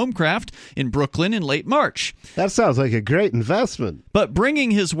 Urban Homecraft, in Brooklyn in late March. That sounds like a great investment. But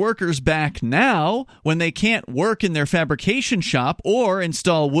bringing his workers back now, when they can't work in their fabrication shop or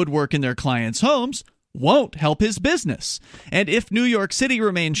install woodwork in their clients' homes, won't help his business. And if New York City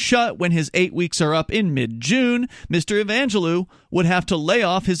remains shut when his 8 weeks are up in mid-June, Mr. Evangelou would have to lay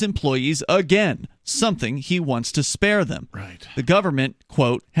off his employees again, something he wants to spare them. Right. The government,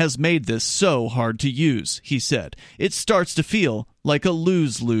 quote, has made this so hard to use, he said. It starts to feel like a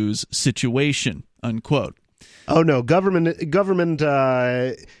lose-lose situation, unquote. Oh, no. Government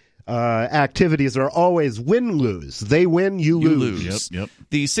activities are always win-lose. They win, you lose. Yep.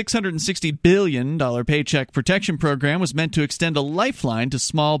 The $660 billion Paycheck Protection Program was meant to extend a lifeline to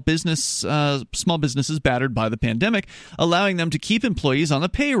small businesses battered by the pandemic, allowing them to keep employees on the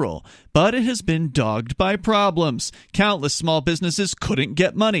payroll. But it has been dogged by problems. Countless small businesses couldn't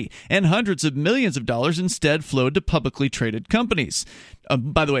get money, and hundreds of millions of dollars instead flowed to publicly traded companies.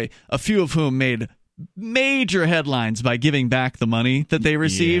 By the way, a few of whom made major headlines by giving back the money that they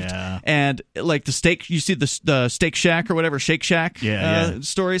received. Yeah. And like the steak, you see the Steak Shack or whatever, Shake Shack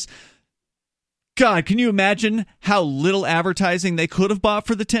stories. God, can you imagine how little advertising they could have bought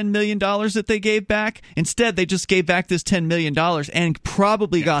for the $10 million that they gave back? Instead, they just gave back this $10 million and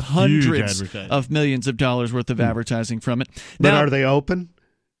probably got hundreds of millions of dollars worth of advertising from it. But are they open?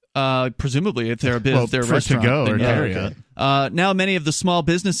 Presumably, if they're a for restaurant, to go or then carry it. Now, many of the small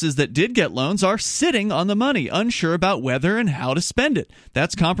businesses that did get loans are sitting on the money, unsure about whether and how to spend it.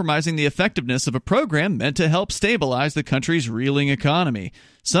 That's compromising the effectiveness of a program meant to help stabilize the country's reeling economy.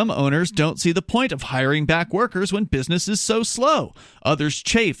 Some owners don't see the point of hiring back workers when business is so slow. Others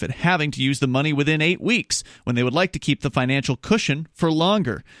chafe at having to use the money within 8 weeks when they would like to keep the financial cushion for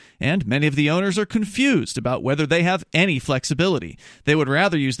longer. And many of the owners are confused about whether they have any flexibility. They would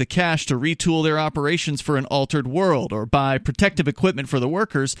rather use the cash to retool their operations for an altered world or buy protective equipment for the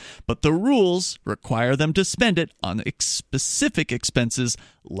workers, but the rules require them to spend it on specific expenses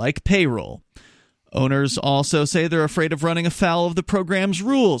like payroll. Owners also say they're afraid of running afoul of the program's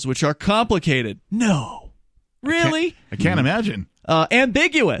rules, which are complicated. No. Really? I can't imagine.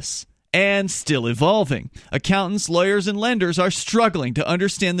 Ambiguous. And still evolving. Accountants, lawyers, and lenders are struggling to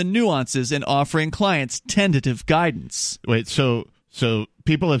understand the nuances in offering clients tentative guidance. Wait, so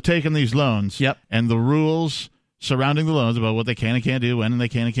people have taken these loans, and the rules surrounding the loans about what they can and can't do, when they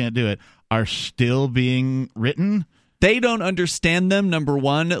can and can't do it, are still being written? They don't understand them, number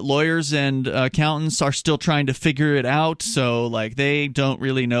one. Lawyers and accountants are still trying to figure it out, so they don't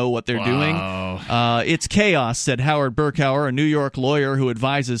really know what they're doing. It's chaos, said Howard Burkhauer, a New York lawyer who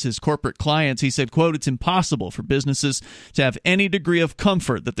advises his corporate clients. He said, quote, "It's impossible for businesses to have any degree of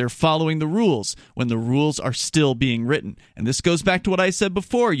comfort that they're following the rules when the rules are still being written." And this goes back to what I said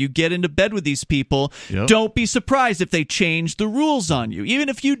before. You get into bed with these people. Don't be surprised if they change the rules on you, even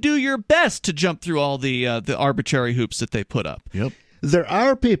if you do your best to jump through all the arbitrary hoops that they put up. There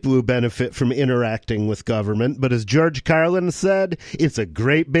are people who benefit from interacting with government, but as George Carlin said, it's a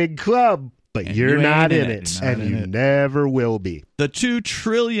great big club, but And you're you not ain't in in it, it. and you never will be. The $2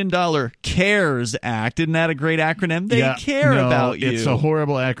 trillion CARES Act, isn't that a great acronym? They care about you. It's a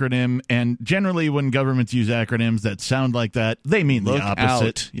horrible acronym, and generally when governments use acronyms that sound like that, they mean Look the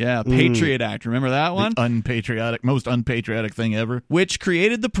opposite. out. Yeah, Patriot Act. Remember that one? The most unpatriotic thing ever. Which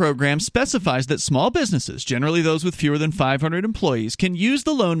created the program specifies that small businesses, generally those with fewer than 500 employees, can use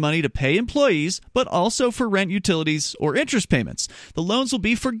the loan money to pay employees, but also for rent, utilities, or interest payments. The loans will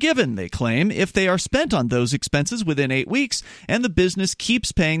be forgiven, they claim, if they are spent on those expenses within 8 weeks, and the business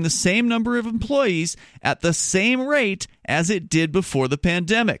keeps paying the same number of employees at the same rate as it did before the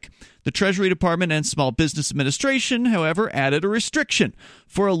pandemic. The Treasury Department and Small Business Administration, however, added a restriction.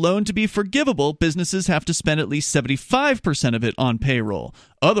 For a loan to be forgivable, businesses have to spend at least 75% of it on payroll.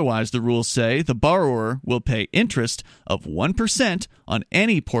 Otherwise, the rules say the borrower will pay interest of 1% on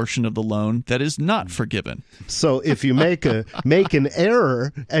any portion of the loan that is not forgiven. So if you make an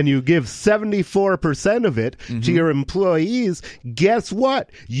error and you give 74% of it to your employees, guess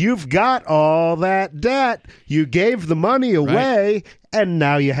what? You've got all that debt. You gave the money away. And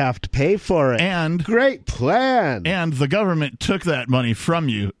now you have to pay for it. And great plan. And the government took that money from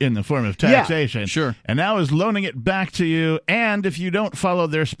you in the form of taxation. Yeah, sure. And now is loaning it back to you. And if you don't follow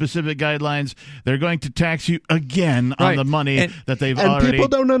their specific guidelines, they're going to tax you again on the money that they've already... And people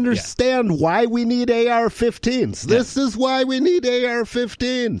don't understand why we need AR-15s. This is why we need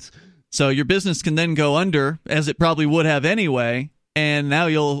AR-15s. So your business can then go under, as it probably would have anyway, and now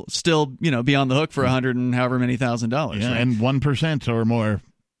you'll still, be on the hook for $100 and however many $1,000. Yeah, right? and 1% or more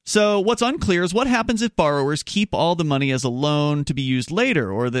So what's unclear is what happens if borrowers keep all the money as a loan to be used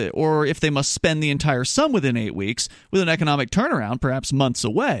later, or if they must spend the entire sum within 8 weeks, with an economic turnaround perhaps months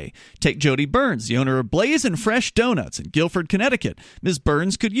away. Take Jody Burns, the owner of Blazin' Fresh Donuts in Guilford, Connecticut. Ms.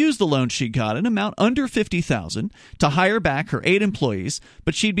 Burns could use the loan she got, an amount under $50,000, to hire back her 8 employees,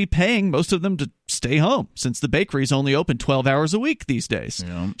 but she'd be paying most of them to stay home, since the bakery's only open 12 hours a week these days.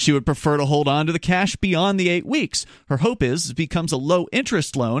 Yeah. She would prefer to hold on to the cash beyond the 8 weeks. Her hope is it becomes a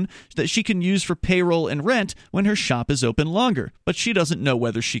low-interest loan that she can use for payroll and rent when her shop is open longer. But she doesn't know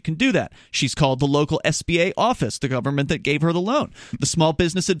whether she can do that. She's called the local SBA office, the government that gave her the loan, the Small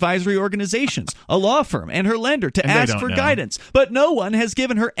Business Advisory Organizations, a law firm, and her lender to ask for guidance. But no one has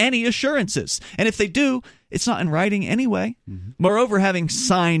given her any assurances. And if they do, it's not in writing anyway. Moreover, having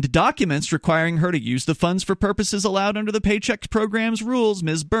signed documents requiring her to use the funds for purposes allowed under the Paycheck Program's rules,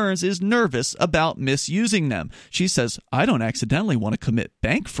 Ms. Burns is nervous about misusing them. She says, I don't accidentally want to commit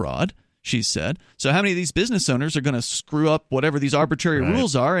bank fraud, she said. So how many of these business owners are going to screw up whatever these arbitrary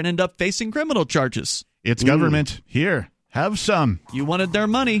rules are and end up facing criminal charges? It's government. Here, have some. You wanted their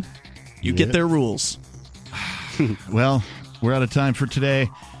money. You get their rules. Well, we're out of time for today.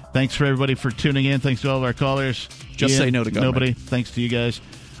 Thanks for everybody for tuning in. Thanks to all of our callers. Just say no to government. Nobody. Thanks to you guys.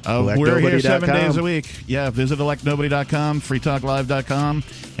 We're here 7 days a week. Yeah, visit electnobody.com, freetalklive.com,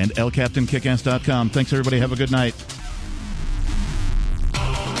 and lcaptainkickass.com. Thanks, everybody. Have a good night.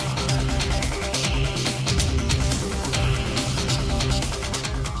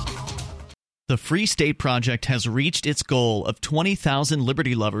 The Free State Project has reached its goal of 20,000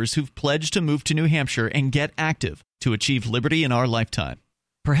 liberty lovers who've pledged to move to New Hampshire and get active to achieve liberty in our lifetime.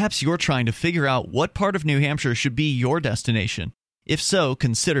 Perhaps you're trying to figure out what part of New Hampshire should be your destination. If so,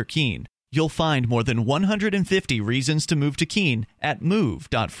 consider Keene. You'll find more than 150 reasons to move to Keene at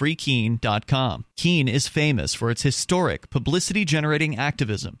move.freekeene.com. Keene is famous for its historic, publicity-generating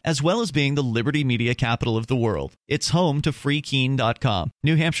activism, as well as being the liberty media capital of the world. It's home to freekeene.com,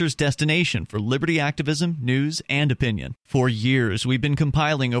 New Hampshire's destination for liberty activism, news, and opinion. For years, we've been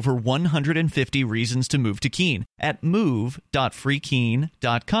compiling over 150 reasons to move to Keene at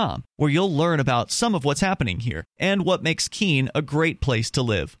move.freekeene.com, where you'll learn about some of what's happening here and what makes Keene a great place to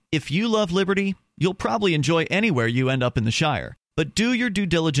live. If you love liberty, you'll probably enjoy anywhere you end up in the Shire. But do your due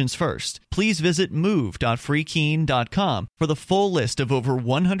diligence first. Please visit move.freekeene.com for the full list of over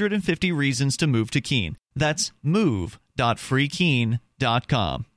 150 reasons to move to Keene. That's move.freekeene.com.